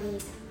gotta be.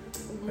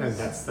 And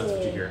that's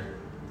what you hear.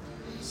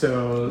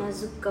 So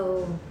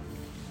Mazuko.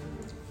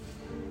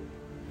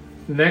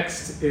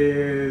 next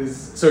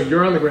is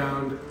you're on the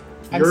ground.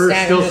 I'm You're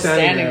still just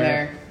standing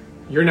there.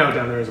 You're now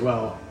down there as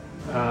well.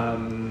 You So-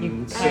 I'm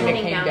kinda heading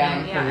came down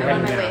down. there. Yeah, You're I'm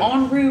on my heading way.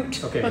 down. En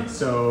route. Okay,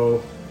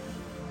 so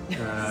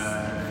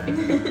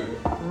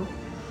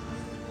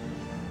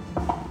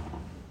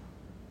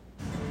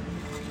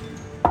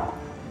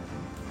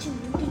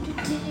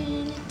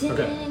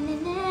Okay.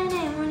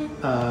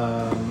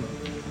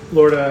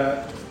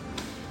 Lorda,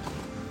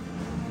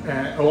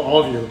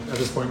 all of you at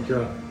this point,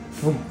 you're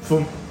boom,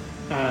 boom.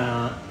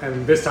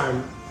 And this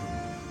time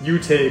you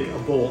take a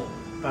bolt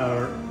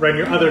right in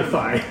your other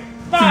thigh.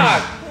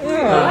 Fuck!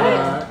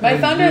 My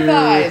and thunder you-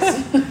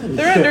 thighs.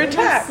 They're under I don't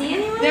attack. see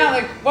anyone? Yeah,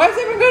 like, why is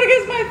everyone going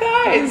against my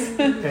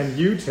thighs? And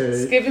you It's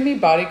take. giving me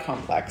body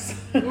complex.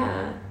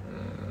 Yeah.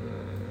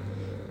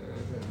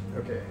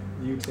 Okay,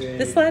 you take.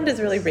 This land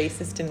is really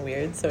racist and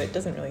weird, so it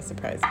doesn't really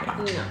surprise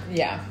me. No.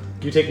 Yeah.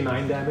 You take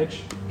 9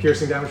 damage,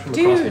 piercing damage from a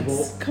crossbow bolt.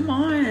 Dudes, come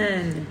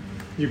on.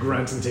 You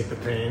grunt and take the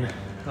pain.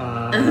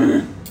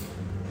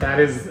 That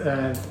is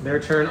their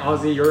turn.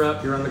 Ozzy, you're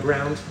up. You're on the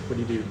ground. What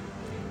do you do?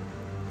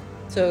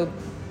 So,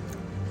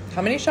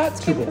 how many shots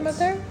Two came from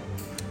bolts. up there?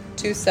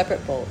 2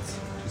 separate bolts.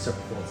 2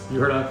 separate bolts. You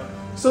heard a,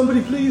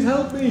 somebody please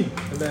help me!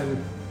 And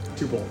then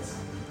 2 bolts.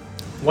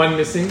 1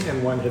 missing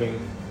and 1 hitting.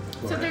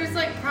 So Lorda. there's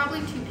like probably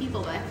 2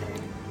 people back there.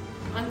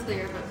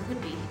 Unclear, but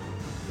could be.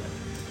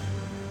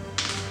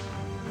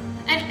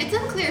 And it's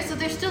unclear, so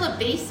there's still a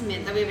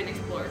basement that we haven't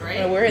explored,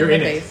 right? We're You're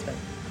in in the it. basement.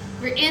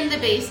 We're in the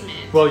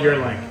basement. Well, you're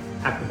like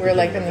at the We're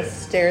like in beginning the of it.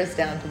 stairs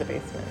down to the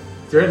basement.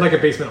 You're in like a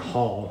basement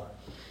hall.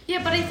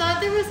 Yeah, but I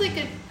thought there was like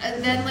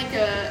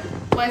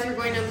as we're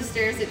going down the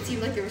stairs, it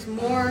seemed like there was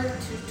more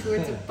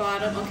towards the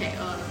bottom. Okay,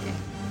 okay.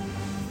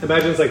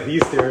 Imagine it's like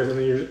these stairs, and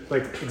then you're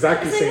like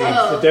exactly the It's same. like,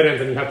 oh. The dead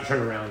ends, and you have to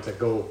turn around to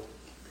go.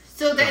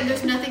 So then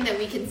there's nothing that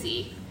we can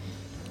see.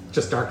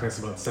 Just darkness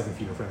about 7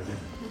 feet in front of you.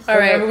 All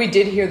right. Remember, we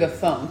did hear the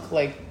thunk.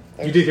 Like,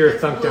 You did hear a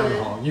thunk down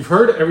the hall. You've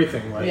heard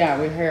everything. Like yeah,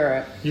 we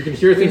hear it. you can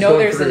hear things. know going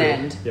there's an through.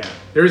 end. Yeah,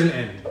 there is an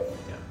end.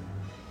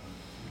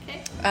 Yeah.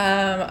 Okay.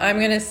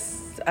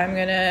 I'm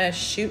gonna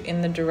shoot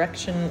in the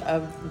direction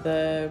of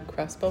the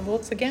crossbow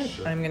bolts again.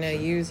 Sure. I'm gonna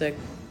use a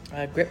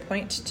grip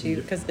point to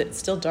Yep. because it's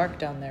still dark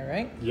down there,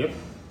 right? Yep.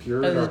 Pure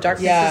Oh, the darkness.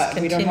 darkness Yeah,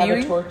 is we don't have a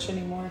continuing. torch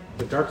anymore.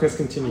 The darkness I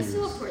continues.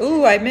 still have torch.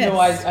 Ooh, I missed. No,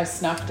 I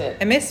snuffed it.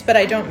 I missed, but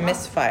I don't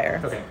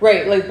misfire. Okay.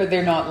 Right, like, but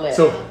they're not lit.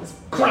 So,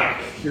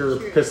 crack! Your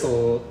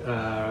pistol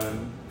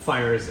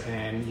fires,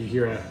 and you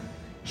hear a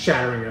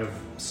shattering of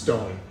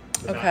stone.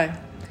 in the back.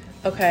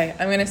 Okay.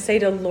 I'm gonna say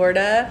to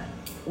Lorda,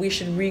 we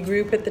should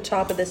regroup at the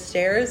top of the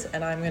stairs,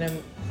 and I'm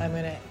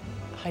gonna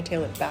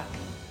hightail it back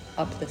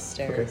up the Okay.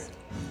 stairs,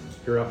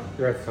 You're up.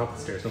 You're at the top of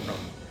the stairs. No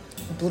problem.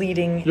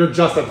 bleeding You're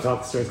just at the top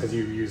of the stairs because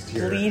you used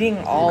your. bleeding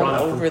you've all gone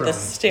up from over the prone.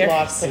 stairs.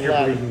 Lots of And you're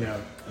blood. bleeding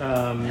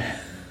out.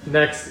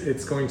 Next,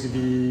 it's going to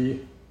be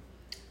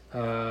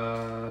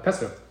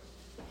Pesto.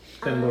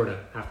 Then Lorda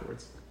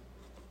afterwards.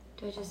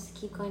 Do I just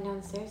keep going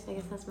downstairs? I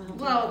guess that's my whole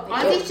Well,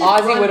 time. Ozzy just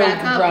Ozzy run would've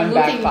back up, run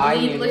back looking by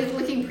you.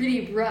 looking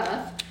pretty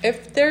rough.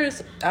 If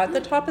there's at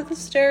the top of the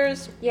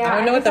stairs, Yeah, I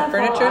don't know what guess the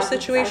I'll follow furniture Ozzy, so I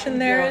situation can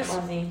there heal is,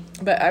 Ozzy.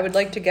 but I would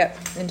like to get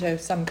into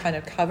some kind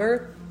of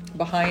cover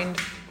behind,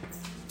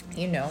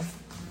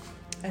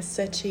 a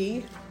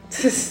settee.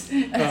 Is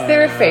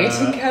there a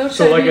fainting couch?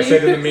 So, like I under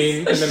said, you? in the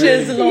main Yeah,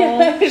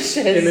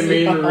 in the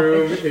main chaise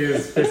room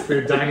is basically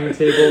a dining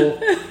table,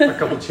 a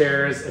couple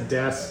chairs, a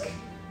desk,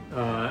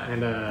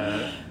 and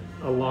a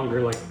longer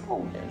like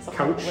Oh, there's a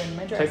couch hole in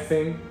my type dress.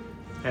 thing,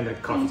 and a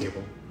coffee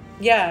table.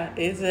 Yeah,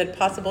 is it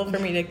possible for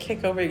me to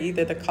kick over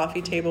either the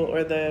coffee table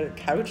or the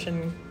couch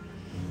and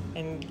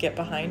get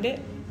behind it?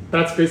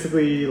 That's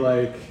basically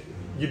like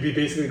you'd be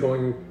basically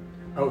going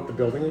out the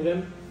building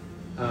again,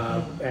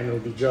 and it'll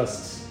be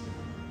just.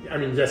 I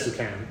mean, yes, you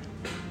can,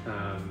 but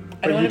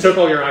don't you wanna took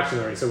be- all your action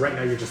already. So right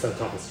now you're just at the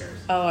top of the stairs.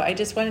 Oh, I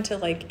just wanted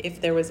to if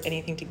there was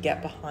anything to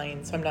get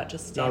behind, so I'm not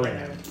just Not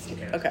standing right there. now. You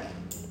can't. Okay.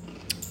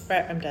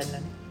 Right, I'm done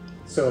then.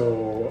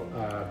 So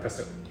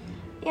Pesto.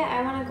 Yeah,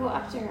 I want to go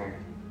up to her.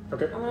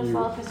 Okay. I want to you-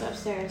 follow Krista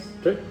upstairs.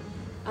 Okay.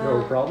 No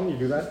Uh, problem. You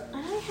do that.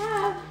 And I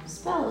have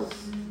spells.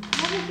 I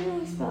have a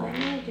healing spell. I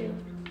know I do.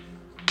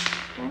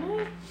 Don't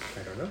I?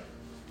 I don't know.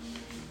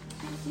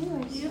 I do.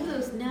 I You have swear.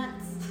 those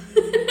nuts.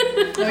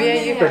 Oh yeah,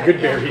 you. They're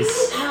good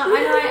berries. No,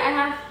 I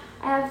know.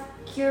 I have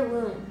cure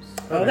wounds.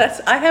 Oh,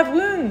 I have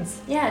wounds.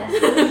 Yes.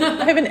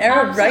 I have an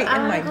arrow So right I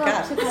in wanna my go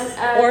gut, up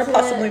to, or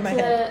possibly my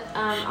head.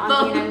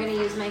 Ozzy, and I'm going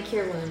to use my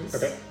cure wounds.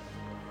 Okay.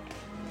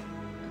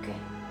 Okay.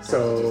 So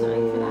I have to do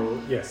something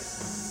for So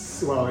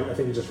yes. Well, I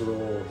think you just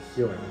roll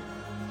healing.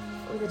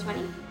 that. With a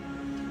 20.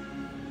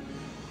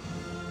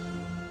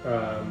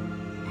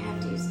 I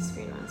have to use the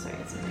screen one. Sorry,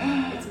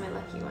 it's my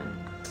lucky one.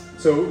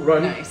 So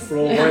run. Nice.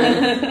 Roll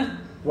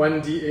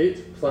one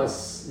d8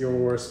 plus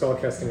your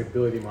spellcasting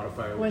ability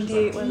modifier. which is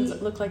 1d8 on-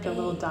 ones look like a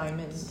little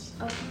diamond.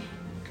 Okay.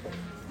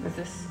 Is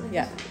this?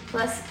 Yeah.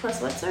 Plus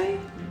what? Sorry.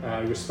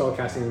 Your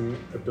spellcasting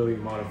ability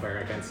modifier.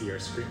 I can't see your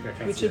screen. I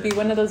can't Which see would be it.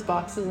 one of those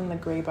boxes in the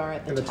gray bar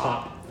at in the the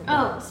top.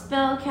 top. Oh,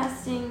 spell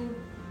casting.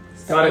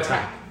 Not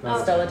attack.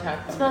 Oh. Spell attack.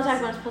 bonus. Spell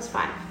attack bonus plus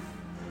 5.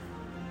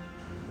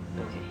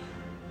 Okay.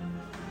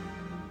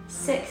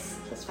 6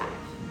 plus 5.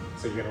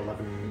 So you get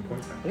 11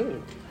 points back.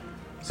 Ooh.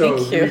 So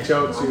Thank you you. reach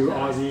out to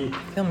Ozzy,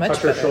 Feel much touch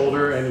her better.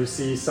 shoulder, and you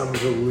see some of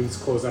the wounds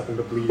close up and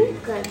the bleeding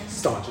Good.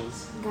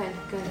 staunches. Good.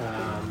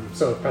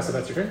 So Pessa,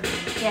 that's your turn.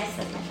 Yes,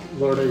 that's my turn.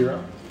 Lorda, you're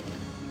up.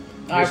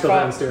 You're still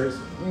downstairs?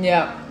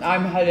 Yeah,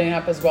 I'm heading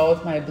up as well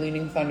with my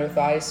bleeding thunder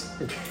thighs.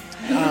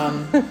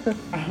 I'm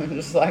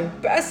just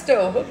like,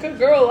 Besto, hook a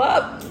girl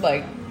up.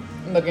 Like,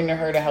 looking to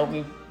her to help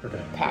me.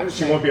 Okay. Patch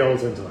She it. won't be able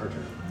to until her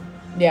turn.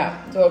 Yeah,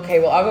 so okay,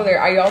 well, I'll go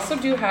there. I also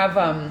do have,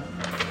 will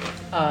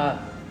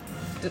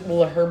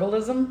a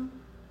herbalism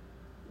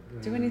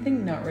do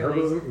anything? Not really.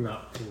 Herbalism?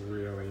 Not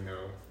really, no.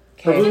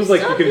 Okay. Herbalism's There's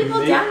like still you can people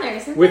make, down there,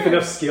 isn't with there?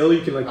 enough skill,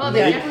 you can like Oh,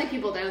 there's make, definitely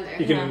people down there.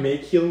 you can Yeah.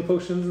 make healing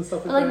potions and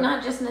stuff like But like that.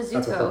 not just That's Nezuko,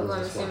 what who purpose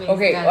I'm is for. assuming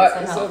Okay, is the guy that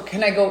said so help.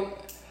 can I go,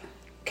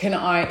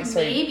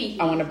 sorry, Maybe.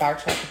 I want to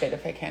backtrack a bit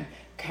if I can.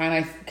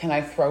 Can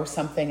I throw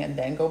something and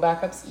then go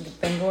back up,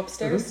 then go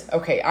upstairs?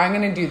 Okay, I'm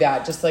going to do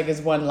that just like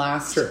as one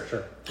last Sure.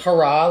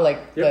 hurrah. Like,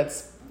 Yep.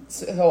 let's,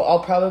 so I'll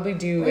probably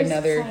do Where's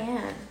another.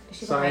 Cyan? Is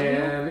she behind you?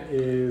 Cyan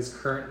is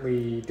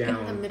currently down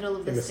In the middle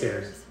of in the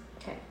stairs.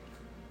 Okay.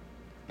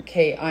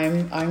 Okay,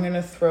 I'm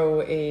gonna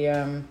throw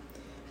a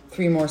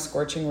 3 more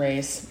scorching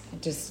rays,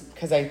 just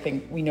because I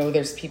think we know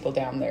there's people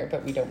down there,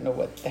 but we don't know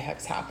what the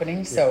heck's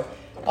happening. So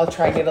I'll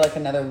try and get like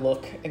another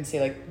look and see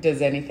like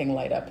does anything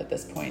light up at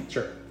this point.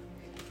 Sure.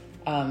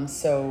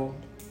 So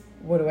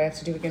what do I have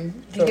to do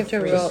again? You have to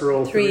Throw Just roll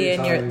roll 3 3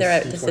 and they're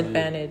at times D20.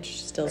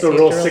 disadvantage still. So you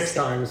roll have to 6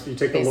 times. You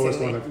take the lowest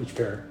Basically. one of each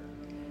pair.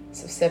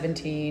 So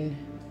 17,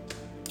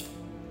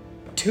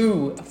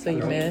 2, So you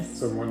No, miss.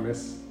 So 1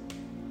 miss.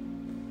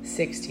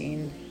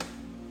 16,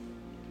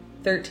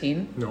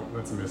 13. No,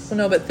 that's a miss. Well,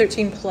 no, but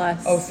 13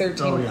 plus. Oh,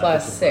 13 Oh, yeah,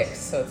 plus 13 6,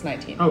 so it's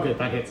 19. Okay,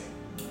 that hits.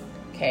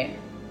 Okay.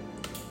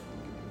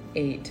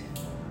 8.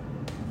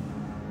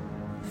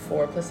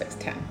 4 plus 6,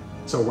 10.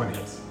 So 1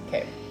 hits.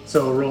 Okay.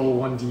 So roll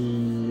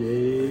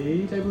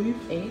 1d8, I believe.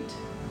 8.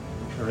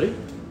 All right.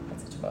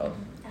 That's a 12.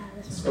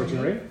 This is Scorching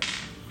funny. ray.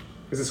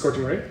 Is it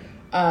scorching ray?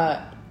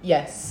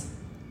 Yes.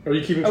 Are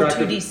you keeping Oh, track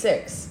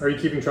 2d6. Are you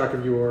keeping track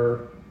of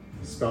your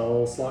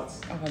spell slots?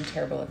 Oh, I'm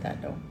terrible at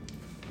that, no.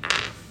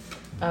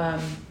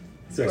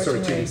 So, sorry,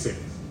 Scorching ray. 2d6.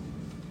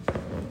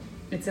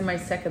 It's in my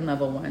second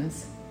level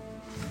ones.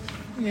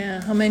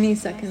 Yeah, how many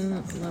second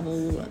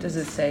level ones? Does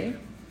it say?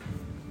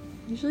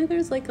 Usually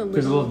there's like a little.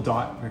 There's a little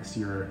dot next to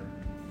your.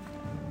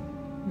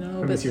 No,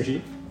 Let me but see your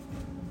sheet.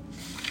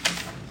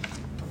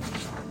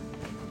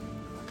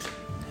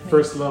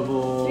 First 3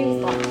 level.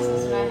 slots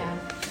is what I have.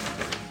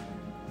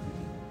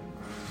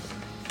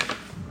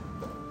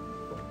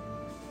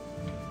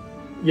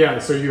 Yeah,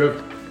 so you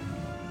have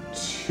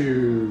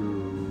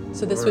 2.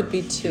 so this or would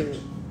be shoot. 2.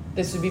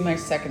 This would be my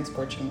second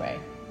scorching ray.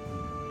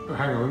 Oh,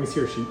 hang on, let me see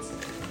your sheets.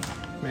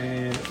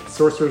 Man,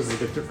 sorcerers is a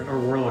bit different, or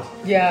warlock.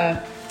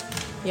 Yeah,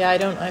 Yeah,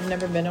 I've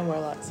never been a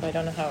warlock, so I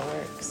don't know how it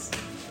works.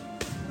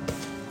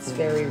 it's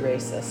very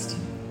racist.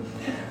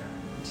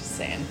 Just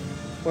saying.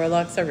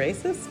 Warlocks are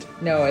racist?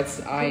 No, it's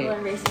People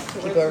are racist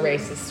towards people are you.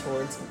 racist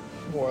towards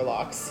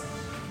warlocks.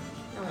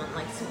 No one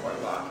likes a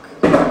warlock.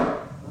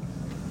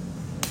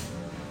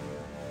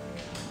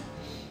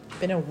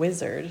 Been a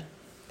wizard.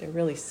 They're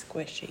really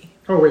squishy.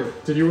 Oh wait,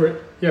 did you?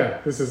 Yeah,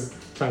 this is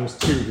times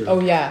 2 here. Oh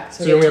yeah,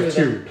 so you we only have have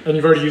two of 2, them. and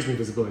you've already used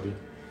invisibility.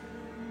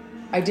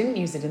 I didn't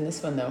use it in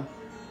this one though.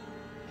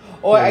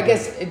 Or I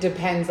guess it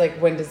depends. Like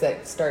when does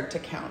that start to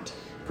count?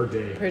 Per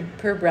day.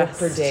 Per rest.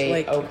 per day,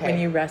 Like okay. when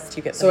you rest,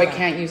 you get So them I back.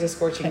 can't use a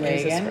scorching Can't ray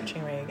use a again.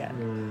 scorching ray again.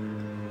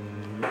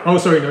 Oh,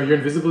 sorry, no, your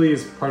invisibility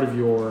is part of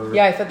your.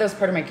 Yeah, I thought that was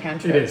part of my It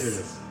cantrips.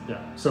 is.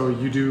 Yeah. So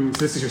you do. So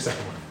this is your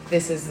second one.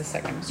 This is the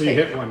second. So you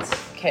hit once.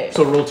 Okay.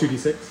 So roll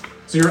 2d6.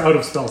 So you're out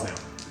of spells now,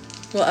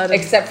 Well, out of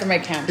Except for my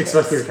cantrips.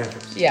 except for your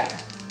cantrips. Yeah.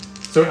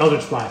 So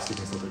Eldritch Blast, you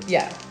can still do.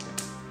 Yeah.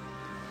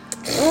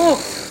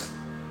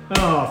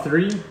 Oh,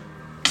 3.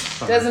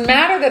 Fine. Doesn't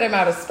matter that I'm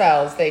out of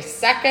spells. They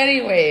suck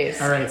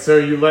anyways. All right, so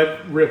you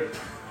let rip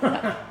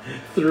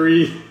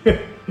 3.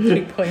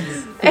 3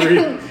 points.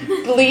 3.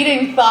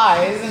 Bleeding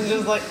thighs and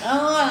just like,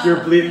 ah.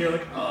 You're bleeding. You're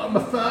like, oh,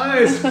 my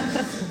thighs.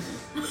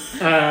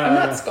 I'm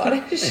not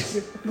Scottish.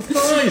 My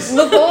thighs.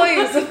 The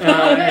boys.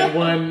 And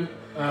 1.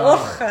 Oh,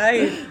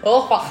 hi.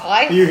 Oh,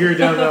 fuck. You hear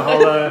down the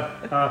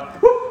hall.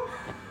 Whoop.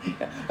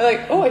 I'm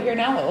like, oh, I hear an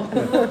owl.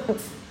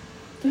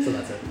 So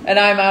that's it. And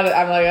I'm out.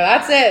 I'm like,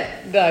 that's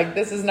it. Like,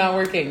 this is not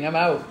working. I'm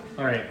out.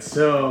 All right,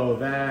 so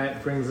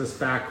that brings us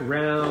back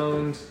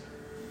around,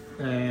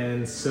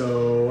 and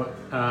so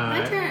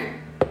My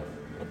turn.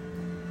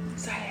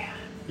 Cyan.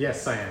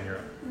 yes, Cyan, you're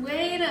up.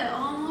 Way to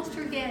almost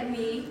forget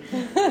me.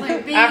 My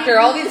baby After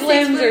all these 6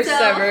 limbs foot are tall.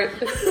 severed.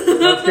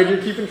 That's good.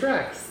 You're keeping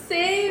track.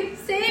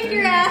 Save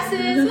your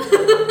asses.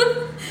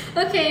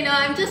 Okay, no,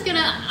 I'm just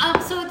gonna.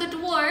 So the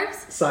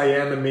dwarves.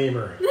 Cyan the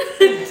Maimer.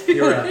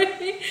 You're up.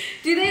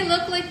 Do they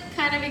look like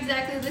kind of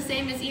exactly the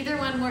same? Is either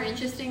one more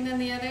interesting than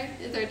the other?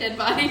 Is there dead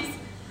bodies?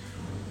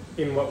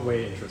 In what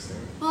way interesting?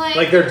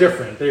 Like they're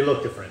different. They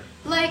look different.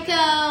 like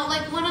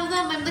one of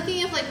them. I'm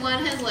looking if like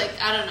one has like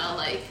I don't know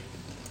like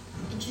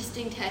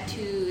interesting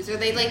tattoos, or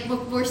they like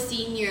look more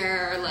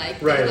senior, or like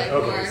they're, Right. like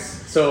Okay. more.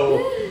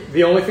 So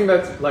the only thing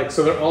that's like,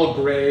 so they're all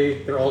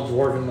gray. They're all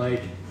dwarven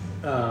like.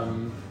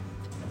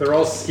 They're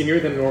all skinnier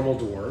than normal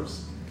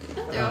dwarves.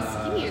 Oh, they're all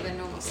skinnier than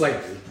normal.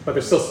 Slightly, but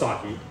they're still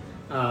stocky.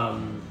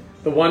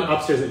 The one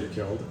upstairs that you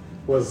killed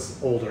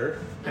was older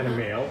and a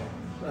male.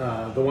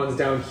 The ones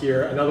down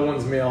here, another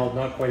one's male,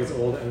 not quite as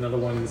old, and another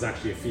one is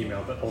actually a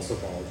female, but also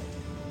bald.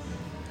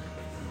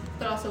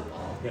 But also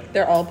bald. Yeah.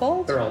 They're all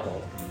bald? They're all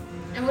bald.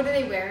 And what are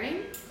they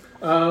wearing?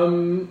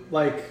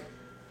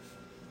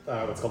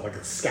 What's called like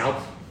a scalp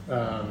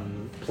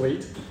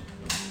plate.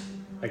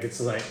 Like it's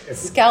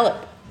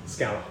Scallop.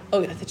 scallop.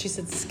 Oh, I thought you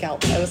said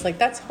scalp. I was like,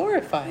 that's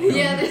horrifying.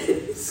 Yeah, the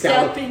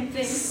Scallop. scalping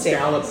thing.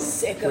 Scallop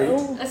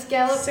Sicko. A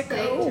scallop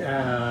Sicko.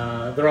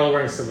 plate. They're all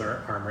wearing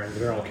similar armor and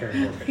they're all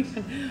carrying weapons.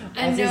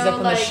 And Ozzy's no, up on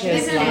the like,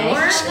 shiz is it lounge. more?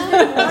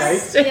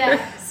 Right?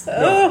 Yeah.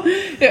 Oh,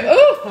 yeah,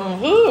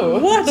 oh,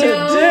 what a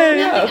No, day.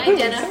 nothing Oh,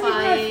 it's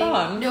identifying.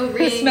 fun. No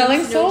rings,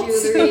 Smelling no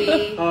salts?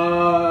 jewelry.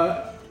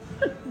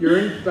 You're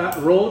in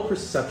roll a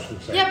perception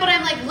check. Yeah, but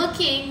I'm like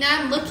looking. Now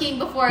I'm looking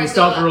before I You go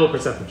still have to up. roll a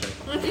perception check.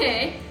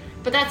 Okay.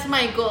 But that's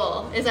my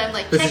goal. Is I'm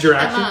like This is checking your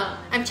them action? out.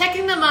 I'm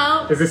checking them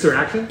out. Is this your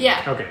action?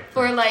 Yeah. Okay.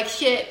 For like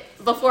shit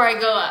before I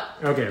go up.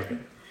 Okay.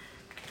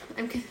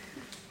 I'm.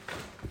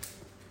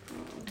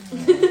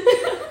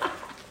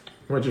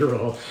 What'd you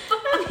roll?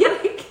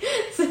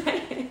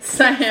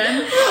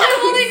 Cyan.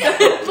 I'm only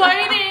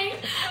biting.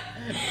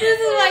 This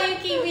is why you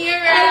keep me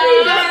around.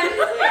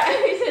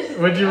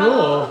 What'd you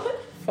roll?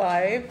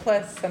 5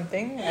 plus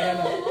something. I don't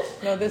know.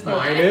 No, there's no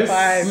Minus?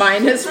 5.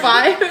 Minus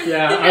 5?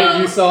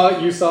 Yeah, you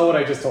saw what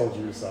I just told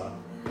you saw.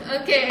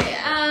 Okay.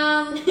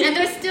 And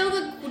there's still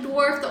the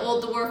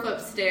old dwarf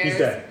upstairs. He's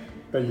dead.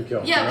 That you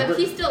killed. Yeah, remember? but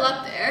he's still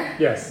up there.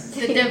 Yes.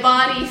 The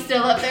body's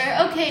still up there.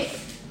 Okay,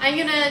 I'm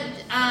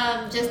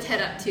gonna just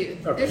head up too.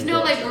 Okay, There's no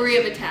go like upstairs. worry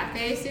of attack, I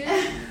assume.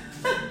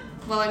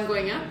 While I'm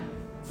going up.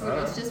 Or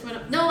those just went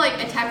up. No, like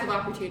attack of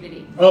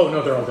opportunity. Oh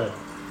no, they're all dead.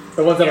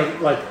 The ones that are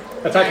like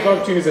attack of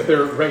opportunities if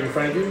they're right in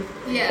front of you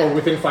Yeah. or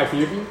within 5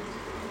 feet of you.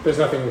 There's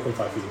nothing within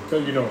 5 feet of you, so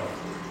you know what.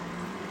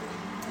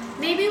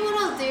 Maybe what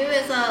I'll do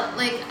is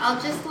I'll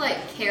just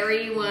like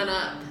carry one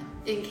up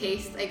in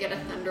case I get a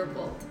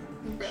thunderbolt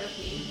in front of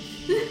me.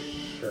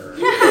 Sure.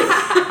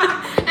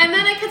 And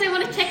then because I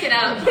want to check it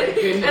out. And then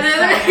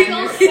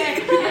You're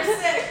sick. You're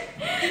sick.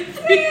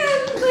 Man,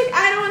 like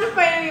I don't want to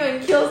fight anyone.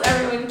 Kills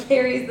everyone.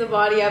 Carries the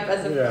body up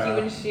as a Yeah.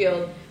 human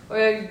shield or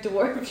a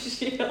dwarf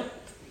shield.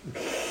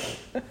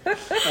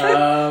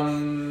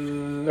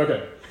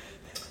 Okay.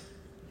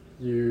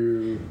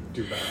 You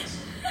do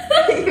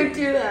that. You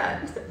do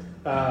that.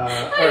 I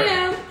Alright.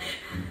 am.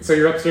 So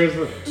you're upstairs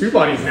with 2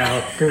 bodies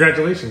now.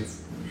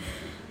 Congratulations.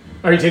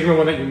 Are you taking the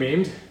one that you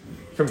maimed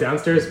from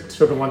downstairs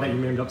to the one that you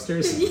maimed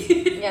upstairs?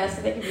 Yeah,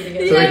 so they can be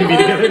together. So they can be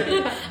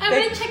together? I'm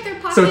gonna check their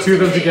pockets. So 2 of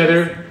them today.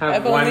 together I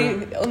have have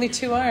one. only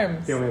 2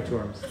 arms. They only have 2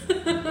 arms.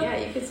 Yeah,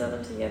 you could sew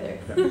them together.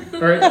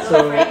 Alright,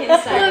 so Oh,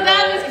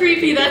 that was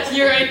creepy. That's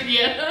your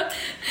idea.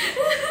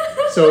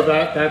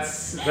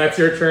 that's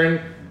your turn.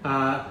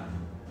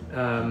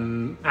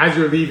 As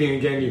you're leaving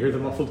again, you hear the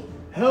muffled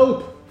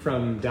help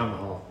from down the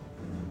hall.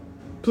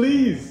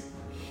 Please.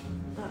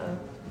 Uh-oh.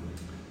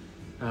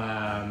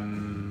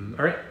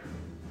 All right.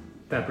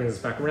 That brings us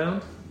back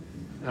around.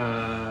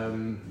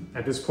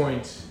 At this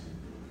point,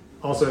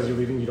 also as you're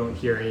leaving, you don't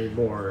hear any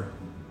more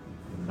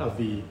of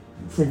the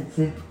thump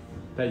thump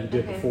that you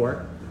did Okay.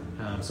 before.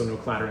 So no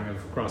clattering of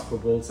crossbow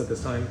bolts at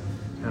this time.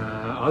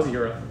 Ozzy,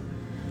 you're up.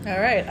 All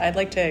right, I'd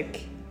like to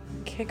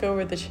kick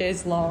over the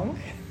chaise longue.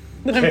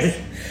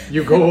 Okay.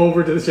 You go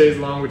over to the chaise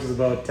longue, which is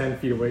about 10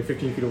 feet away,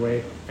 15 feet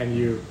away, and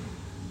you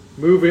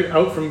move it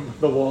out from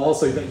the wall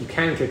so that you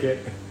can kick it,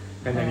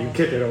 and then you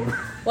kick it over.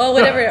 Well,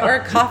 whatever, or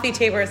a coffee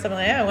table or something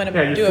like that. I want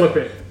Yeah, to you do flip a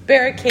it.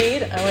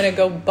 barricade. I want to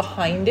go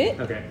behind it,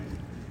 Okay.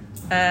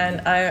 and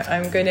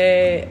I'm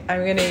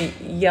gonna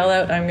yell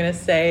out. I'm gonna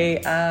say,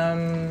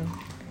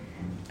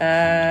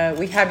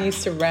 "We have you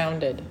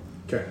surrounded."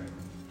 Okay.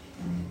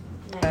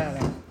 I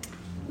don't know.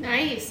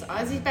 Nice.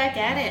 Ozzy's back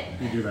at it.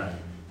 You do that.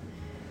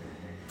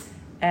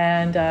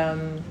 And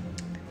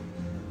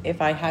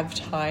if I have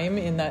time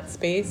in that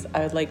space, I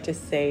would like to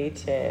say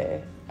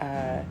to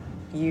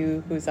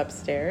you who's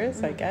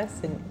upstairs, I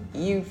guess, and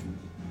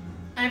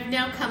I've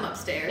now come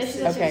upstairs. This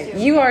is upstairs okay,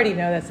 too. you already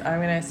know this. I'm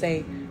gonna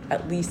say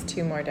at least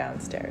 2 more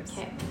downstairs.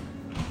 Okay.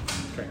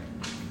 Okay.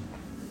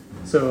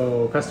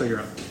 So, Pesto, you're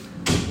up.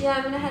 Yeah,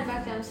 I'm gonna head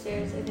back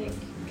downstairs, I think.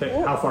 Okay,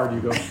 how far do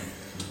you go?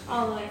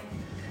 All the way.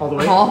 All the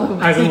way? All the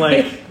way. As in,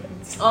 like,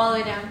 All the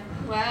way down.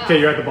 Wow. okay,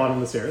 you're at the bottom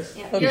of the stairs.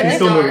 Yeah. Okay. You You're can in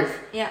still the dark. move.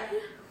 Yeah.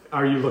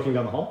 Are you looking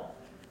down the hall?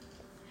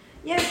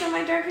 Yeah, so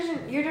your dark vision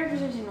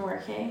didn't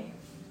work, hey?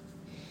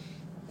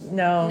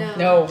 No.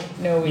 No.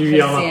 No, we You couldn't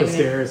yell see up the anything.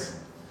 stairs.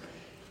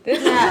 This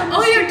Yeah.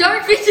 Oh, your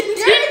dark vision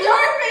did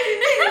dark vision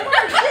didn't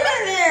work. Get in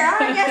there.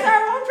 I guess I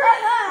won't try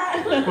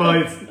that. Well,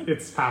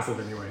 it's passive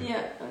anyway.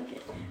 Yeah, okay.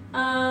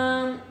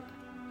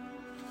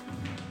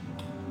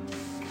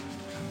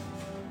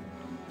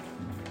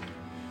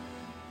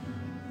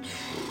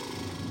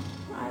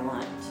 I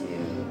want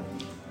to.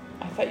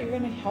 I thought you were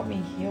gonna help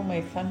me heal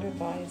my thunder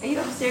thighs. Are you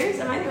upstairs?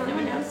 Am I the only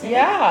one downstairs?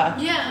 Yeah.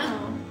 Yeah.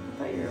 Oh, I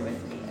thought you were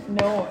with me.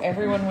 No,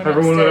 everyone went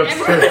Everyone went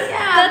upstairs. upstairs.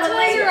 Yeah, That's but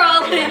why like- you're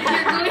all like, you're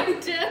going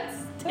downstairs.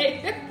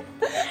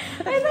 I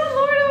thought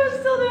Laura was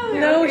still down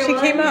there. No, Okay, she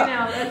well, came I'm here up.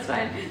 Now. That's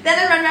fine. Then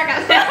I run back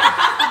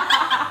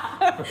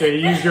up. Okay,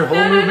 you use your whole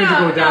movement to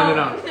go down and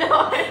up. No,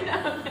 I'm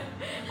not.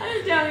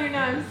 I'm down here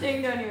now. I'm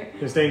staying down here.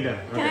 You're staying down.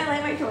 Can Okay. I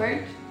light my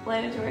torch?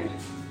 Light a torch? Is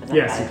that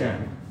Yes, you bad?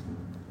 can.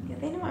 Yeah,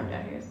 they know I'm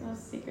down here. It's no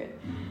secret.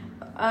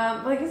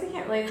 Well, I guess I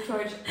can't light a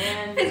torch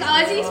and. It's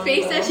Ozzy's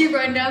face as you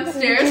run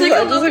downstairs, Just like a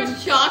like- look of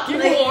shock and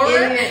Like, horror.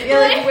 idiot.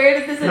 You're like, where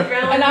did this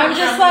adrenaline And come I'm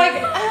just from?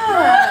 like,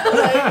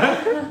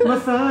 ah, My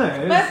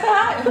thighs. my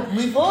thigh,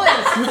 my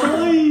voice, My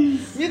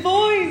thighs. my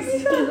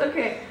voice.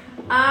 Okay,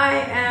 I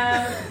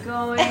am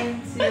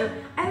going to.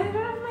 I don't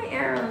have my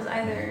arrows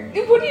either.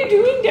 What are you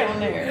doing down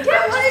there? Yeah,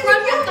 what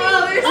run with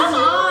Oh, me. there's Come two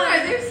on. more.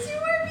 There's two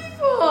more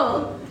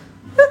people.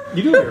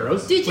 You do have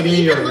arrows. Did What you do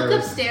mean even have look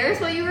arrows? upstairs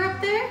while you were up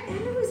there? And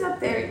who was up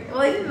there?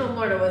 Well, I didn't know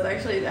Lorda was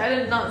actually. I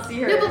did not see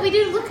her. No, but we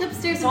didn't look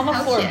upstairs It's in on the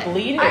house floor yet.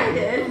 bleeding. I Oh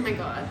did. my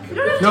god. You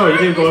don't have No, you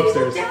time. didn't go There's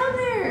people upstairs. Down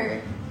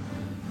there.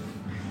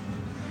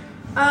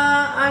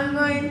 I'm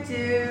going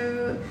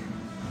to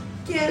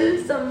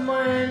kill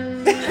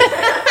someone.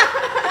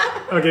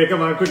 Okay,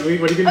 come on, quickly.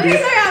 What are you gonna Okay,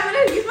 do? sorry, I'm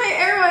gonna use my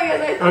arrow, I guess.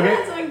 I thought I Okay.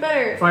 had something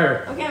better.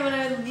 Fire. Okay, I'm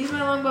gonna use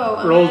my longbow.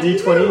 I'm Roll gonna-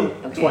 d20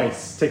 Okay.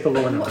 twice. Take the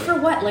lower What, number. for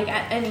what? Like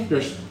at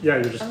anything?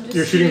 You're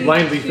you're shooting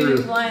blindly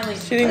through. Blindly.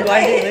 Shooting But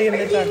blindly I in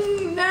the dark.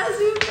 freaking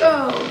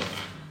Nazuko.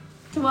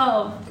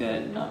 12.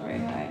 Good, not very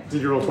high.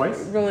 Did you roll twice?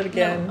 Roll it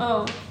again,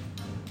 No. Oh,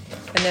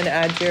 and then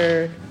add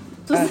your.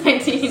 just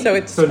 19. So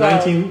it's So 12.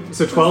 19.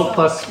 So 12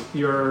 plus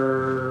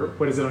your.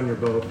 What is it on your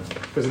bow?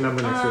 There's a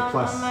number next to it.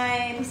 Plus. On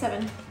my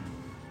 7.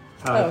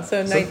 Oh,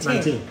 so 19.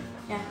 19.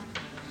 Yeah.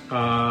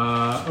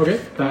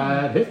 Okay,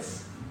 that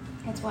hits.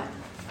 That's what?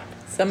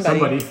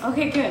 Somebody.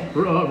 Okay, good.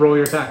 Roll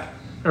your attack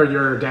or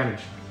your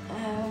damage.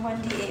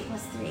 1d8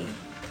 plus 3.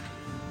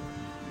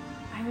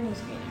 I'm gonna use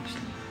green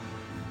actually.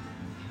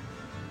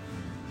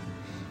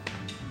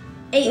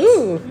 8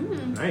 Ooh,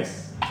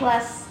 Nice.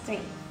 plus 3.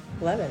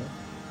 11.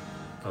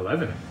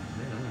 11.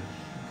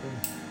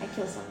 I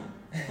kill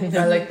someone.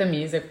 I like the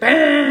music.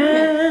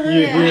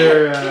 You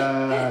hear.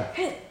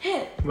 Hit,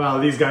 hit. Well,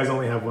 these guys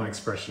only have one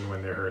expression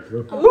when they're hurt.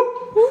 Thank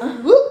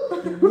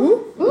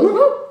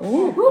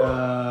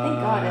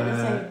God, at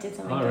least I did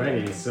something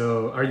Alrighty, good.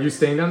 so are you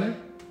staying down there?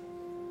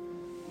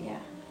 Yeah.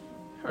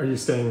 Are you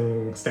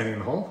standing in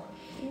the hall?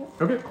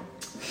 Yep. Okay.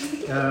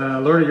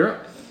 Lorda, you're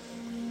up.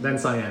 Then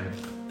Cyan.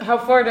 How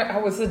far?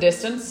 How was the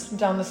distance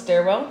down the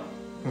stairwell?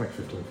 Like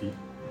 15 feet.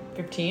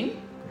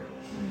 15.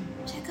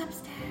 Check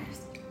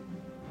upstairs.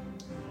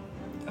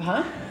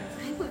 Huh?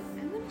 I want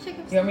to check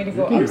upstairs. You want me to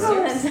go You can.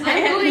 upstairs?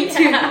 I'm going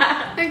to.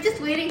 I'm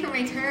just waiting for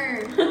my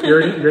turn.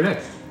 You're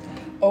next.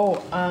 Oh,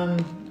 fuck,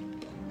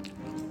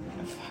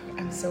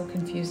 I'm so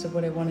confused of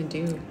what I want to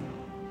do.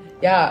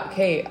 Yeah,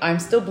 okay, I'm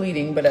still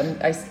bleeding, but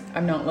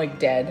I'm not like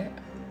dead.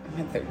 I'm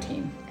at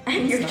 13.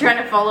 And you're trying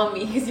to follow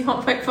me because you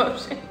want my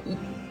potion.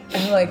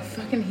 I'm like,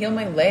 fucking heal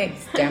my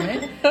legs, damn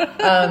it.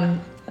 I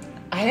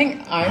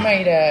think I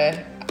might,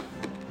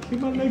 Keep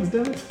my legs,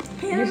 damn it.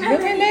 heal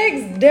my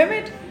legs, damn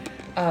it.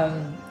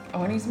 I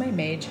want to use my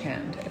mage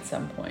hand at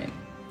some point,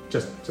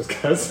 Just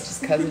cause.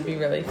 just because it'd be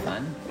really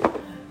fun.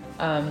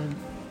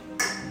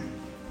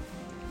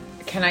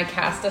 Can I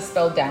cast a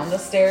spell down the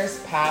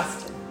stairs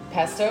past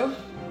Pesto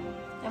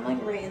I'm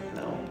like right in the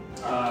middle.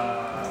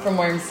 from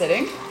where I'm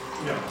sitting?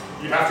 No,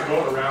 you have to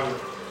go around.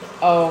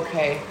 Oh,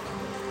 okay.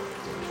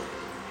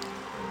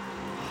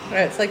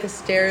 Right, it's like a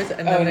stairs,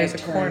 and then there's a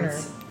it corner.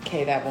 turns.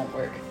 Okay, that won't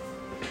work.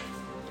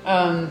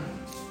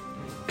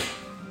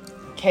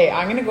 Okay,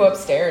 I'm gonna go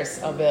upstairs.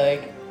 I'll be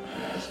like,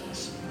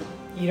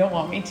 you don't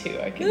want me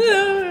to. I can.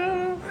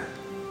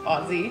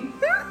 Ozzy,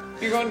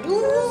 you're going.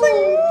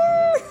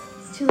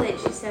 It's too late.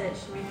 She said it.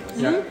 She made it.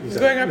 Yeah, He's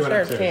going you went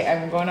upstairs. Okay,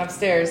 I'm going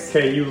upstairs.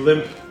 Okay, you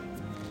limp,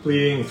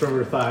 bleeding from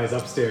your thighs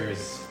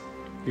upstairs.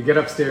 You get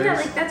upstairs. Yeah,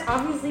 like that's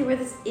obviously where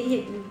this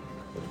idiot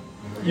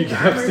you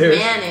get upstairs.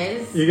 man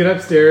is. You get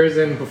upstairs,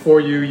 and before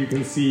you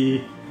can see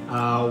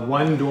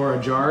one door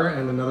ajar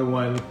and another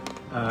one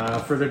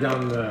further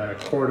down the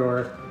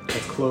corridor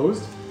that's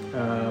closed.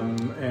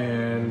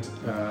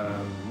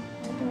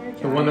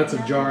 The one that's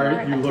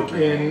ajar, you look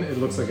in. It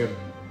looks like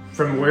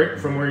from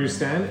where you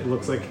stand. It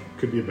looks like it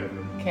could be a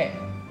bedroom. Okay,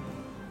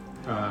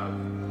 Yeah.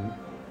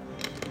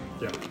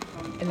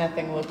 and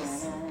nothing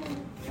looks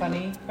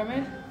funny from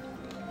it.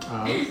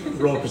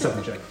 Roll a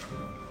perception check.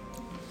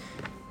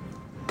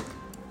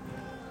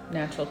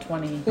 Natural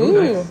 20.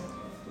 Ooh. Nice.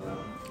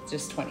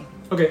 Just 20.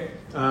 Okay.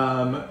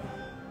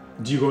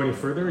 Do you go any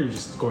further, or are you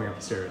just going up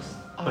the stairs?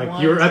 I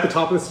want- You're at the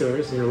top of the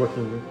stairs, and you're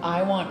looking.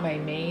 I want my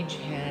mage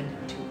hand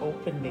to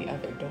open the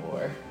other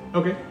door.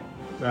 Okay.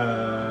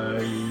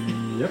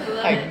 Yep.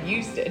 I've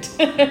used it.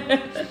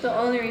 The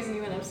only reason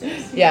you went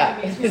upstairs. Yeah,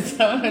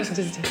 so I was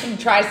just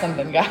try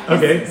something, guys.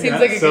 Okay. Seems yeah,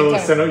 like a so good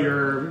time. send out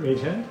your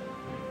mage hand.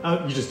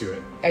 You just do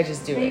it. I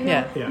just do it.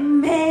 Yeah. Yeah.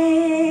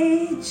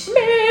 Mage.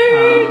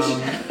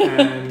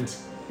 And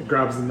it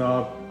grabs the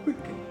knob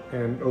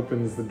and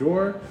opens the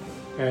door,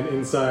 and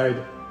inside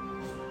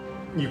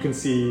you can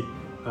see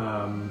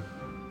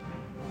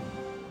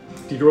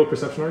Did you roll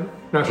perception already?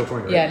 Natural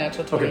 20, right? Yeah,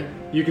 natural 20. Okay.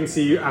 You can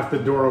see after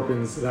the door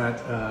opens that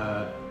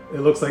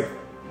it looks like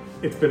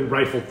it's been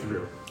rifled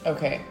through.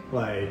 Okay.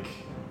 Like,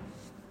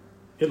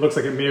 it looks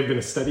like it may have been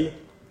a study,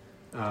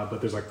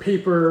 but there's like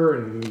paper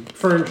and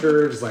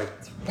furniture. Just like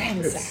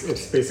Ransacked.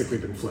 it's basically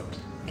been flipped.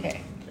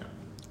 Okay. Yeah.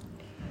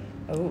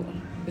 Oh,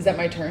 is that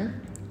my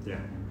turn? Yeah.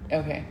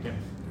 Okay. Yeah.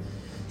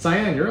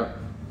 Cyan, you're up.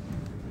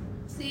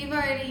 So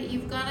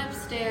you've gone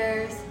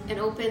upstairs and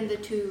opened the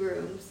 2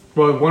 rooms.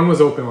 Well, one was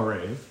open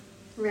already.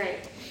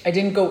 Right. I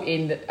didn't go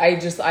in. I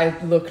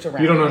looked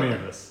around. You don't know any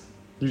of this.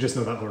 You just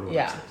know that Lord was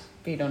Yeah, upstairs.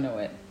 but you don't know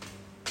it.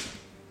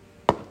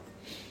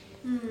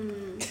 I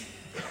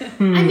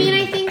mean,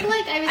 I think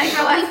like I was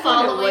probably what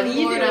following are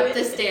you Lord up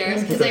doing? the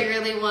stairs because I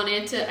really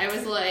wanted to. I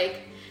was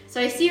like, so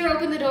I see her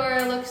open the door,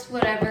 it looks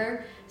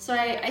whatever. So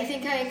I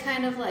think I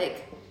kind of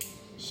like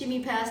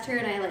shimmy past her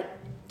and I like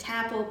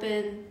tap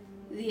open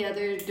the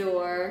other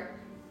door,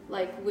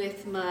 like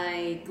with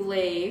my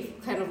glaive,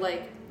 kind of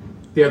like.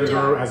 The other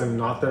door, as in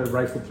not the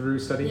rifle through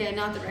study? Yeah,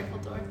 not the rifle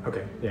door.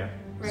 Okay, yeah.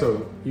 Right.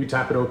 So you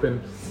tap it open,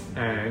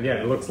 and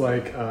yeah, it looks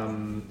like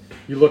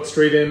you look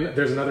straight in.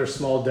 There's another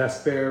small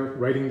desk there,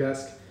 writing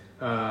desk,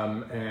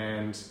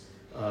 and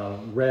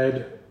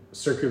red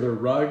circular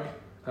rug.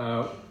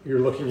 You're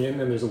looking in,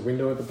 and there's a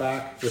window at the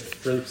back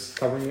with drapes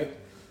covering it,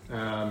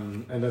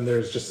 and then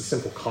there's just a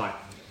simple cot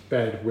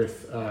bed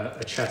with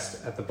a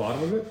chest at the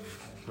bottom of it.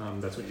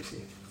 That's what you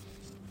see.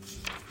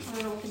 I want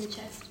to open the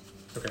chest.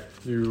 Okay,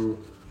 you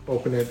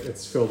open it.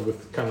 It's filled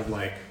with kind of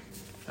like,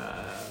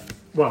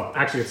 well,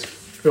 actually, it's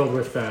filled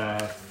with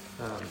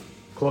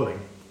clothing,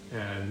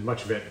 and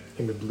much of it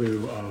in the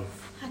blue of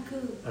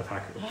Haku.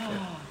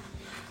 Yeah.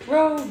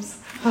 Robes.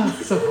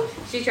 So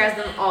She tries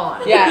them all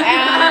on.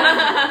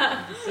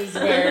 Yeah, and this is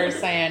where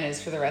Cyan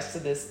is for the rest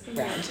of this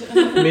round.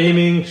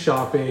 naming,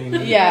 shopping.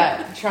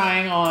 Yeah,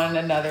 trying on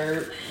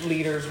another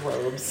leader's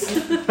robes.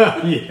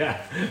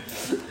 Yeah.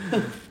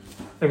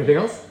 Anything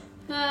else?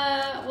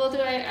 Well,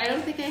 I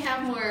don't think I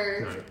have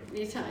more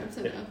these times,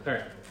 so Yeah. no. All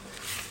right.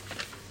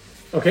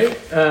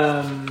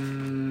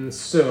 Okay.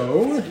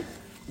 So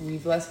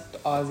We've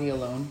left Ozzy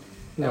alone.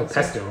 no, Also.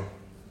 Pesto.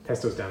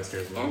 Pesto's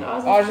downstairs. As well. And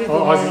Ozzy. Ozzy's Oh,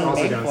 alone Ozzy's on the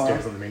also main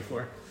downstairs floor. on the main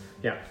floor.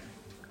 Yeah.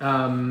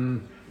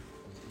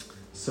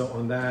 So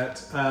on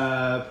that,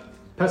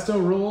 Pesto,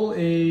 roll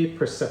a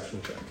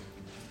perception check.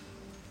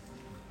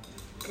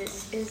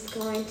 This is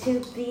going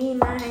to be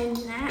my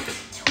nat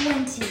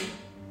 20.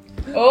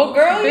 Oh,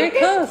 girl, you're Very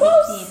close.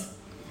 close.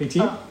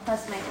 18? Oh,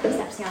 plus my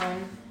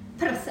perception.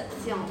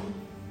 Perception.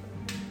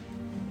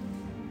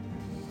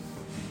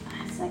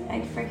 It's like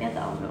I forget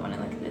the element when I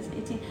look at this.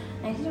 18,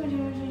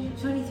 19,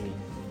 23.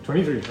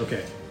 23,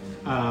 okay.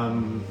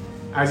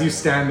 As you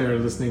stand there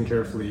listening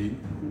carefully,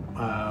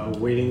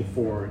 waiting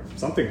for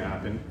something to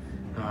happen,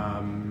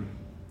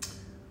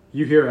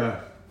 you hear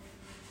a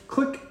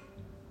click,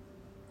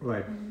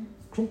 like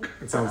clunk.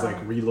 It sounds like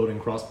reloading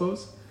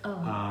crossbows,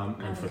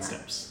 and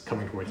footsteps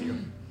coming towards you.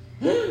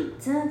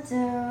 Jazz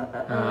hands.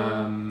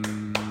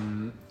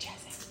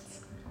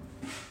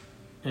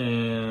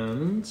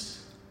 And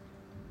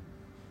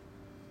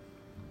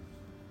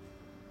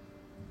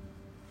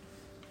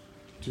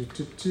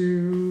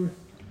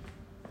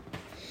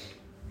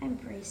I'm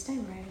braced.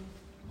 I'm ready.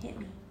 Hit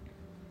me.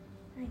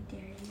 I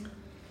dare you.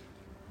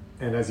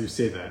 and as you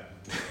say that,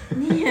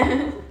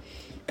 Yeah.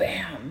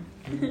 Bam.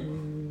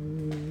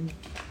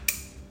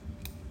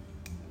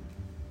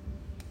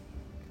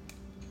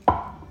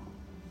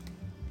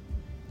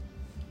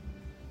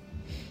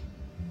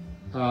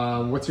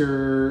 what's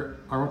your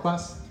armor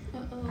class?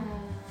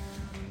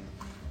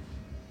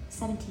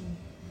 17.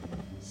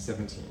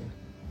 17.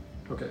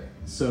 Okay,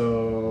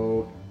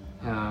 so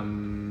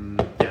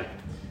yeah.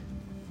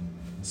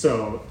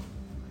 So,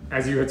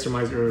 as you had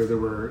surmised earlier, there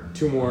were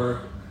 2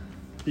 more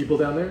people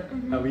down there,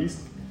 at least,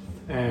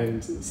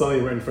 and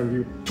suddenly right in front of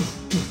you,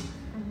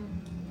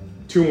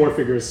 2 more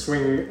figures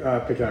swing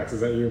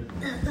pickaxes at you.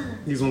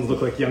 These ones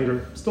look like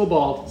younger, still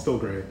bald, still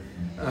gray.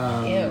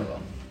 Ew.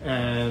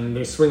 And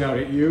they swing out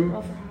at you.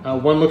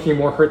 One looking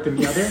more hurt than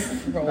the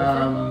Roll for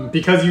other.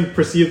 Because you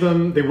perceive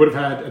them, they would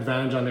have had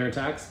advantage on their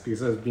attacks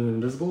because of being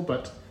invisible,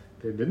 but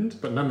they didn't.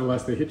 But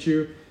nonetheless, they hit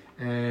you,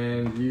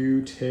 and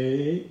you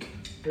take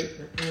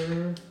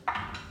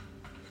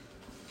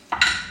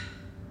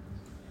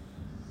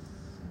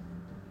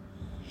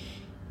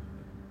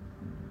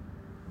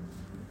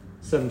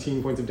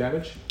 17 points of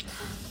damage.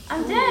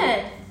 I'm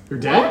dead. You're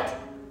dead?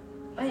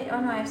 Wait,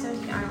 oh no, I have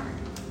 17 armor.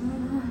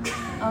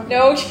 Okay.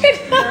 No shit.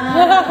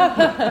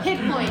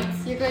 Hit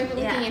points. You're going to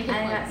be looking at hit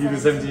I got points. You did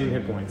 17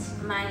 hit points.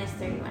 minus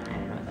 31. I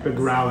don't know what that They is.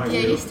 growl at Yeah,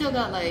 you you still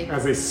got like.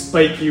 as they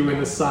spike you in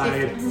the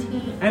side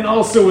and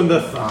also in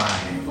the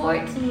thigh.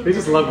 14. They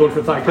just love going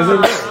for thigh because they're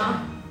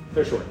Aw.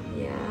 they're short.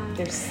 Yeah.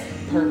 There's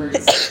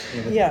perverts.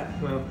 Yeah.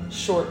 Well,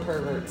 Short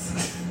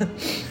perverts.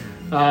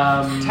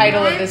 title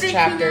Title of this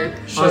chapter.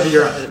 Ozzy,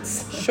 you're up.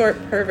 Short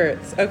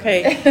perverts.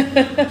 Okay.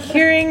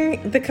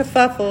 Hearing the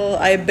kerfuffle,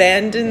 I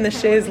abandon the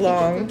chaise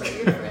longue.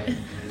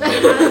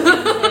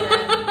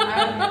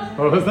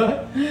 What was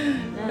that?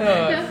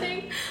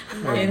 Nothing.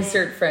 Okay.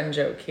 Insert friend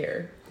joke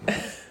here.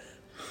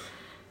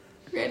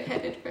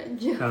 Red-headed friend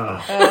joke.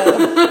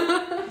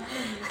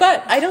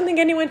 But I don't think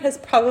anyone has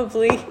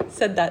probably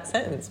said that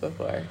sentence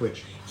before.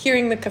 Which?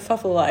 Hearing the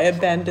kerfuffle, I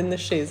abandoned the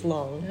chaise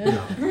longue.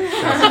 No.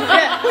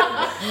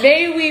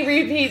 May we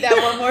repeat that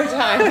one more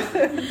time?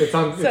 It's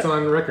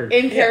on record.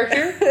 In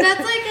character?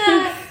 That's like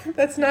a...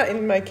 That's not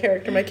in my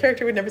character. My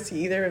character would never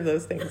see either of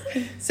those things.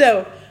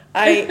 So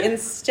I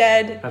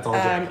instead That's all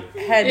Jackie.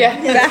 head Yeah,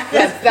 back.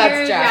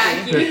 that's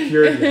Jackie.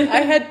 They're pure- I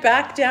head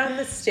back down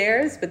the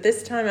stairs, but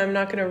this time I'm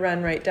not going to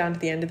run right down to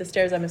the end of the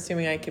stairs. I'm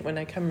assuming when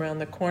I come around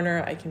the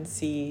corner, I can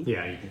see.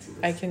 Yeah, you can see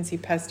this. I can see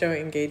Pesto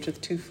engage with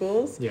two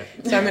fools. Yeah.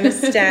 So I'm going to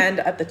stand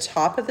at the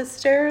top of the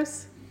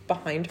stairs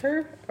behind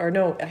her, or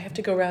no, I have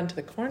to go around to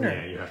the corner.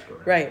 Yeah, you have to go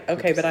around. Right.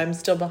 Okay, but I'm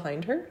still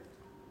behind her.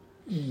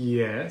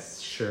 Yes,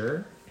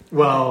 sure.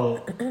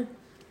 Well,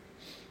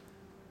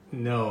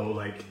 no,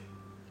 like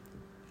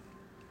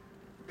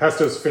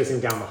Pesto's facing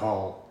down the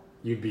hall.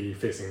 You'd be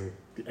facing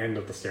the end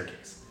of the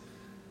staircase.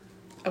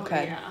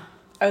 Okay. Oh, yeah.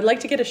 I would like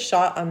to get a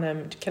shot on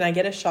them. Can I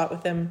get a shot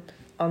with them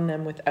on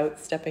them without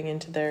stepping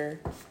into their?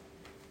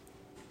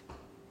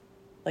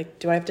 Like,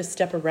 do I have to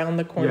step around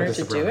the corner to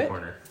step do around the it?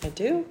 corner. I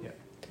do. Yeah.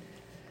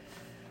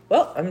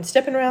 Well, I'm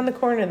stepping around the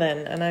corner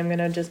then, and I'm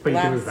gonna just But you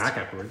blast. can move back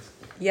afterwards.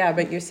 Yeah,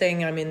 but you're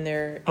saying I'm in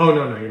their. Oh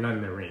no, you're not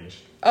in their range.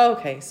 Oh,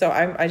 okay, so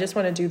I just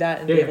want to do that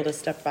and be Yeah. able to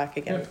step back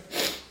again.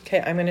 Okay,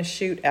 I'm gonna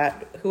shoot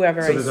at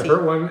whoever So I there's see. a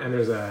hurt one and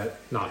there's a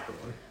not hurt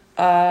one.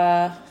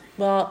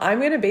 Well, I'm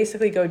gonna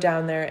basically go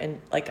down there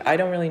and I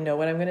don't really know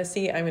what I'm gonna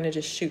see. I'm gonna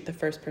just shoot the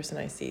first person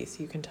I see,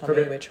 so you can tell me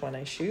Okay. which one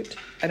I shoot.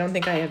 I don't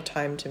think I have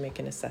time to make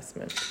an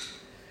assessment.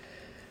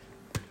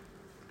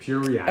 Pure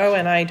reaction. Oh,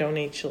 and I don't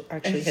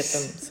actually hit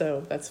them,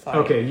 so that's fine.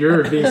 Okay,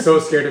 you're being so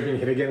scared of being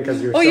hit again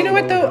because you're. Oh, so you know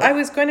what low though? health. I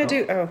was going to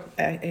do. Oh,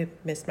 I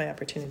missed my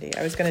opportunity.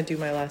 I was going to do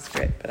my last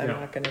grit, but I'm No,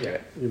 not going to do yeah,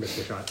 it. You missed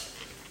your shot.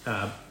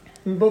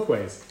 In both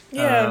ways.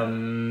 Yeah.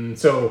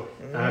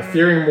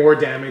 Fearing more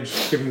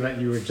damage, given that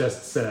you were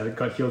just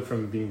got healed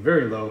from being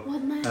very low,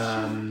 One last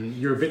shot.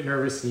 you're a bit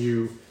nervous and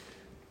you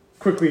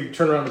quickly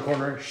turn around the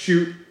corner,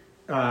 shoot,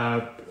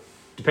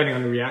 depending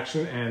on the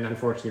reaction, and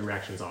unfortunately, your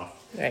reaction's off.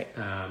 Right.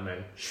 And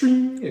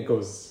shring, it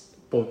goes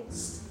down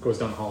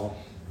the hall.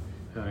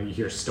 You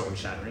hear stone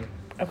shattering.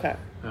 Okay.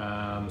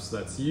 So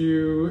that's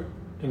you.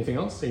 Anything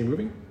else? Are you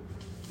moving?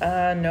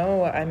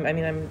 No.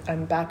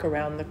 I'm back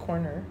around the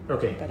corner.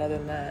 Okay. But other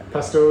than that,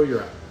 Pesto,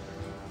 you're up.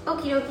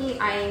 Okie dokie,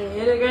 I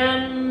hit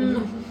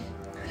again.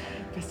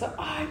 so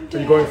I'm Are you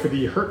dead. going for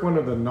the hurt one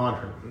or the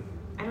non-hurt one?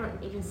 I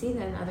don't even see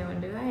the other one,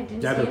 do I? I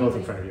didn't Yeah, see they're both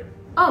in anybody. front of you.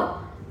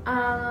 Oh,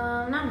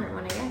 non-hurt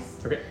one, I guess.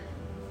 Okay.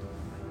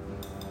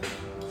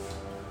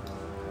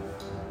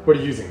 What are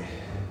you using?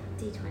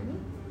 D20.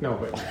 No,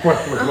 but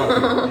what?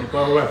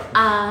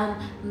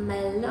 My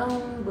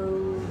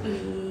longbow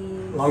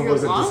is.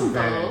 Longbow's a Your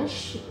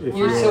disadvantage. If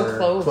You're so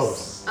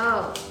close.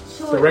 Oh,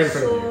 They're right in short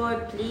front of you.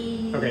 sword,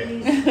 please.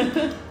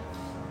 Okay.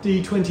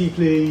 D20,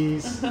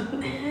 please.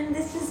 And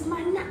this is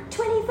my nat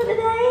 20 for the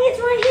day. It's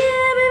right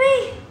here,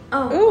 baby.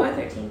 Oh, Ooh. or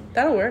 13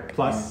 That'll work.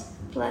 Plus,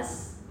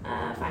 plus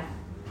 5.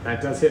 that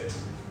does hit.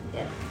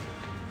 Yeah.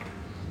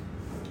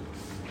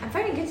 I'm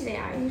fighting good today.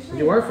 I usually.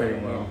 You are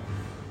fighting well.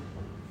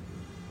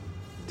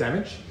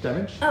 Damage?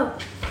 Oh.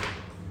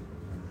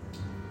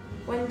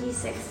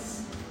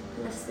 1d6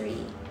 plus 3.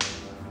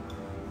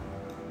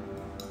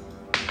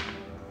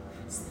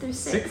 It's through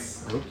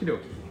 6. Okie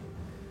dokie.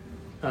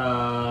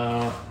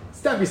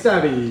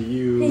 Stabby,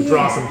 you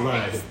draw some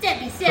blood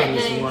Steppy, from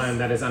this steppy. one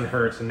that is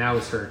unhurt and now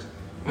is hurt.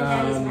 And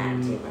that is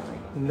bad too, by the way.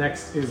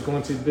 Next is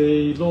going to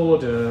be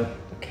Lorda,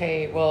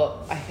 Okay,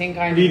 well, I think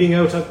I'm bleeding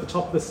out at the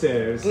top of the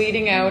stairs.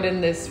 bleeding out in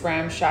this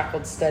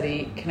ramshackled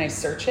study. Can I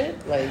search it?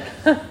 Like,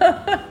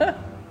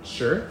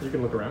 Sure, you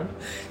can look around.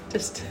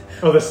 Just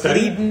Oh, the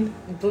study? bleeding.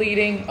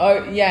 bleeding?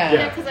 Oh, yeah.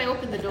 Yeah, because I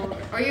opened the door.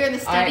 Or you're in the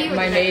study? or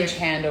My the mage bedroom?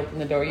 hand opened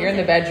the door. You're in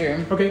the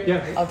bedroom. Okay,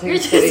 yeah. I'll take You're a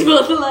just study.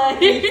 both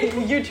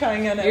like... You're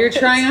trying on. You're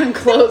trying on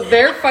clothes.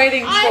 They're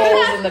fighting I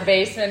trolls have- in the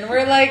basement.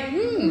 We're like,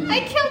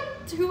 I killed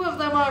 2 of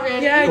them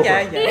already. Yeah, Go for yeah,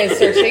 it. yeah. Is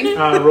searching.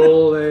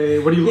 Roll a.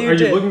 What are you? You Are you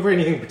did. looking for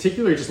anything in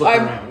particular? Or you just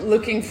looking I'm around.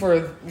 looking for,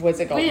 what's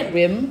it called? Whim.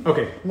 Whim.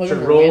 Okay, looking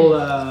sure. for Roll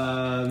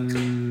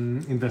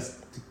wind.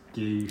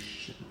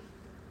 investigation.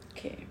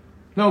 Okay.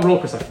 No, roll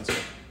perception. Sorry.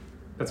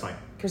 That's fine.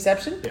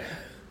 Perception? Yeah.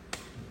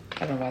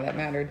 I don't know why that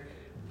mattered.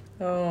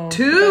 Oh.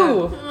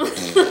 2!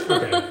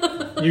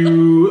 Okay.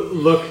 You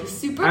look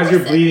Super as you're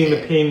bleeding. The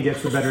perceptive. pain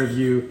gets the better of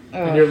you,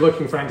 and you're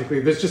looking frantically.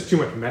 There's just too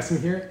much mess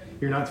in here.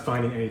 You're not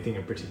finding anything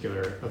in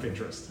particular of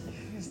interest.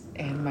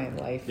 And my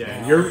life.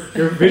 Yeah, your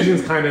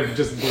vision's kind of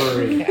just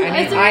blurry.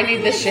 I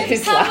need the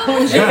chaise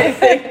lounge.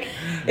 Yeah.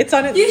 It's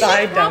on its You should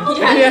side down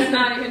probably- here. It's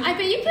not even. I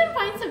bet you can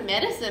find some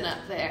medicine up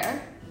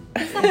there.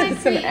 Some like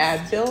Some priest.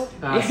 Advil.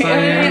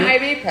 Cyan, I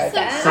be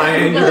present.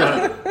 Cyan, you're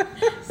up.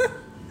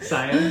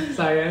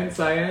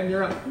 Cyan,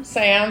 you're up.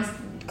 Cyan's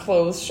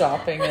clothes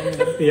shopping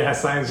and Yeah,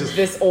 Cyan's just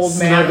this old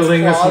man's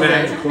snuggling this closet.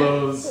 man's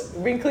clothes.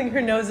 Wrinkling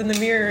her nose in the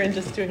mirror and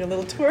just doing a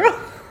little twirl.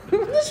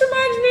 This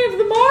reminds me of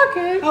the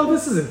market. Oh,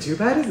 this isn't too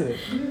bad, isn't it?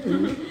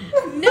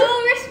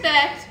 No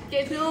respect.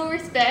 Get no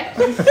respect.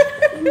 You're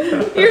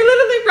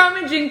literally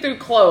rummaging through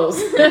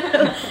clothes.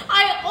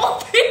 I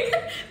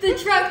opened the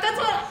trunk. That's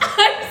what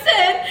I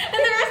said,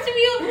 and the rest of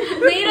you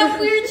made up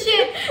weird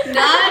shit.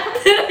 Not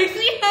that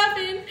actually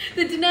happened.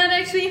 That did not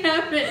actually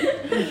happen.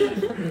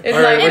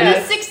 Enlighten In a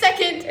us.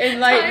 6-second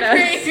Enlighten time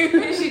us.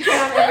 frame. She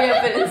tried to hurry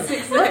up in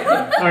 6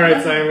 seconds. All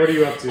right, Cyan, what are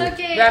you up to?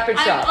 Okay, Rapid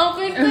I shot.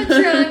 opened the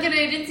trunk and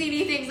I didn't see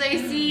anything. So I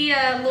see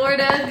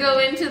Lorda go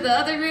into the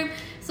other room.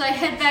 So I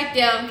head back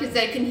down because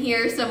I can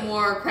hear some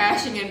more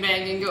crashing and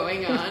banging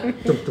going on.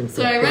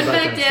 So I run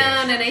back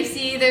down and I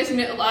see there's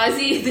no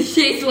Ozzy. The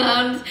chaise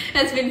lounge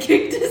has been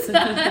kicked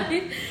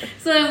aside.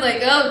 So I'm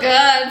like, oh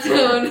god,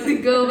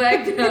 so go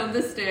back down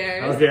the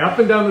stairs. Okay, up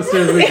and down the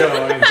stairs we go.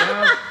 And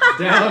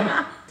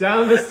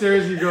down the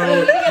stairs you go.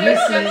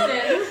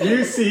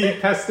 You see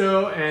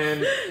Pesto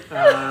and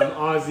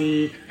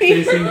Ozzy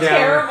facing down.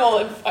 Terrible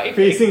at fighting.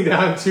 Facing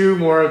down two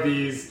more of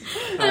these.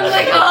 I'm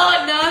like,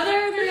 oh no,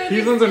 they're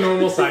These ones are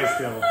normal size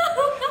still.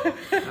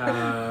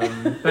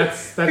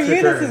 That's For your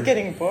you, turn. this is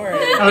getting boring.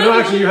 Oh no,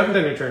 actually, you haven't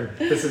done your turn.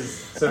 This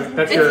is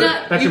that's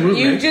your movement.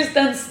 You've just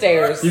done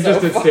stairs. You so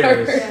just did far.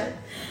 stairs.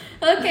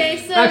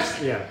 Okay, so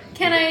Actually, yeah.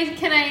 can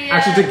I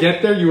Actually, to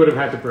get there, you would have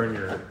had to burn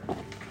your.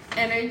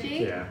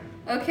 energy? Yeah.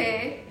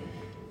 Okay.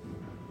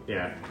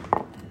 Yeah.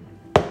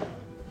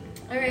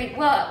 All right.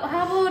 Well,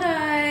 how about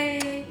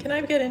I? Can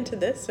I get into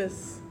this?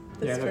 Is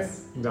Yeah, this that's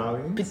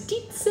darling.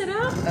 Petite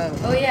setup.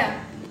 Oh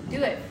yeah,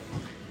 do it.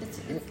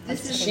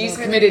 This is She's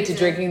committed to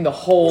drinking the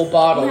whole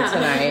bottle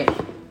tonight.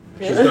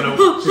 She's gonna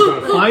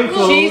find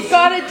clothes. She's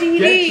got a DD.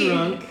 Get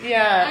drunk.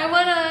 Yeah.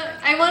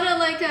 I wanna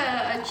like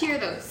a cheer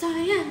though.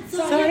 Cyan.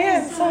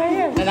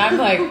 Cyan. And I'm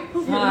like,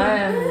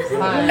 fine.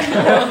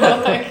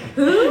 And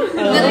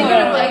then I'm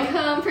gonna bike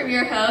home from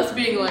your house,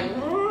 being like,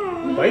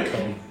 Bike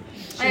home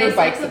She rode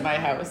bikes at my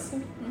house.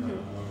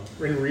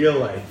 in real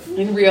life.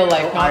 In real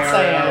life, not IRL.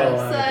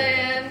 Cyan.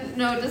 Cyan.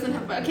 No, it doesn't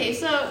have. Okay,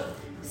 so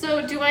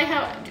do I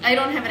have? I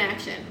don't have an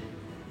action.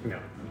 No.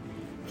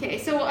 Okay,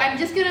 so I'm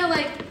just gonna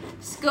like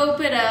scope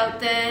it out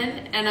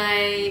then, and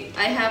I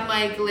have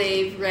my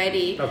glaive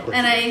ready, Of course.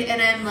 and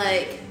I'm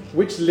like,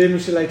 Which limb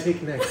shall I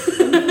take next?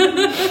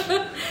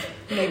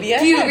 Maybe I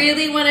do you have-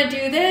 really want to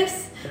do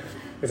this?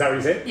 Is that what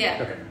you say? Yeah.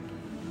 Okay.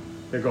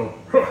 They go.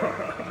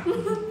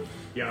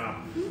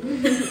 Yeah.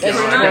 There's Yeah,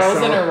 I guess girls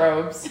so. in her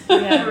robes.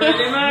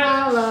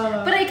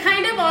 But I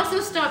kind of also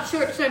stopped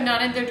short, so I'm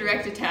not in their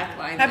direct attack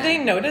line. Have they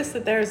then. noticed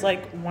that there's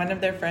like one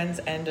of their friends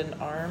and an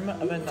arm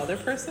of another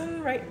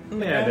person right in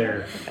the Yeah, ground?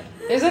 they're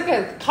There's like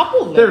a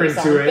couple they're limbs,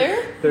 into aren't it.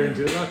 there? They're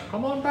into it. Like,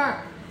 come on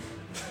back.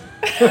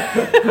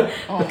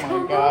 Oh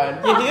my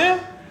god. You do?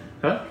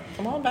 Huh?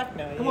 Come on back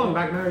now. Come on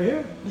back now,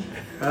 you.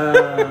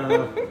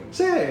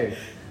 Say,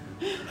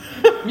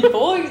 Me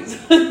boys.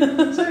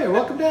 say,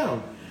 welcome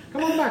down.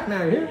 Come on back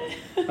now, you.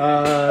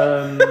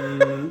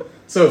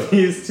 So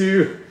these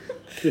two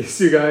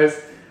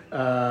guys.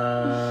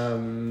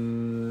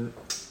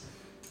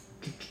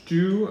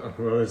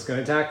 Well, it's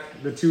gonna attack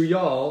the two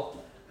y'all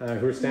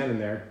who are standing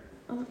there.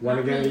 Oh, One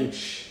not again me.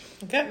 each.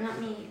 Okay. Not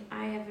me.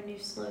 I have a new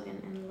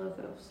slogan and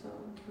logo, so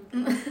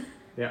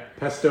Yeah,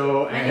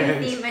 Pesto my new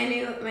and theme, my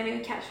new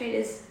catchphrase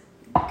is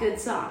good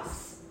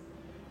sauce.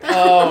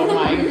 Oh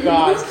my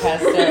god,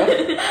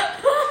 Pesto.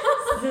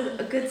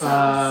 A good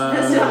sauce.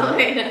 That's all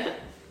I know.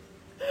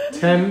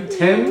 10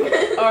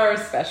 Or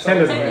special. 10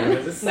 doesn't hit you,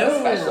 does it? So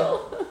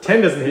special.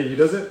 10 doesn't hit you,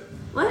 does it?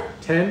 What?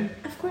 10?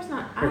 Of course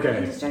not. I'm Okay.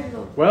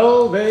 indestructible.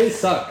 Well, they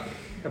suck,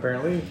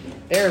 apparently.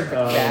 They're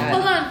bad.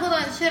 Hold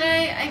on. Should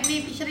I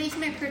use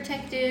my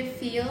protective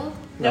field?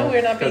 No,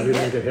 we're not Because being they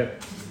didn't hit. get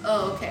hit.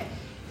 Oh, okay.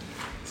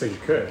 So you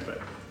could,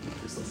 but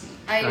useless.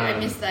 I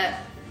missed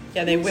that.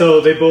 Yeah, they whip.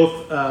 So they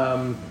both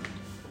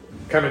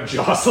kind of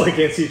jostle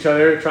against each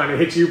other, trying to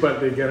hit you, but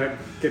they get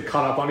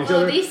caught up on each Well,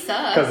 other. they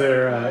suck. Because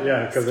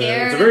they're, because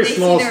Scared, it's a very they see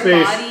small their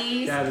space.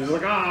 bodies. Yeah, they're just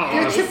like, ah.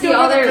 They're You tripped see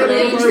all over their the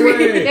limbs. way.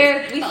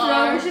 We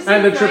throw. It's just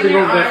And they're throwing tripping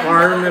their over that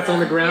arms arm that's on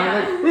the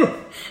ground. Yeah.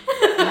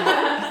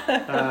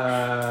 Like,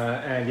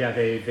 and yeah,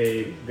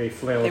 they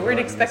flail. They weren't around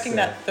and expecting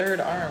miss, that third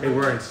arm. They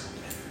weren't,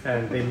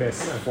 and they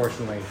miss,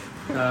 unfortunately.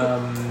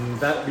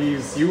 That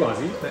leaves you,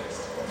 Ozzy,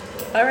 next.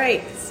 All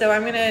right, so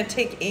I'm gonna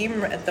take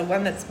aim at the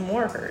one that's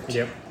more hurt,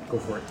 Yep, go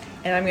for it.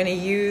 and I'm gonna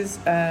use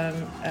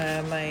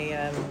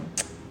my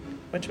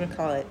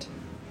whatchamacallit,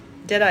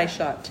 Deadeye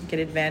shot to get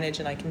advantage,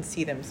 and I can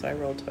see them, so I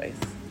roll twice.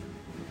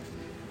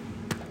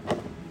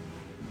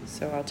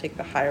 So I'll take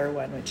the higher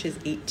one, which is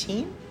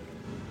 18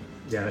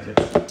 Yeah, that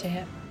hits. to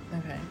hit.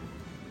 Okay.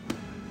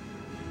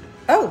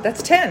 Oh,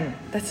 that's 10.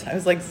 I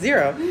was like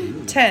 0.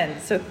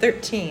 10, so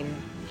 13.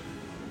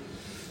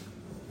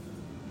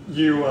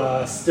 You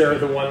stare at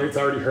the one that's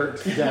already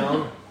hurt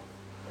down.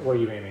 Where are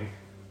you aiming?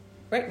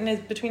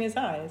 Right between his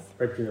eyes.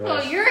 Right between your Oh,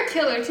 legs. you're a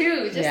killer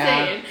too. Just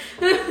Yeah. saying.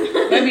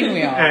 I mean,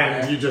 we all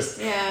And are. you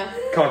just Yeah.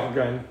 cock a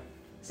gun.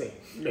 Say,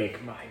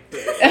 make my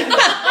day.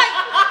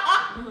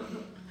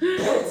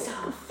 Good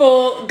sauce.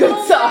 Full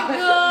good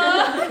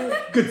sauce.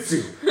 Good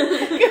soup.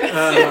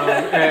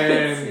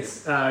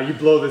 And you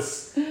blow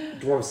this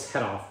dwarf's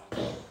head off.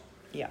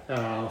 Yeah.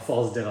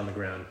 Falls dead on the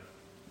ground.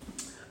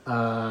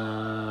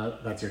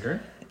 That's your turn.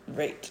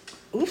 Right.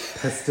 Oof.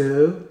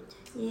 Pesto,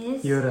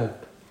 Yes. you're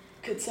up.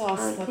 Good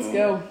sauce. Let's Okay.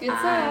 go. Good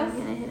I'm sauce.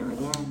 gonna hit him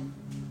again.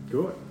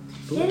 Do it.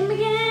 Do Hit it. him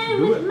again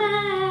Do with it.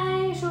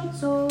 my short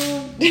sword.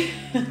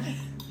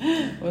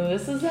 Well,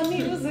 this is a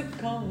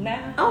musical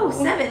now. Oh,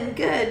 7.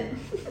 Good.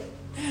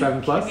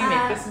 7 plus? Can we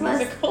make this plus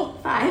musical?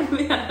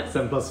 5. Yeah.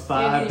 7 plus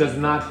 5 does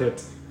not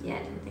hit. Yeah, I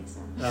didn't think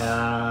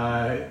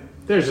so.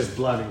 There's just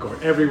blood and gore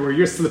everywhere.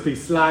 You're slippy,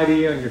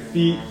 slidey on your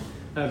feet.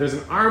 There's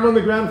an arm on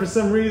the ground for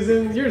some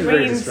reason. You're just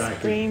very distracted.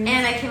 Screams.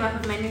 And I came up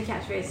with my new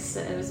catchphase, so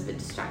it was a bit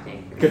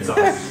distracting. Good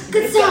sauce.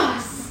 Good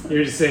sauce!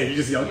 You're just saying, you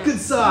just yell, good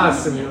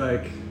sauce, and you're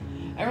like,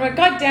 I'm like,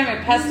 God damn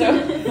it, pesto.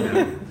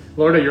 yeah.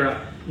 Lorna, you're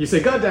up. You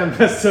say, goddamn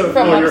pesto.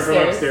 From You're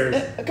upstairs. from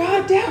upstairs.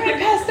 God damn it,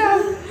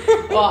 pesto.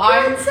 Well,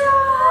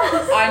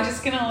 I'm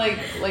just gonna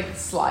like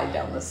slide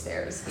down the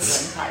stairs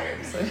because I'm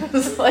tired. So I'm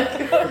just like,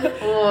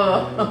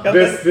 whoa.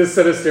 This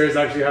set of stairs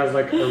actually has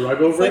like a rug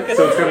over it,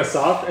 so it's kind of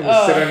soft, and you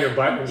sit on your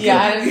butt. And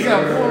Yeah, I just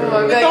go, whoa.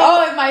 I'm like,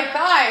 oh, it's my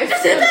thighs.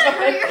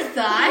 Your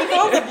thigh? With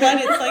all the blood,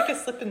 it's like a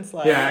slip and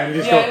slide. Yeah, and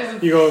you just Yeah, go,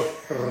 you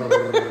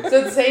go.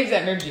 So it saves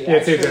energy. Yeah,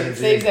 it saves actually.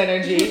 energy. It saves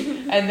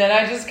energy. And then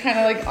I just kind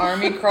of like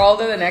army crawl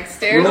to the next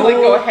stairs and like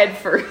go head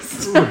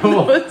first.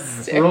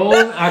 Roll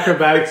an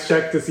acrobatics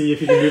check to see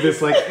if you can do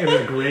this like in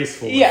a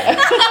graceful way. Yeah.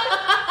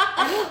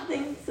 I don't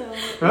think so.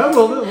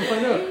 We'll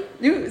find out.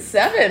 Ooh,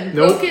 7.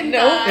 Nope. Broken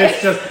Nope. thigh.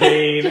 It's just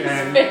pain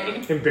and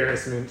pain.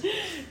 embarrassment.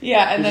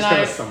 Yeah, and You then just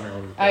kind of stumble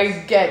over the I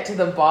place. get to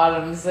the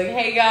bottom. It's like,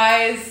 hey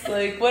guys,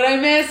 like, what I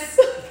miss?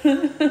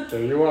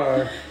 There you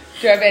are.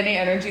 Do I have any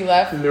energy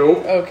left? Nope.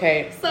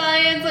 Okay.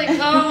 Cyan's like,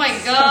 oh my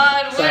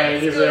god, what Cyan,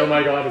 is you say, going oh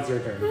my god, it's your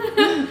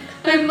turn.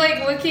 I'm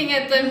like looking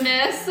at the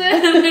mess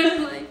and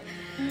I'm like,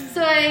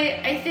 so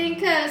I think,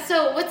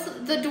 so what's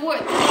the dwarf,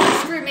 the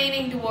last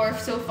remaining dwarf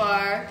so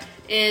far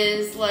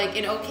is like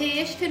in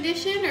okay-ish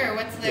condition or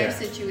what's their Yeah,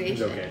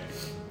 situation?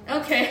 It's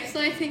okay. Okay, so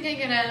I think I'm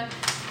gonna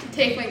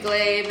take my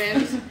glaive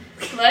and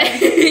like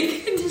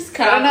just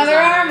Cut another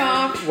arm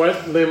off.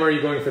 What limb are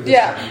you going for this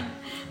Yeah. time?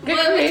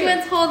 Well, which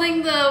one's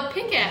holding the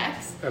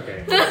pickaxe?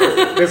 Okay.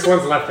 This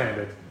one's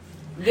left-handed.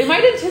 They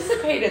might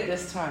anticipate it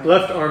this time.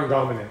 Left arm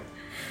dominant.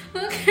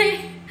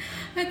 Okay,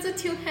 that's a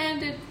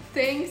two-handed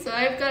thing, so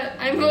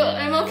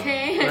I'm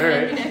okay. All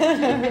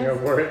right. Go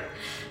for it.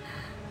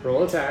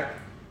 Roll attack.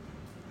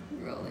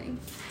 Rolling.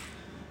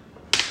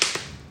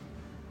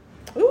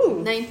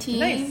 Ooh. 19.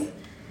 Nice.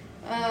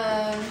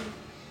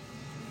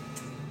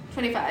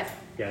 25.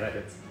 Yeah, that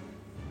hits.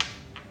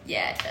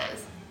 Yeah, it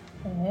does.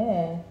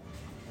 Oh.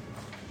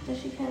 Does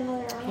she cut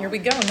another arm? Here we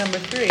go, number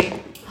 3.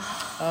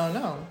 Oh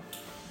no.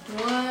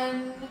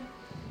 1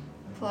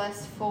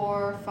 plus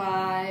 4,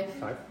 5.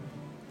 5.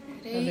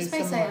 Did I Are use there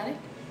my some sciatic?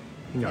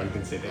 No, you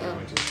can say that you Oh.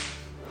 want to.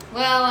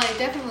 Well, I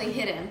definitely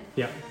hit him.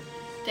 Yeah.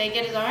 Did I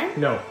get his arm?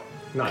 No,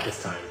 not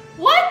this time.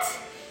 What?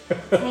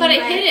 But I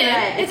hit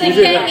him. It's like You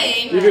did that.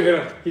 hanging. You did hit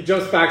him. He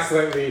jumps back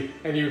slightly,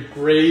 and you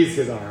graze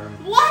his arm,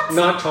 What?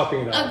 not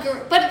chopping it off.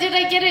 But did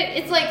I get it?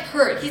 It's like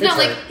hurt. He's It's not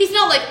like hurt. he's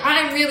not like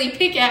I'm really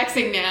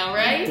pickaxing now,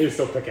 right? He's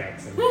still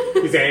pickaxing.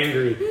 He's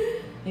angry.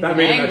 He's That an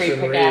made him angry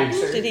actually enraged.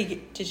 pickaxer.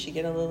 Did she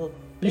get a little?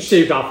 You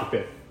shaved off a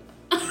bit.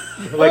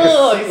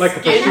 Oh, Like a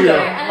skin potato.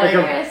 there.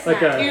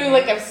 Like a You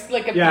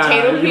like a yeah,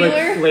 potato you like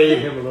peeler? flayed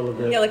him a little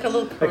bit. Yeah, like a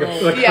little like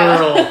curl. a Yeah.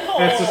 curl.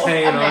 And it's just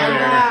hanging on there.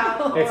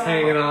 Wow. It's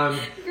hanging on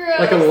Gross.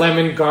 like a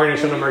lemon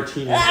garnish on a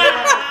martini.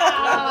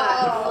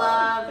 I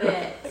love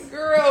it.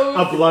 Gross.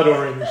 A blood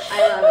orange.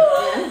 I love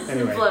it. Yes.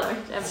 Anyway. Blood.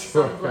 I'm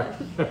so blood.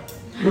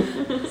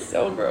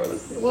 So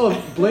gross. Well,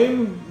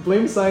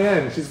 blame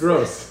Cyan. She's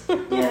gross.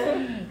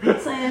 Yeah.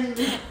 Cyan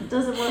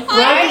doesn't want to. I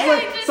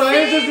Cyan's just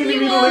Cyan's just saved an you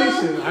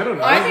mutilation. I don't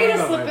know. I don't made know a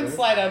about slip and this.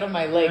 slide out of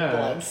my leg Yeah.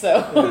 blood, so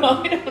I don't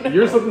know.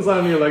 You're slipping slide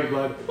on your leg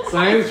blood.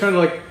 Cyan's trying to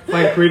like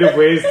find creative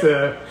ways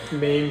to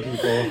maim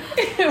people.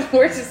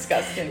 We're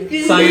disgusting.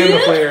 Cyan the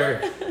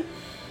player.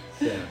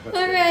 Yeah. That's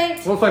All good.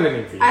 right. We'll find a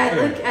name for you. I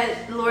Anyway. look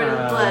at Lord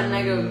of Blood and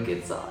I go,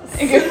 good sauce.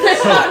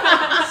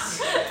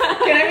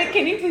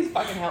 Can you please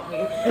fucking help me,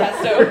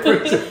 Pesto?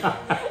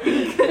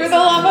 For the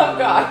love of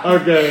God.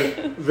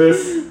 Okay,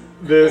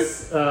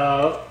 this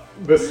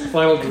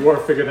final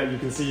dwarf figure that you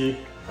can see,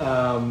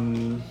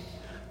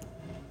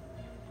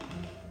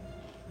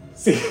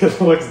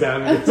 looks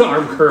down and gets an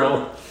arm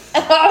curl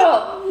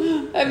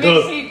Oh, that makes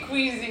Goes- me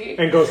queasy.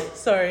 and goes,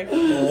 Sorry.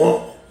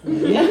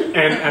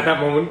 and at that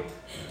moment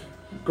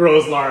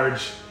grows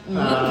large. Of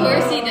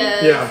course he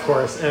does. Yeah, of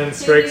course, and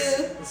strikes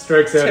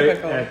at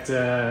it Typical. at.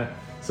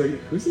 So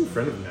who's in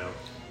front of him now?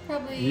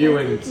 Probably You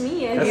and It's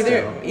me. I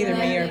Pesto. Either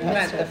me or I'm at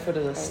Pesto. the foot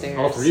of the stairs.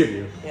 All three of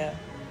you. Yeah.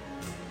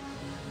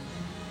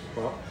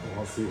 Well,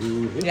 I'll see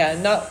who hits. Yeah,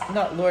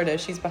 not Lorda.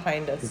 She's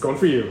behind us. He's going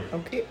for you.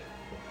 Okay.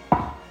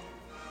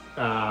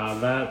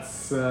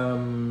 That's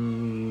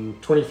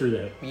 23 to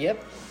hit.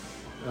 Yep.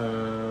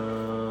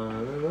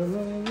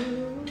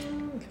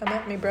 Come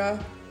at me, bro.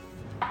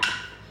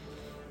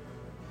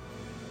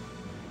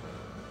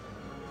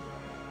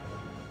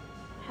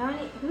 How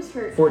many? Who's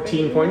hurt?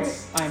 14 Are you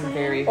points. hurt? I'm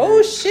very Oh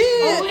hurt. shit!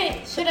 Oh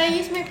wait, should I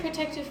use my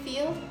protective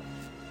field?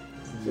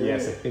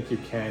 Yes, I think you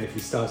can if you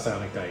still have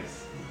psionic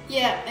dice.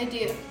 Yeah, I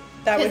do.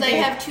 That would Because I be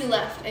have 2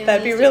 left. I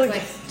that'd be only used really it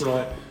good. twice. Roll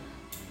it.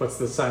 What's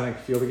the psionic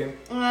field again?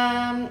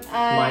 I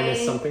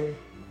Minus something?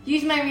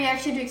 use my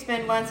reaction to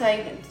expend 1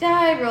 psionic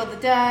die, roll the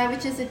die,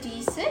 which is a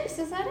d6,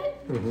 is that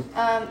it? Mm-hmm.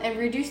 And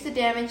reduce the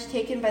damage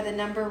taken by the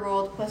number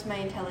rolled plus my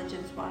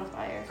intelligence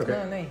modifier. Okay.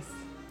 Oh, nice.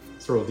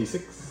 So roll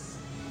d6.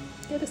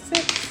 Get a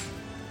 6.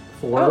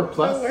 4 Oh,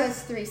 plus.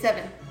 Plus 3,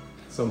 7.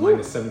 So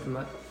minus 7 from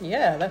that.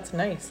 Yeah, that's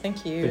nice.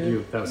 Thank you. Thank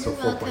you. That was so You're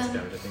 4 points of welcome.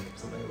 damage, I think, or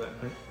something like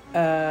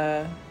that,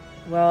 right?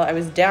 Well, I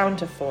was down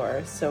to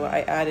 4, so I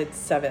added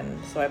 7,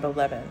 so I have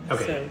 11.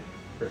 Okay. So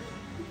Perfect.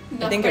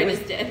 Not think it quite was-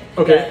 as dead.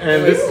 Okay, Yeah,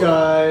 and it this was-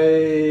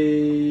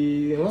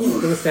 guy, well,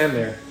 he's gonna stand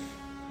there.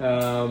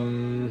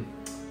 And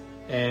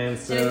And I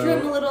threw him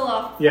a so, little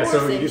off. yeah, so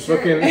course, I'm he's sure.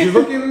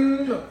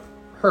 looking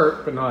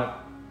hurt, but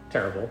not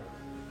terrible.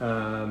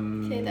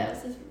 Okay, that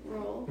was his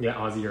roll. Yeah,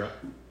 Ozzy, you're up.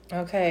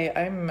 okay,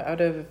 I'm out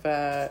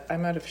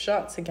of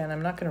shots again.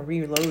 I'm not going to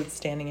reload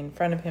standing in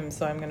front of him,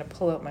 so I'm going to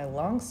pull out my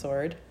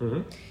longsword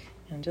Mm-hmm.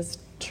 and just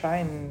try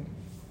and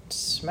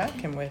smack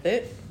him with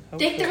it.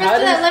 Take the Hopefully- rest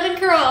of that lemon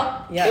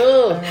curl. Yeah,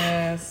 Ugh. I'm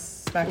gonna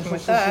smack him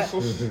with that.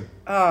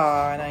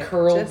 Oh, and I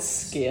Curled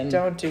just skin.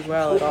 don't do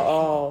well at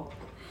all.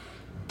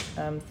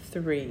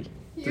 3.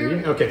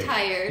 You're Okay.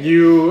 tired.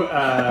 You,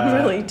 I'm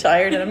really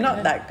tired, and I'm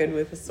not that good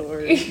with a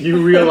sword. you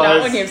Not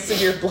realize when you have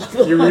severe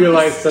blood you loss.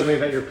 realize suddenly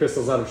that your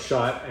pistol's out of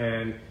shot,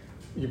 and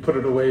you put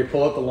it away,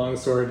 pull out the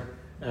longsword,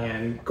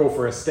 and go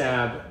for a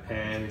stab,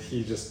 and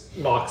he just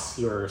knocks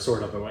your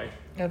sword out of the way.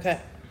 Okay.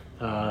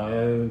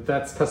 And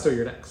that's Pesto,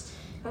 you're next.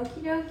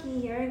 Okie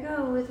dokie, here I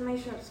go with my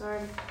short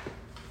sword.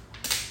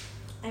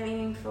 I'm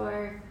aiming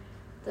for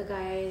the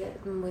guy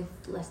with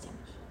less damage.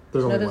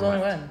 There's No, only there's one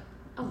only left. one.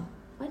 Oh,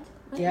 what?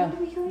 What? Yeah, When did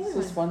we kill the this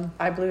other is one? one.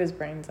 I blew his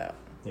brains out.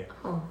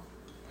 Oh.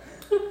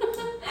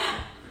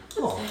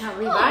 Oh. I got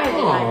revived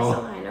and I'm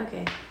so fine.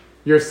 Okay.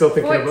 You're still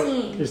thinking about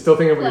 14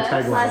 your plus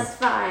tagline. Plus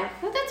 5.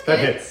 Oh, that's That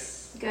good.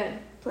 hits. Good.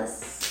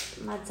 Plus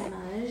mud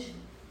damage.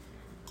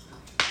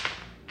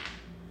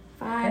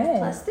 5 Oh.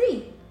 plus 3.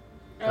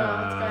 Oh, it's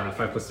gotta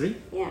 5 plus 3.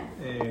 Yeah.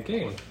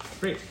 Okay,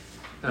 great.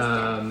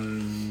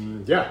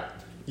 Yeah.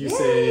 You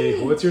say,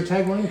 Yay. what's your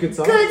tagline? Good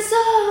sauce? Good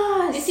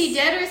sauce! Is he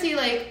dead or is he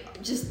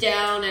like just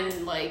down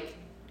and like?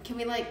 Can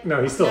we like?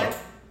 No, he's still back- up.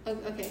 Oh,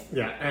 okay,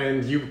 Yeah,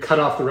 and you cut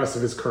off the rest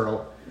of his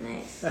curl.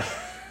 Nice. that's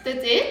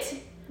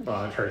it.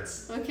 Oh, it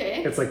hurts.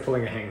 Okay. It's like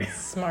pulling a hangnail.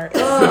 Smart.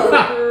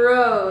 Oh,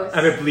 gross.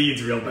 And it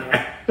bleeds real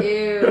bad.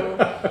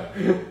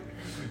 Ew.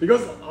 He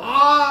goes,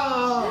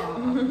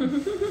 oh,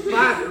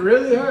 that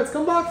really hurts.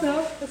 Come back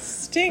now. It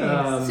stings.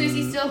 So is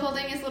he still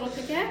holding his little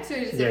pickaxe or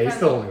is Yeah, it he's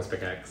still holding his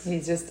pickaxe.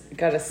 He's just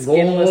got a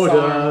skinless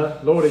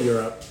arm. Loda,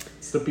 you're up.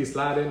 Slippy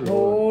sliding.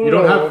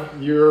 Loda.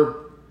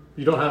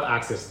 You don't have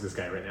access to this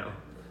guy right now.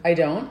 I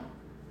don't.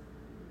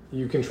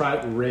 You can try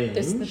it range.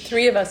 There's the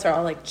 3 of us are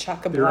all like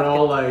chock-a-block. They're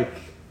all like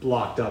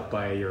blocked up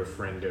by your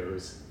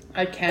friendos.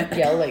 I can't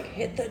yell like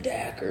hit the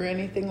deck or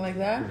anything like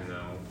that.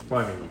 No.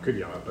 Well, I mean, you could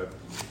yell it, but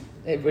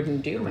It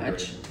wouldn't do wouldn't do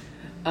much.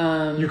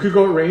 anything. You could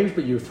go at range,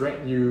 but you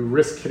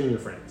risk hitting your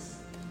friends.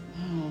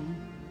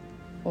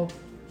 Well,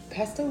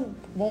 Pesto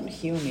won't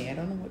heal me. I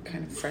don't know what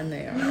kind of friend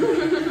they are.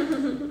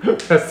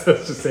 That's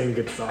just saying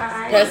good sauce.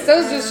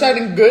 Pesto's just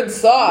shouting good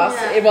sauce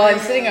Yeah. while I'm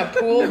sitting a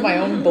pool of my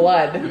own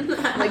blood.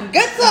 Like,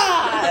 good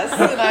sauce!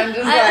 And I'm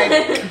just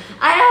like,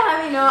 I don't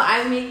have you know,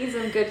 I'm making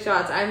some good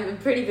shots. I'm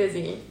pretty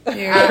busy.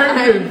 you're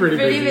I'm been pretty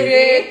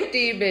busy.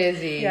 pretty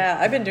busy. Yeah,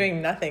 I've been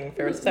doing nothing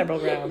for several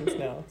rounds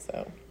now,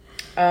 so.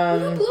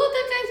 You blew out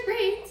that guy's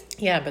brains.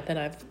 Yeah, but then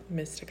I've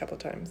missed a couple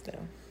times now.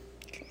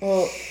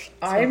 Well,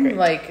 I'm great.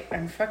 like,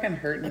 I'm fucking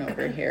hurting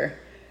over here.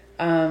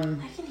 I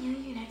can heal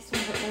you next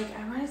time, but like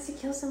I wanted to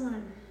kill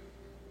someone.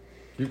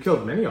 You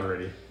killed many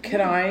already.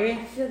 Can I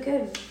I, feel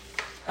good.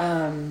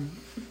 can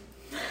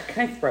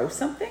I throw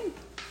something?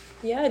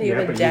 Yeah, do you Yeah,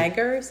 have a but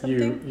dagger or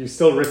something? You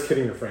still risk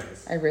hitting your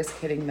friends. I risk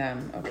hitting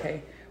them.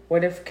 Okay.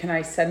 What if, can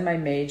I send my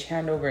mage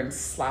hand over and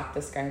slap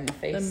this guy in the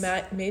face?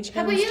 Mage hands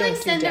How about you like don't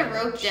do send a damage.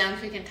 rope down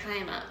so we can tie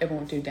him up? It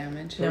won't do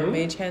damage. No, Hmm?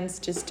 mage hands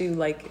just do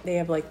like, they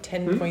have like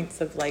 10 points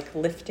of like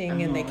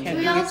lifting and they Oh, can't Can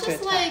be we all used to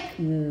just attack. like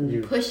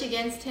You, push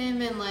against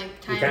him and like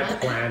tie you him can't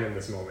up? plan in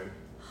this moment.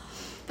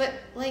 But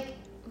like, it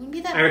wouldn't be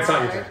that And it's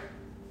not hard. your turn.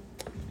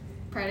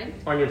 Pardon?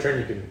 On your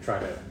turn, you can try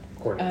to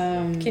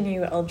coordinate. Can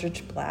you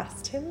Eldritch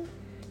Blast him?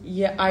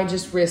 Yeah, I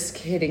just risk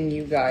hitting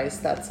you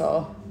guys. That's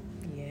all.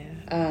 Yeah.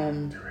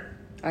 Do it.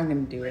 I'm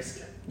gonna do it. Risk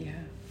it. Yeah.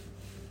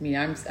 I mean,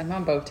 I'm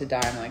about to die.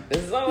 I'm like,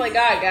 this is all I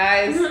got,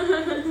 guys.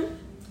 Let's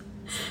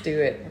do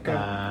it. We're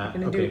gonna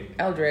do Okay.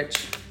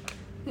 Eldritch.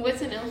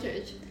 What's an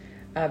eldritch?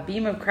 A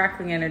beam of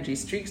crackling energy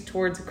streaks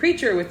towards a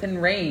creature within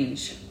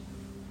range.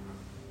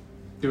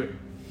 Do it.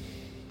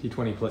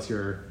 D20 plus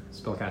your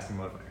spellcasting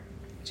modifier.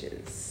 Which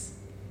is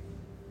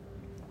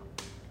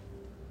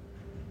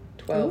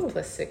 12 Ooh.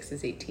 plus 6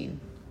 is 18.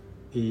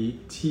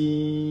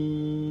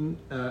 18.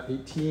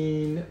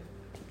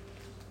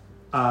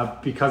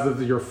 Because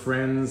of your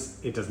friends,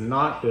 it does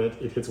not hit.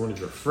 It hits one of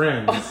your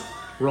friends.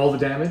 Roll the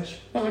damage.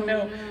 Oh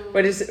no.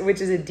 Which is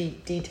a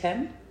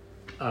D10?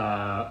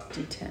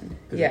 D10.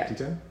 Is Yeah. it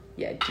D10?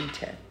 Yeah,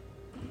 D10.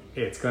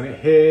 It's gonna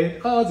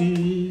hit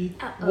Ozzy.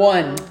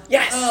 1.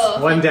 Yes.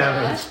 Oh, One thank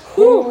damage. gosh.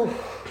 Whew.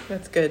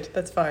 That's good.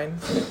 That's fine.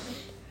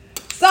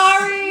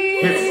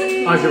 Sorry!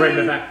 Hits Ozzy right in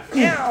the back.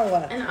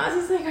 Ow. And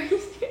Ozzy's like, are you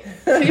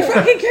serious? Are you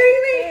fucking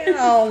kidding me?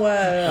 Ow.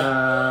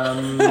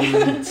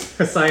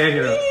 Cyan,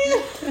 you're up.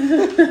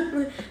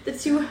 The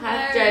two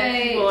half All dead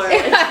right. people are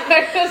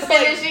like,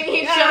 finishing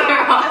each other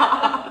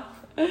off.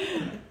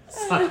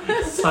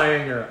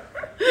 Cyan, you're up.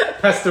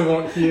 Pesta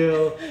won't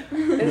heal.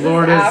 This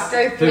Lord is is after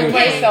I threw hidden.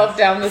 myself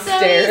down the So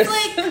stairs.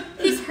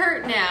 he's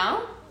hurt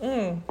now,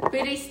 Mm.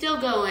 but he's still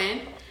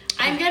going.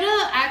 I'm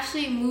gonna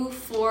actually move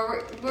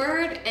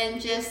forward and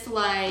just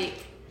like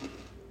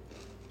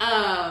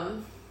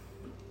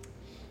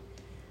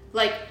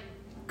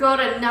go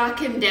to knock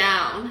him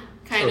down,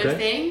 kind of Okay.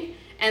 thing,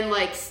 and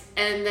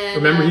then.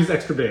 Remember, he's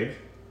extra big.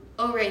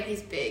 Oh right,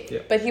 he's big. Yeah.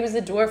 But he was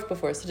a dwarf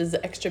before, so does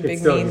the extra big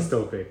He's mean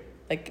still big.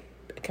 like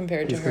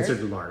compared He's to her?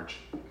 considered large.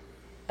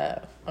 Oh,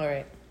 all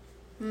right.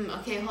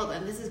 Okay, hold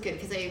on. This is good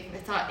because I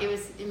thought it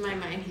was in my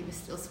mind he was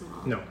still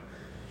small. No.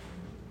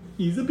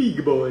 He's a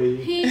big boy.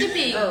 He's a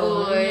big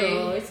Oh, boy.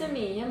 no, it's a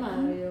me,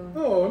 Mario.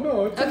 Oh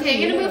no. It's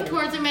Okay, I'm gonna move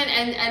towards him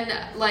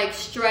and like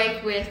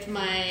strike with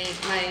my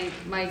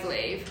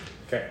glaive.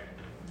 Okay.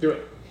 Do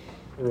it.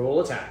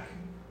 Roll attack.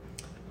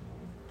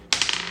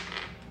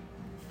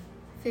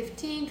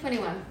 15,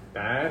 21.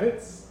 That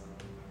hits.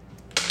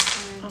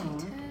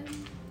 10,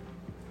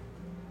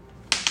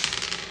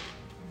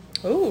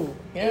 Ooh,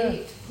 yeah.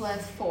 8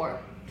 plus 4,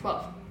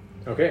 12.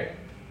 Okay.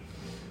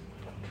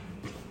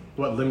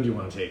 What limb do you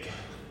want to take?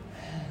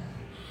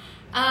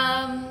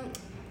 I'm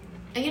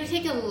gonna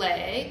take a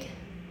leg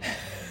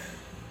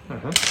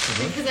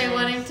because I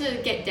want him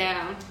to get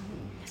down.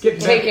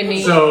 Take a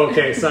knee. So,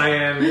 okay,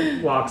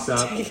 Cyan walks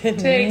up. Take a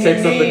Take Takes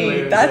up the knee.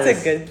 glaive. That's a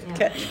Says, good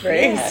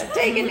catchphrase.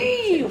 Take a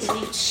knee.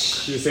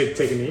 You say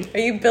take a knee? Are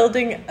you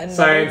building another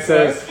Cyan dwarf?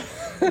 says,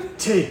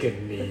 take a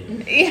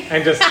knee.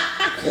 And just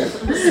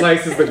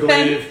slices the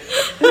glaive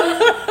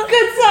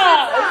Good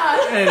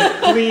sauce.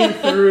 and clean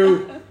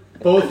through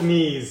both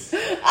knees.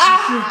 Both?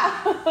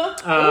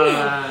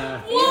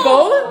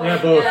 Yeah,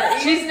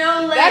 both. She's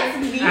no That's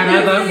legs. me. And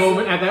at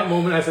that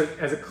moment, as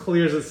it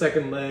clears the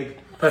second leg,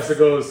 Pesta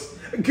goes,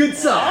 good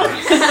sauce.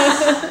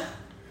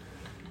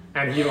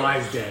 And he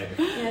lies dead.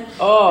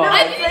 Oh.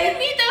 I didn't even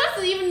need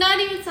those, even not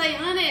even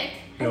psionic.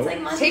 Nope. It's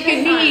like Monty Take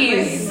a Python,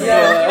 knees. right?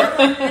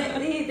 Yeah.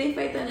 They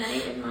fight the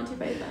knight in Monty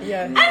Python.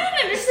 Yeah. I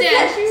don't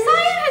understand.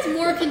 Cyan has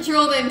more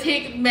control than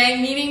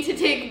meaning to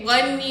take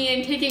one knee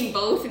and taking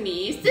both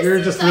knees. This You're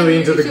is just really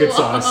into the good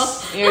unusual.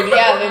 sauce. Yeah,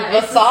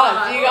 the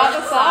sauce. You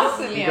got the sauce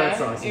in You you. got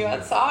sauce in You you.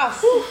 got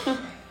sauce.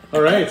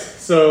 All right,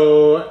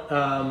 so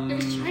I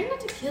was trying not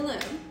to kill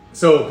him.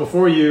 so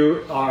before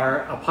you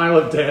are a pile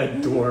of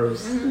dead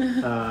dwarves,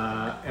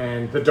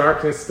 and the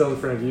darkness still in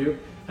front of you,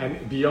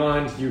 and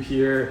beyond you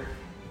hear,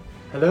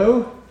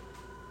 "Hello,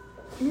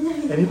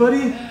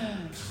 anybody?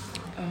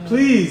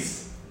 Please."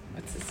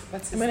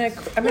 What's I'm his,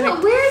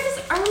 gonna Where is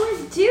this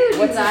armored dude,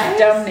 what's you guys? his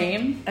dumb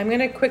name? I'm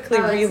gonna quickly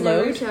Oh, it's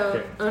reload. Naruto.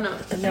 Okay. Oh no,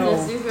 No.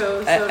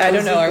 Nezuko. I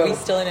don't know. Are we Nezuko.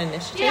 still in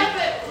initiative?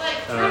 Yeah, but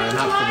like,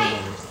 Not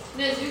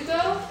for the moment.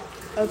 Nezuko?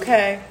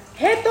 Okay.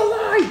 Hit the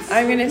lights.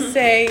 I'm gonna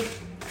say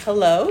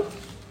hello.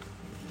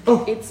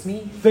 Oh, It's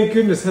me. thank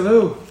goodness!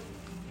 Hello,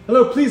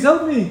 hello! Please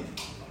help me,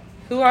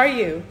 Who are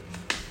you?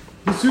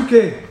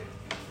 Yusuke.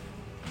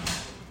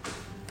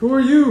 Who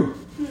are you?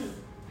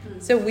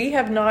 So we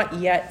have not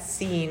yet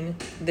seen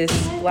this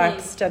black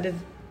studded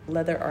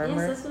leather Yes,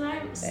 armor. that's what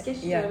I'm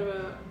sketched Yeah. out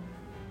about.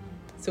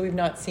 So we've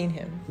not seen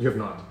him. You have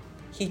not.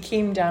 He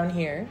came down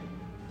here.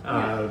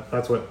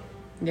 That's what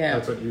Yeah.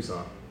 that's what you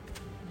saw.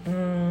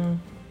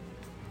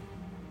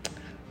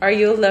 Are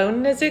you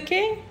alone,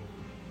 Nezuki?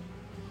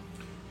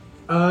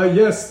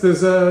 Yes.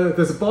 There's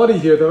a body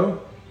here though.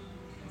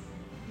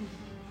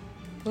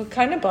 What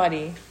kind of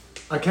body?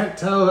 I can't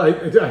tell. I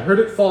heard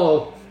it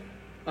fall.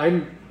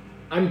 I'm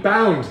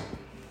bound.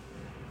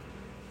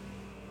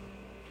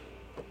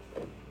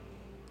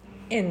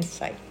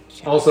 Insight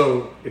check.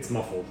 Also, it's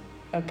muffled.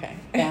 Okay.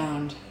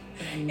 Bound.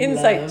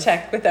 Insight Love.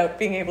 check without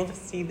being able to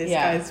see this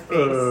Yeah. guy's face.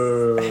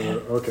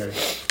 Okay.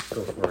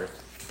 Go for it.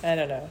 I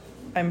don't know.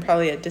 I'm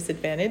probably at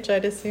disadvantage,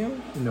 I'd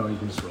assume. No, you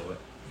can just roll it.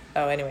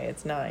 Oh, anyway,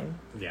 it's 9.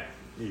 Yeah,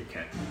 you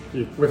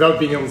can't. Without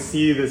being able to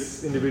see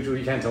this individual,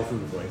 you can't tell from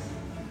the voice.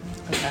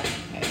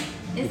 Okay.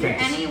 Is there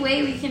any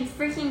way we can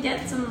freaking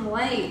get some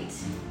light?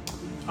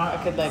 I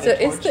could light So a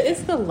is torch.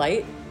 the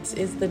light,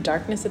 is the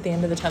darkness at the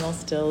end of the tunnel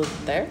still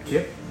there?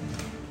 Yep.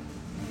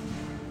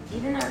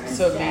 Even our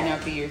So it may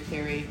not be your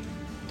theory.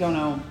 Don't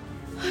know.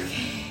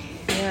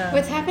 Yeah.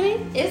 What's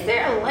happening? Is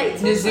there a light?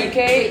 Nezuke,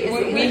 Wait, is we,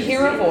 it we like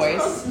hear a Nezuko's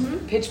voice,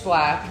 close? pitch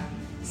black,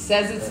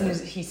 says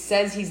it's he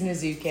says he's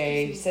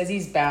Nezuke, says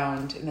he's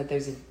bound, and that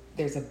there's a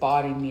there's a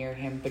body near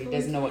him, but he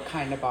doesn't know what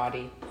kind of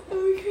body.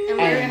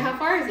 And how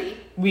far is he?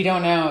 We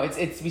don't know.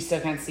 It's we still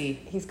can't see.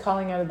 He's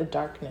calling out of the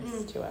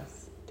darkness to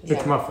us.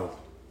 It's muffled.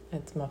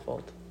 It's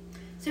muffled.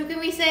 So can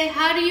we say,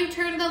 how do you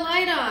turn the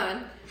light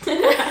on?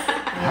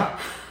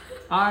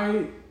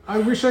 I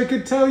wish I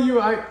could tell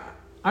you.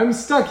 I'm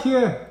stuck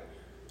here.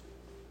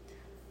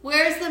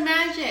 Where's the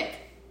magic?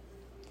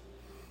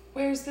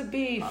 Where's the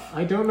beef?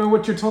 I don't know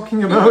what you're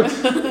talking about.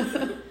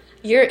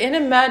 You're in a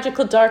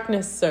magical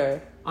darkness,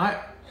 sir.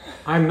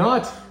 I'm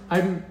not.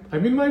 I'm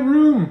in my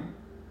room.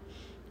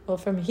 Well,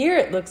 from here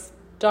it looks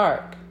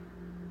dark.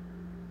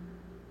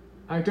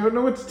 I don't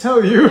know what to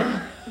tell you.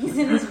 He's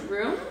in his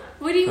room?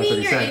 What do you That's mean what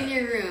he you're said. in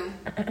your room?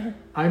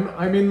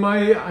 I'm in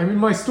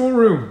my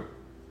storeroom.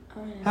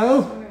 Oh, in his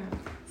Help. storeroom.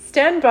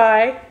 Stand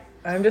by.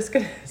 I'm just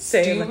gonna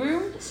say. Stew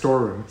room?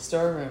 Storeroom.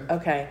 Storeroom.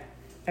 Okay.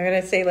 I'm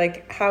gonna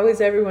say how is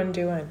everyone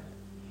doing?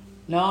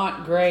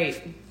 Not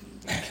great.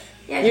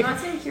 Yeah, do you want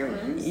some cure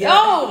wounds? Yeah.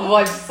 Oh,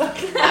 I'm so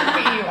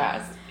happy you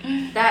asked.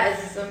 That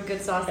is some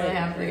good sauce that I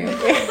have for you.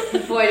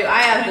 Boy, do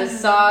I have the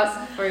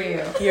sauce for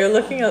you. You're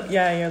looking. You're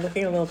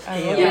looking a little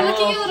pale. You're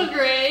looking a little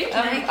gray.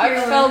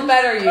 I felt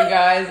better, you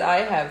guys. I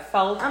have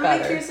felt I'm better.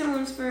 gonna cure some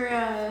wounds for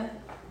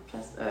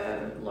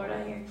Lord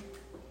out here.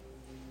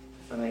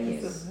 What do I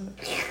use?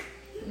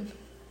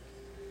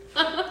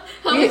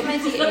 How is my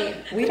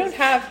D8? We don't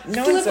have.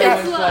 No Slip one's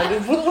and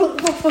got.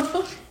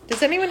 slide.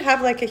 Does anyone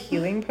have a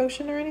healing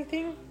potion or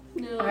anything?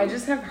 No. I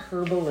just have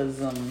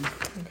herbalism.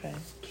 Okay.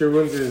 Cure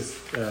wounds is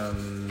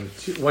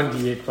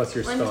 1d8 plus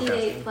your 1d8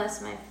 spellcasting.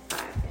 plus my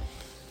 5.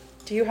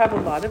 Do you have a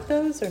lot of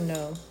those or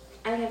no?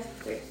 I have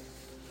 3.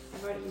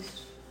 I've already used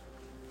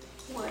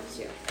 1,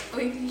 2. Oh,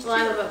 you can Well,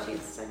 I'm about to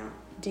use the second one.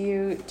 Do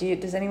you?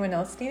 Does anyone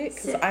else need it?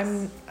 Because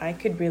 6. I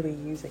could really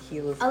use a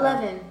heal as well.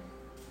 11.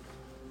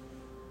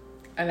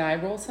 And I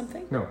roll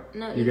something? No,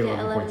 No, you get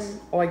 11 points.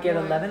 Oh, I get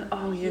Or- 11?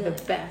 Oh, you're Yeah.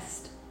 the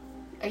best.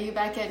 Are you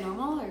back at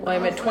normal? Or Well,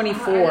 I'm at Are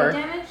 24. you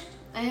damaged?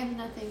 I have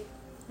nothing.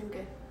 I'm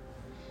good.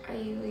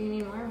 You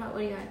need more? What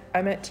do you got?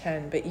 I'm at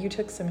 10, but you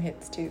took some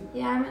hits too.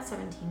 Yeah, I'm at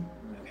 17.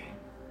 Okay.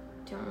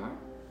 Do you want more?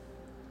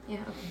 Yeah,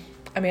 okay.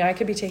 I mean, I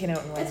could be taken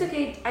out in one. It's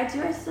okay. I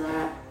still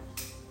have.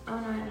 Oh no,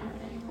 I don't have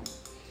it anymore.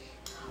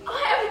 Oh, I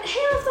have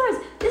Hail of Thorns.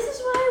 This is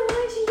what I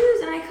wanted to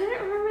use, and I couldn't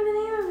remember the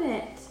name of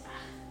it.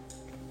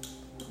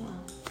 Well,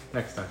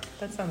 Next time.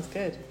 That sounds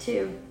good.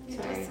 2.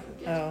 Sorry.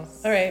 Oh,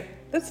 all right.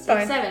 That's So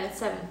fine. 7. It's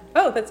 7.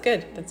 Oh, that's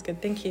good. That's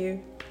good. Thank you.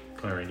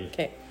 Alrighty.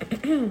 Okay.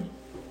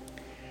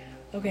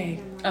 Okay.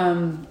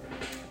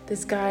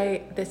 This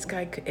guy.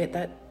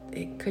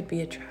 It could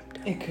be a trap.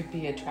 It could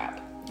be a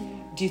trap.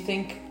 Do you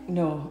think...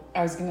 No,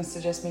 I was going to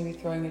suggest maybe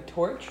throwing a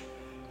torch.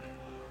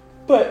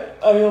 But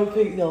I don't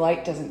think the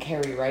light doesn't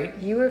carry, right?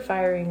 You were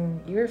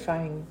firing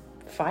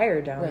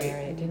fire down Right, there,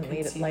 and it you didn't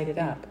couldn't see light it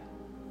anything. up.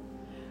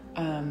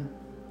 I'm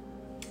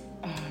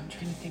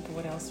trying to think of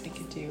what else we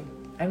could do.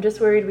 I'm just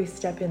worried we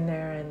step in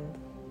there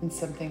And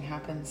something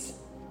happens.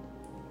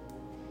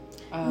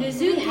 Do we have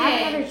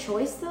Nezuke, another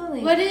choice though?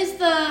 Like, what is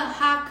the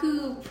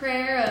Haku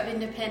prayer of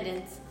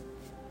independence?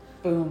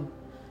 Boom.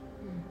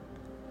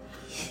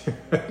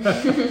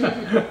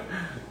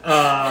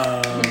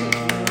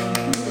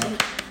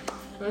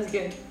 That was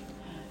good.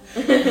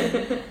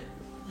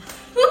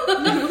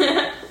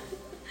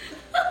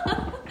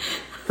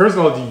 First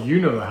of all, do you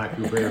know the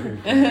Haku prayer of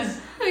independence?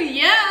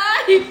 Yeah,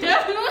 I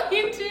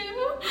definitely do.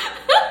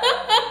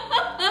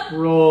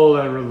 Roll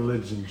a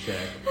religion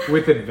check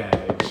with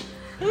advantage.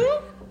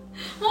 Why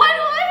do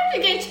I have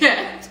to get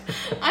checked?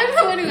 I'm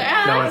the one who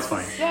asked. No, it's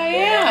fine.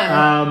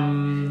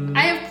 Cyan.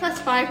 I have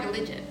 +5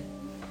 religion.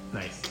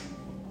 Nice.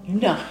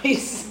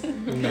 Nice.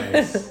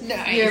 Nice.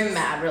 Nice. You're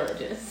mad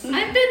religious.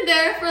 I've been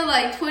there for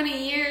like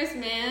 20 years,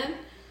 man.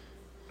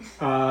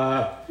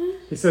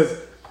 He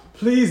says,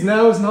 please,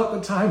 now is not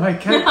the time. I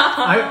can't.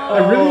 I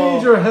really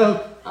need your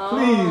help.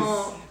 Please.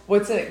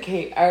 What's it,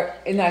 Kate?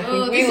 And I think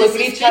Oh, we this look is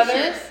at each other.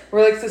 suspicious.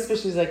 We're like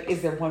suspicious. Like,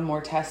 is there one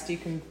more test you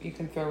can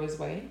throw his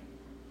way?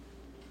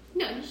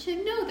 No, you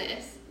should know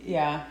this.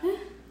 Yeah.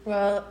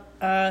 Well,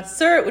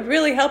 sir, it would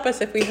really help us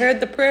if we heard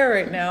the prayer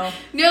right now.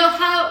 No,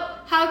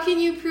 how can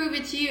you prove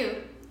it's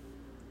you?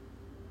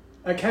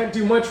 I can't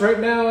do much right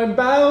now. I'm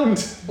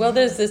bound. Well,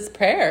 there's this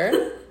prayer.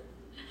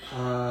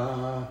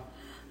 You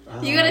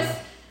gotta.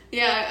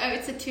 Yeah,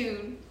 it's a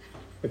tune.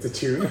 It's a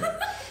tune.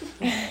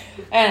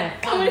 And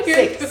Come on,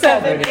 here. 6,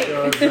 7, And it 8.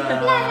 goes,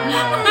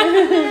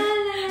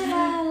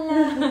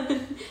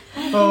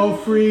 oh,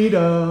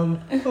 freedom.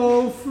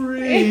 Oh,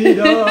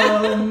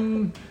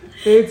 freedom.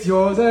 It's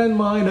yours and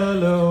mine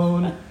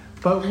alone.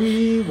 But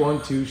we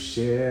want to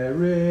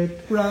share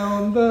it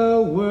round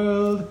the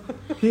world.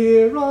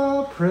 Hear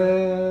our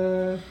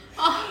prayer.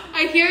 Oh,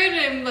 I hear it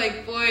and I'm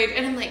like Boyd,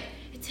 and I'm like,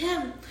 it's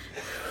him.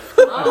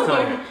 That's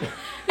not it.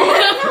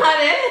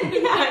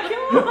 Yeah,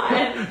 come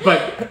on.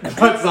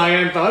 But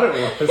Cyan thought it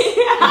was.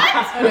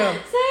 I know.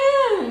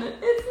 Cyan,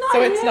 it's not.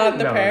 So it's him. not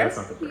the No, prayer? that's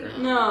not the prayer.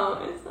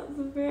 No, it's not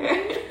the prayer.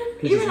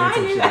 He Even just I made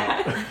some knew shit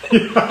that. up.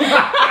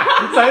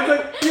 Cyan's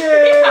like,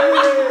 yay!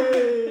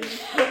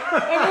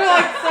 And we're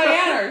like,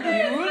 Cyan, are you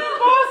an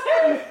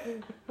imposter?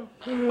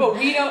 But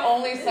we know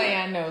only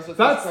Cyan knows what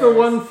That's this the is.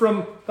 one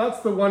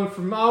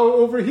from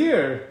over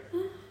here.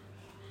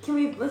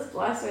 Let's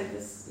blast out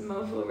this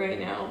mofo right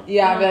now.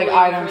 Yeah, I'd be like, Wait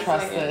I for don't a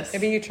trust second. this.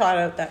 Maybe you trot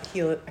out that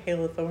hail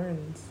of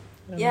thorns.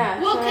 I don't know.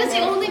 Yeah. Well, try because the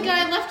that. only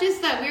guy left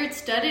is that weird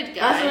studded guy.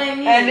 That's what I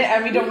mean.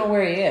 And we don't know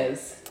where he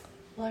is.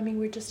 Well, I mean,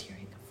 we're just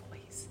hearing a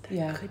voice. That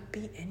Yeah. could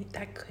be any.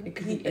 That could It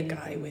could be be a guy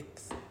anything.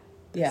 with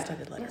Yeah.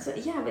 studded leather.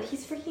 Yeah, but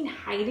he's freaking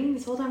hiding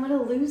this whole time. What a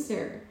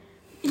loser.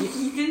 He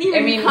didn't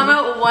even I mean, come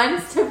out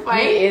once to He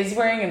fight. is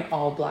wearing an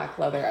all black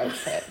leather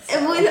outfit.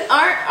 And with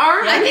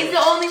armor, I think he's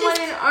the only just-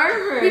 one in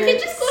armor. We could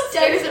just go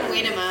upstairs and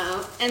wait him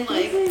out and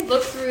like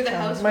look through the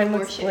house for Mine more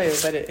looks shit. blue,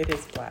 but it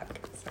is black.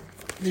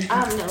 So.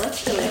 No,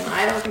 let's kill him.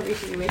 I don't think we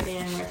should be wasting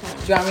any more time.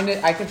 Do you want me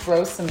to? I could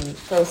throw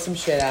some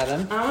shit at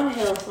him. I want to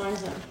hail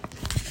thorns him.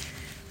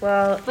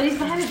 Well, But he's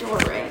behind a door,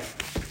 right?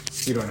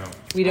 You don't know.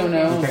 We don't You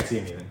know. can't see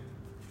anything.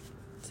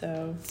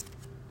 so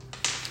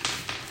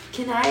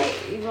Can I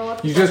roll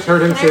up? You just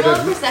heard him Can say I roll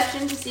that-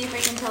 perception to see if I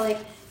can tell, like,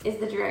 is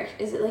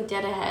it, like,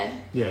 dead ahead?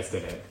 Yes,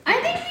 dead ahead. I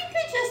think we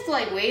could just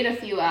like wait a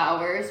few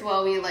hours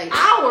while we like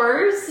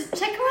Hours?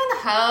 check around the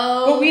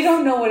house. But we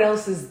don't know what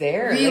else is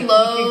there. Like, we could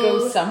go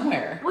Reload.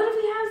 somewhere. What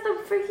if he has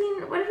the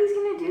freaking, what if he's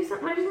gonna do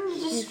something? What if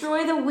he's gonna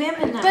destroy the whim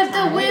in that But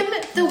time?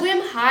 the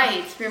whim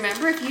hides.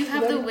 Remember, if you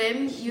have the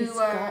whim, you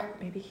are.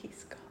 maybe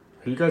he's got.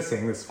 Are you guys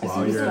saying this I while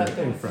think he's you're got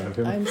in the- front of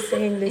him? I'm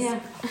saying this. Yeah.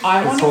 I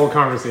This want whole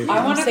conversation. I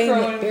I'm wanna saying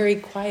throw it in- very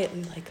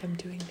quietly, like I'm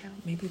doing now.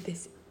 Maybe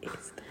this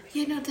is the.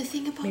 You know the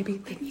thing about Maybe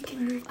when you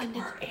can move under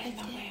we're in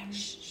the the whim.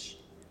 Shh.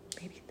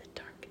 Maybe the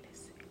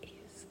darkness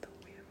is the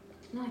whim.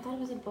 No, I thought it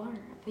was a bar.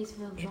 A place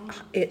of a bar.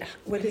 It.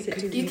 What does it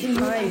do? You It can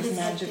move hides. under-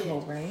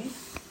 magical, right?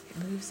 It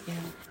moves. Yeah.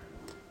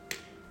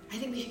 I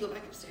think we should go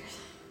back upstairs.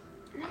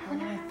 No, I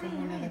wanna throw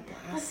another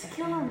Let's blast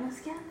kill at him. him. Let's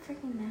get him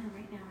freaking now.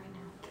 Right now.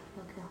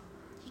 Kill.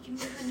 You can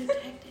move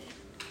undetected.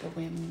 The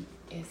whim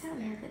is I don't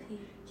know there. that he...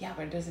 Yeah,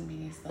 but it doesn't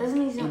mean he's like Doesn't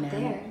mean he's not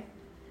inanimate. there.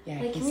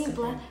 Yeah, Like, he's can we still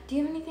blast... Do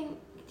you have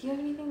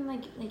anything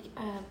like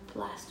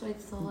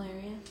blastoids the whole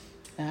area?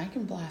 there. I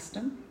can blast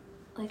him.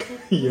 Like,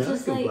 Yeah, I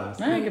just can like...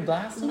 blast I could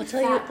blast him. I'll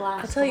tell you. Fat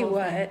blast I'll tell you the whole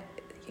what. thing.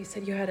 You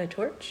said you had a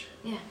torch.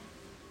 Yeah.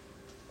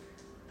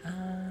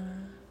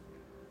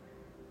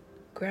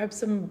 Grab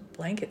some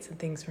blankets and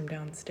things from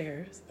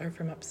downstairs or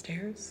from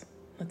upstairs.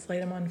 Let's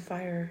light them on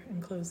fire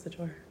and close the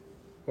door.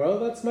 Well,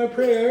 that's my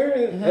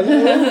prayer.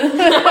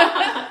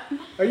 Hello?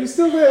 Are you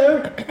still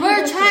there?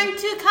 We're trying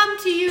to come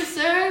to you,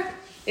 sir.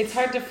 It's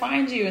hard to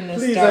find you in this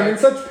Please, dark. I'm in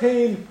such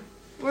pain.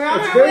 We're on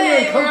It's our very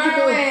way. We're on our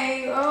uncomfortable.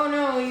 way. Oh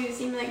no, you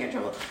seem like you're in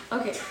trouble.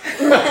 Okay.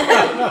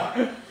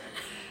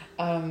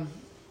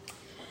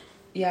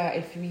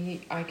 Yeah,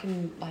 I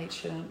can light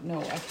shit on.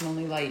 No, I can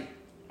only light.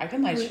 I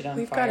can light shit on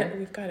We've fire. got it.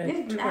 We've got I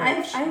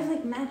it. have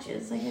like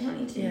matches. Like, I don't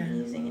need to Yeah. be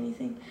using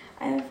anything.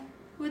 I have...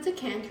 What's a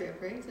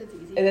cantrip, right? So it's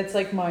easy. And it's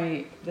like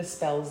the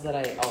spells that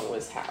I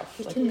always have.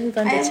 He Like, can move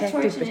I have undetected,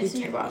 torch but in his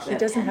toolbox. I he have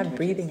doesn't 10 have torches.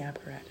 breathing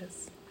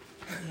apparatus.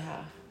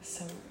 yeah,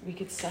 so we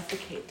could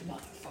suffocate the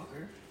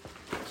motherfucker.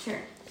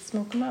 Sure.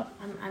 Smoke him up.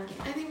 I'm game.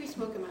 I think we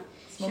smoke him out.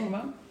 Smoke Sure. him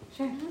up.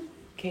 Sure.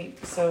 Okay,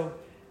 so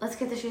Let's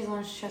get the shoes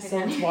on. Shut it so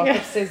down. let's walk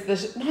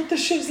upstairs. Not the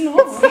shiz,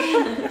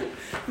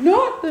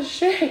 not the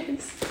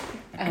shiz.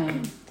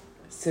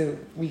 So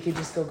we could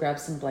just go grab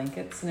some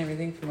blankets and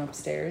everything from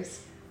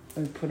upstairs,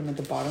 and put them at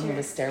the bottom of Sure.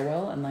 the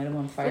stairwell and light them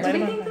on fire. Do Light we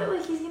him on think fire. that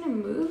like he's gonna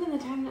move in the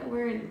time that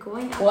we're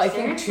going upstairs? Well, I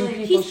think two Like,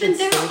 people He's been should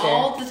there stay there.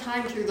 all the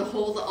time through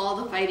all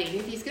the fighting.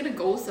 If he's gonna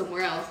go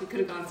somewhere else, we could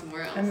have gone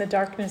somewhere else. And the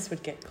darkness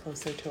would get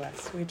closer to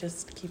us. We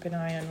just keep an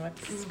eye on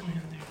what's going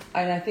on there.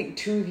 And I think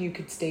two of you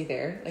could stay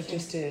there, like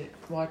just to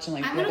watch and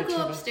like I'm the gonna other go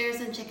two of us. upstairs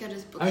and check out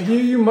his book. I hear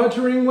you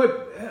muttering.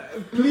 What?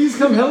 Please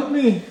come help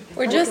me.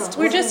 We're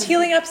just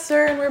healing up,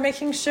 sir, and we're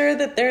making sure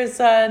that there's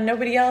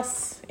nobody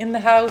else in the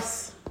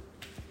house.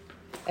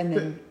 And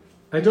then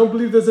I don't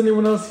believe there's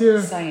anyone else here.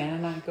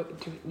 Cyan and I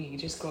we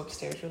just go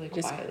upstairs really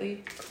Just-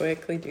 quietly.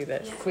 Quickly do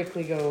this.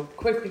 Quickly go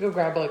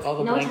grab like all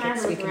the no time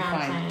blankets to we look can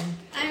around, find.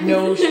 Cyan.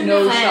 No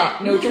Cyan.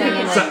 shot, no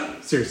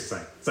training. Seriously,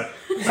 Cyan.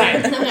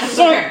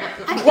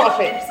 I Drop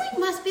think it. there's like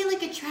must be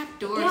like a trap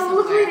door Yeah, we'll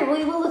look somewhere. later.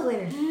 We will look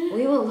later.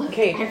 We will look.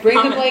 Okay, I bring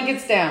the promise.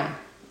 blankets down.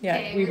 Yeah.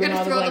 Okay, we we're bring gonna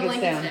all the throw the blankets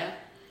blankets down. down.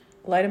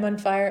 Light them on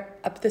fire,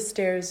 up the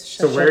stairs.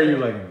 So shut where are the you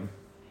door. lighting them?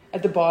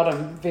 At the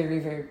bottom, very,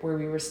 very where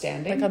we were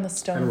standing. Like on the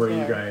stone And where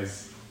floor. are you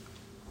guys?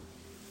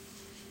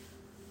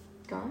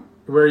 Go on.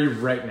 Where are you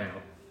right now?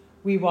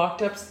 We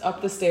walked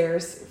up the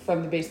stairs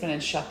from the basement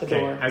and shut the Okay,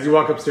 door. as you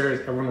walk upstairs,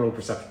 everyone roll a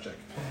perception check.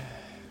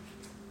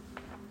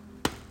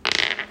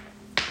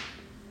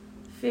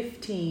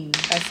 15.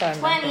 I saw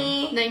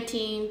nothing. 20.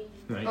 19.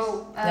 Nice.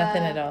 Oh,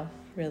 Nothing at all,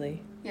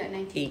 really. Yeah,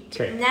 19.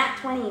 8. Okay, Nat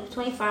 20.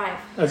 25.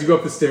 as you go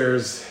up the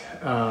stairs,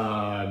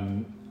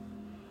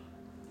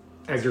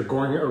 as you're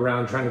going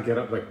around trying to get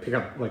up, like pick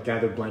up, like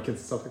gather blankets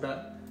and stuff like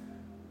that,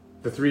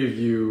 the three of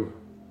you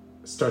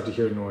start to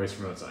hear noise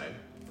from outside.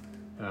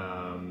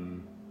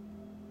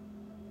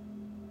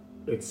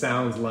 It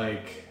sounds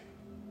like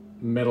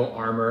metal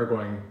armor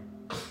going,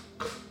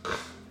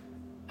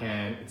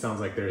 and it sounds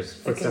like there's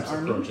Like an footsteps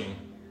army? approaching.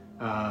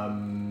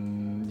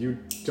 You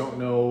don't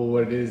know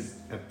what it is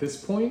at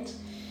this point.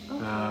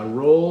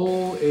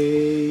 Roll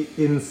a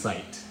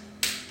insight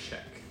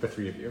check, the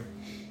three of you.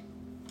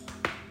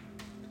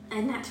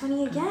 And not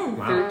 20 again.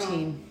 Wow.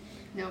 13.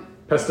 Nope.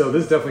 Pesto,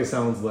 this definitely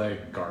sounds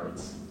like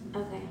guards.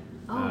 Okay.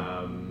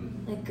 Oh,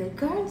 like good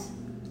guards?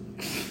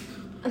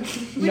 What do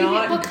you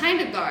mean? What kind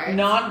of guard?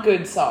 Not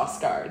good sauce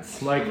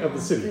guards. Like of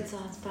the city. Good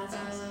sauce, bad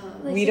sauce.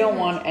 Like We don't secrets.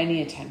 want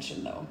any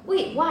attention though.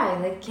 Wait, why?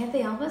 Like, can't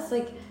they help us?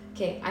 Like,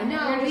 okay, I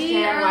never No, we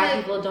understand are, why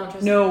like- people don't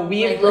trust. No,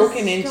 we have like,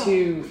 broken let's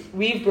into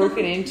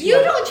You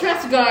don't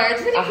trust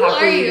guards. What a people are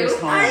happy you? leader's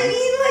home.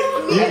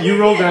 I mean, like, You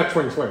rolled that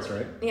 20 twice,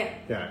 right? yeah.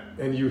 Yeah.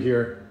 And you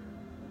hear,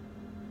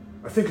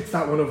 I think it's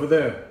that one over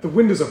there. The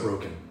windows are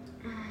broken.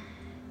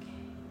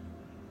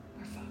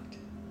 We're fucked.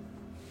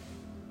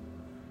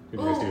 What do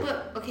you guys Oh, do?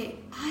 but okay,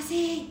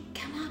 Ozzy,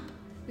 come up.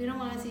 We don't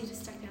want Ozzy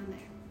just stuck down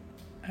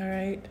there. All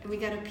right. And we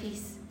got a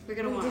piece. We're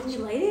gonna Wait, watch. didn't you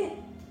light it?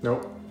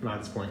 Nope, not at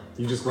this point.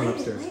 You just went Light it,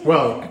 upstairs. light it.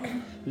 Well,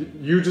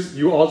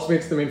 you all just made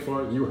it to the main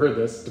floor. You heard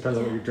this. Depends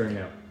on what you're doing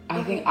now.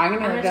 I think I'm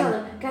gonna run tell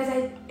down. them. Guys,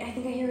 I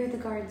think I hear the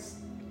guards.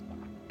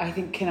 I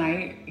think can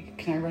I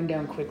run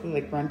down quickly,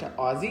 like run to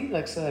Ozzy,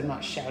 like so that I'm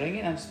not shouting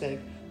it. I'm just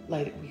like,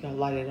 light it. We gotta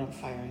light it on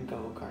fire and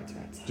go. Guards are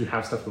outside. Do you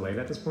have stuff to light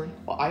at this point?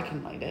 Well, I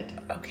can light it.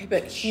 Okay,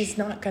 but he's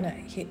not gonna.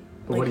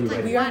 But what do you like,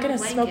 light? We aren't gonna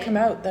One smoke blanket. him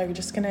out. They're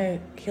just gonna.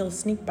 He'll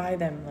sneak by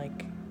them.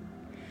 Like.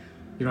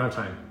 You don't have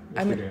time if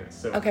I'm- you're doing it.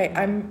 So. Okay,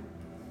 I'm.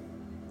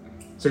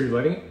 So you're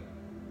lighting it?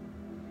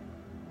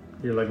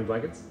 You're lighting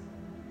blankets?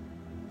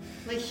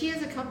 Like she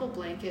has a couple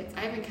blankets.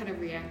 I haven't kind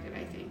of reacted.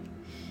 I think.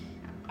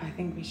 I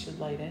think we should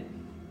light it.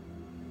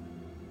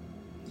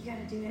 You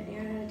gotta do it. You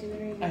gotta do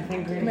it. Or you I gotta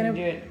think not we're do gonna it.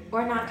 do it.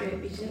 Or not do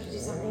it because you have to do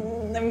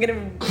something.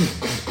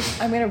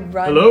 I'm gonna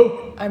run.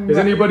 Hello? I'm Is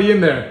run- anybody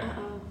in there?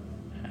 Uh-oh.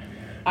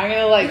 I'm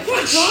gonna like.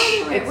 What's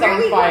going on? It's Where are on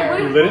we fire.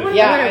 going? You lit it?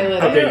 Yeah, I lit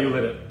it. Okay, you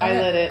lit it. I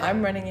lit it.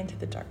 I'm running into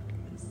the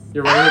darkness.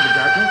 You're running into the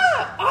darkness?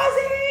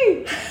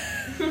 Ozzy!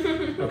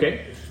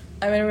 Okay.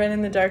 I'm gonna run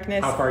in the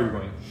darkness. How far are you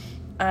going?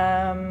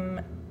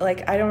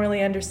 Like I don't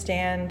really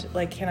understand.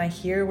 Like, can I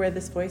hear where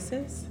this voice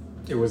is?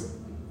 It was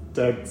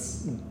dead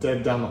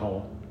down the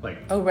hall. Like,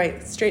 Oh,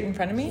 right, straight in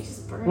front of me.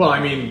 Just burn. well, I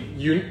mean,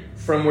 you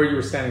from where you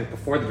were standing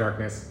before the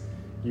darkness,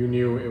 you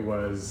knew it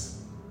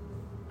was,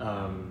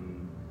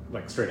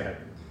 like straight ahead.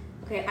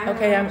 Okay, I'm Okay,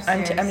 going I'm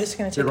upstairs. just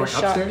gonna You're take a going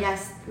shot. upstairs?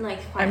 Yes, like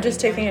I'm just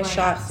quietly, taking a going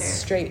shot upstairs.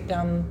 straight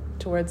down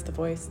towards the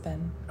voice.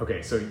 Then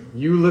Okay, so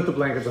you lit the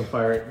blankets on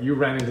fire. You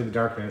ran into the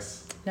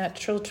darkness.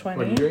 natural 20.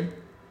 What are you doing?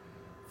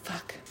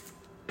 Fuck.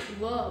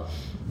 Whoa.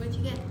 What'd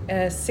you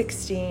get?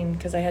 16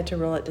 because I had to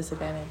roll at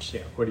disadvantage.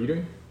 Yeah. What are you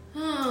doing?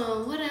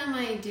 Oh, what am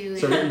I doing?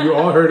 So you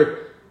all heard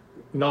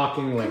a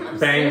knocking, like Come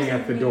banging upstairs at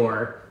with the me.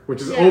 door,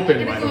 which is yeah, open,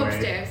 I'm by gonna the go way.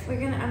 upstairs.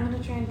 I'm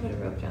gonna try and put a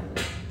rope down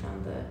the.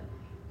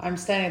 I'm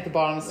standing at the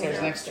bottom of the stairs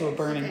We're next to a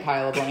upstairs, burning okay.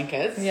 pile of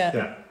blankets.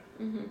 Yeah.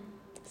 Yeah.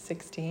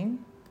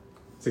 16.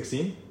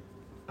 16.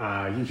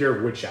 You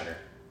hear wood shatter.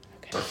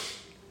 Okay.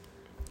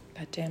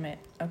 God damn it.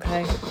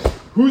 Okay.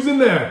 Who's in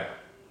there?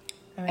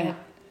 I mean,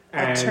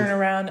 I'll And turn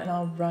around and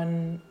I'll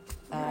run.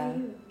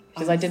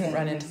 Because I I'm didn't run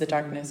standing into next the to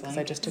darkness the because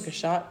I just took a blankets.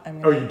 shot. I'm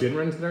oh, gonna, you didn't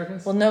run into the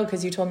darkness? Well, no,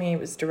 because you told me it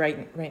was right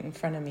in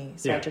front of me,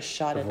 so Yeah, I just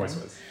shot the at voice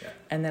him. was. Yeah.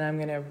 And then I'm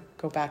gonna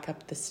go back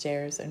up the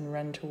stairs and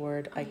run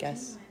toward, I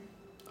guess.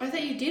 I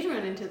thought you did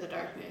run into the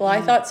darkness. Well, I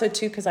thought so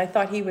too because I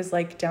thought he was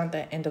like down at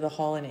the end of the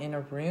hall and in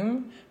a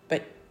room,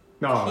 but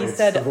No, he it's,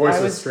 said the voice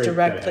I was straight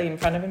directly ahead. in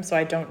front of him, so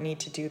I don't need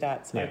to do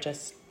that. So Yeah.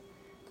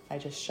 I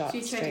just shot So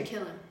you tried straight. to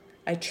kill him.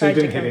 I So tried you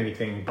didn't to hit kill-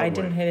 anything. But I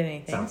didn't wood, hit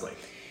anything. Sounds like.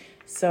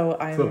 So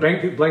I'm. So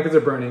the blankets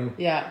are burning.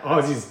 Yeah.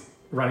 Ozzy's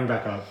running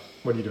back up.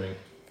 What are you doing?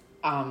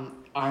 I'm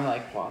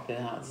like, well, the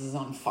house is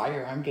on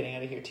fire. I'm getting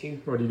out of here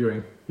too. What are you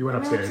doing? You went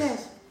I'm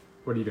upstairs.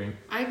 What are you doing?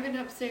 I've been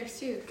upstairs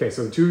too. Okay,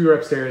 so the two of you are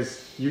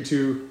upstairs. You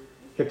two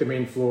hit the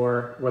main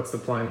floor. What's the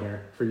plan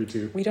here for you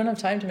two? We don't have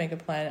time to make a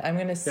plan. I'm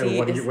gonna Yeah,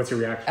 see. what's your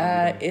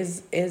reaction?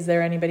 Is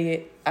there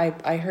anybody?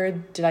 I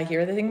heard. Did I hear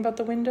anything about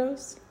the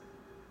windows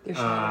They're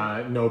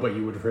shattered. No, but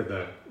you would have heard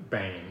the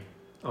banging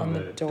on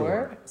the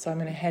door? So I'm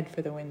gonna head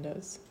for the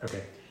windows.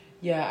 Okay.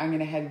 Yeah, I'm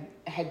gonna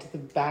head to the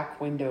back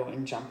window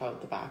and jump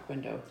out the back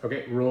window.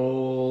 Okay,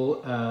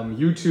 roll.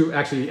 You two,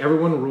 actually,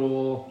 everyone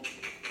roll.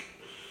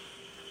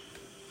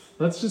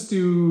 Let's just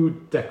do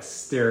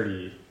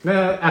dexterity.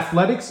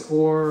 Athletics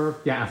or.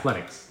 Yeah,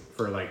 athletics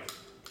for like.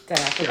 The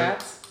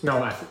acrobats.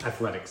 No,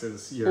 athletics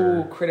is your.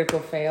 Ooh, critical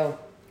fail.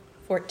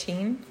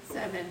 14.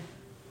 7.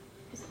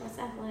 What's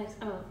athletics?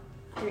 Oh,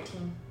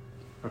 13.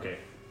 Okay,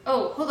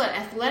 Oh, hold on.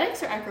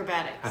 Athletics or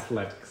acrobatics?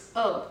 athletics.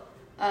 Oh,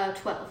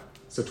 12.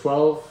 So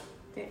 12.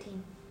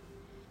 13.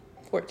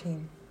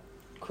 14.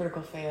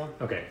 Critical fail.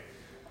 Okay.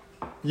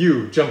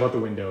 You jump out the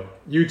window.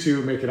 You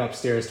two make it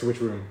upstairs to which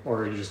room?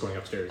 Or are you just going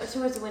upstairs?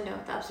 Towards the window,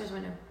 the upstairs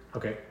window.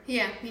 Okay.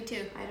 Yeah, me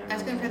too. I don't I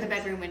was know going what for the that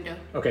is. bedroom window.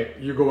 Okay,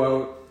 you go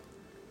out.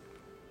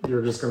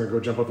 You're just gonna go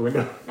jump out the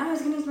window. No, I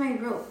was gonna use my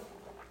rope.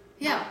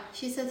 Yeah,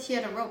 she said she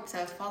had a rope, so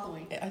I was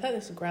following. I thought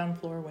this was a ground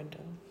floor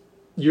window.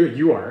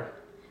 You are.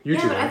 You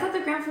Yeah, two but I are. thought the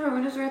ground floor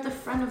windows were at the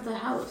front of the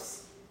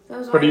house. That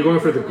was But are you why I going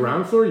for the went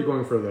ground floor or are you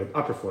going for the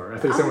upper floor? I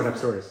thought you said went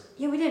upstairs.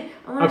 Yeah, we did.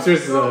 I wanted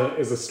Upstairs to go.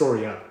 is a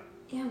story up.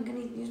 Yeah, I'm gonna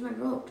use my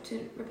rope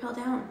to rappel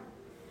down.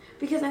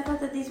 Because I thought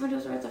that these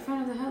windows were at the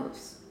front of the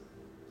house.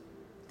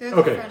 They're the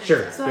Okay, front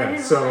sure. and So Yeah, I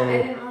didn't so- want to.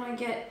 I didn't want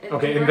to get.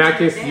 Okay, in that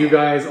case, you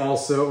guys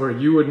also, or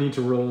you would need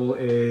to roll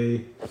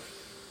a.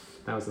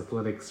 That was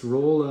athletics.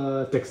 Roll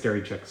a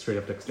dexterity check, straight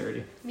up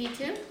dexterity. Me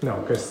too? No,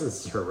 because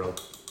this is her rope.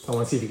 I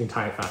want to see if you can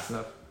tie it fast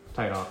enough.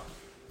 Tie it off.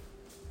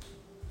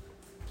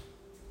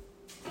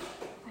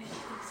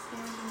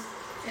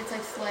 It's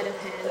like sleight of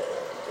hand,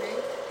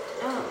 right?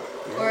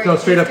 Oh. Or No,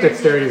 straight up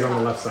dexterity dexterity is on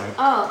the left side.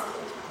 Oh.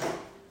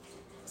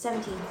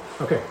 17.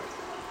 Okay.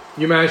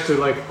 You managed to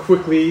like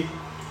quickly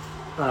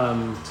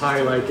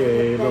tie like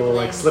a little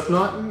like slip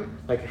knot,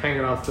 like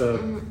hanging off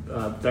the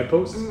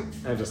bedpost,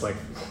 and just like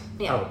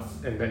Yeah. out,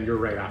 and then you're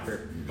right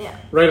after. Yeah.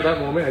 Right at that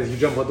moment, as you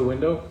jump out the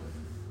window,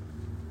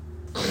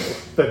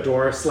 the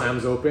door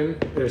slams open.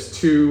 There's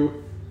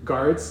two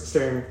guards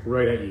staring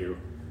right at you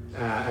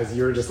as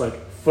you're just like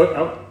foot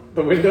out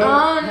the window,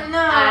 Oh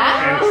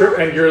no.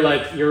 and you're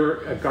like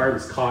a guard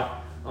is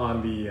caught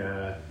on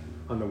the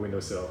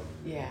windowsill,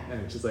 Yeah.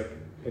 and she's like,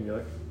 and you're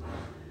like,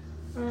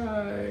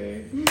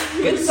 hi,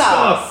 Good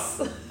sauce.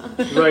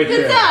 right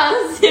there.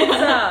 Yes. Good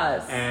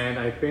sauce. And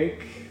I think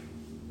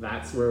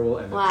that's where we'll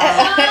end. Wow.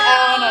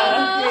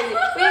 Anna.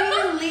 We didn't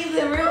even leave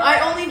the room. I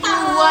only drew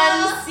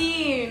one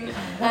scene.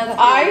 That's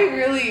I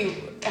really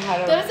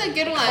had That a was a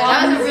good one.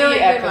 That was a really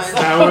good episode.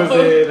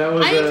 one. That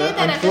was I enjoyed an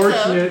that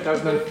unfortunate. That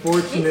was an Me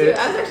unfortunate. too.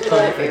 That was actually one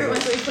of my favorite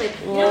ones we played.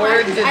 You know what?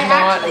 Lord did I not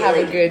actually, have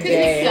a like, good Because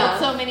we day. killed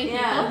so many people.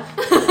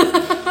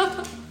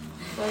 Yeah.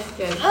 That's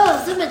good.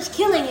 Oh, so much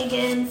killing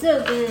again.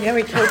 So good. Yeah,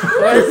 we killed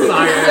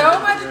Cyan. So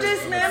much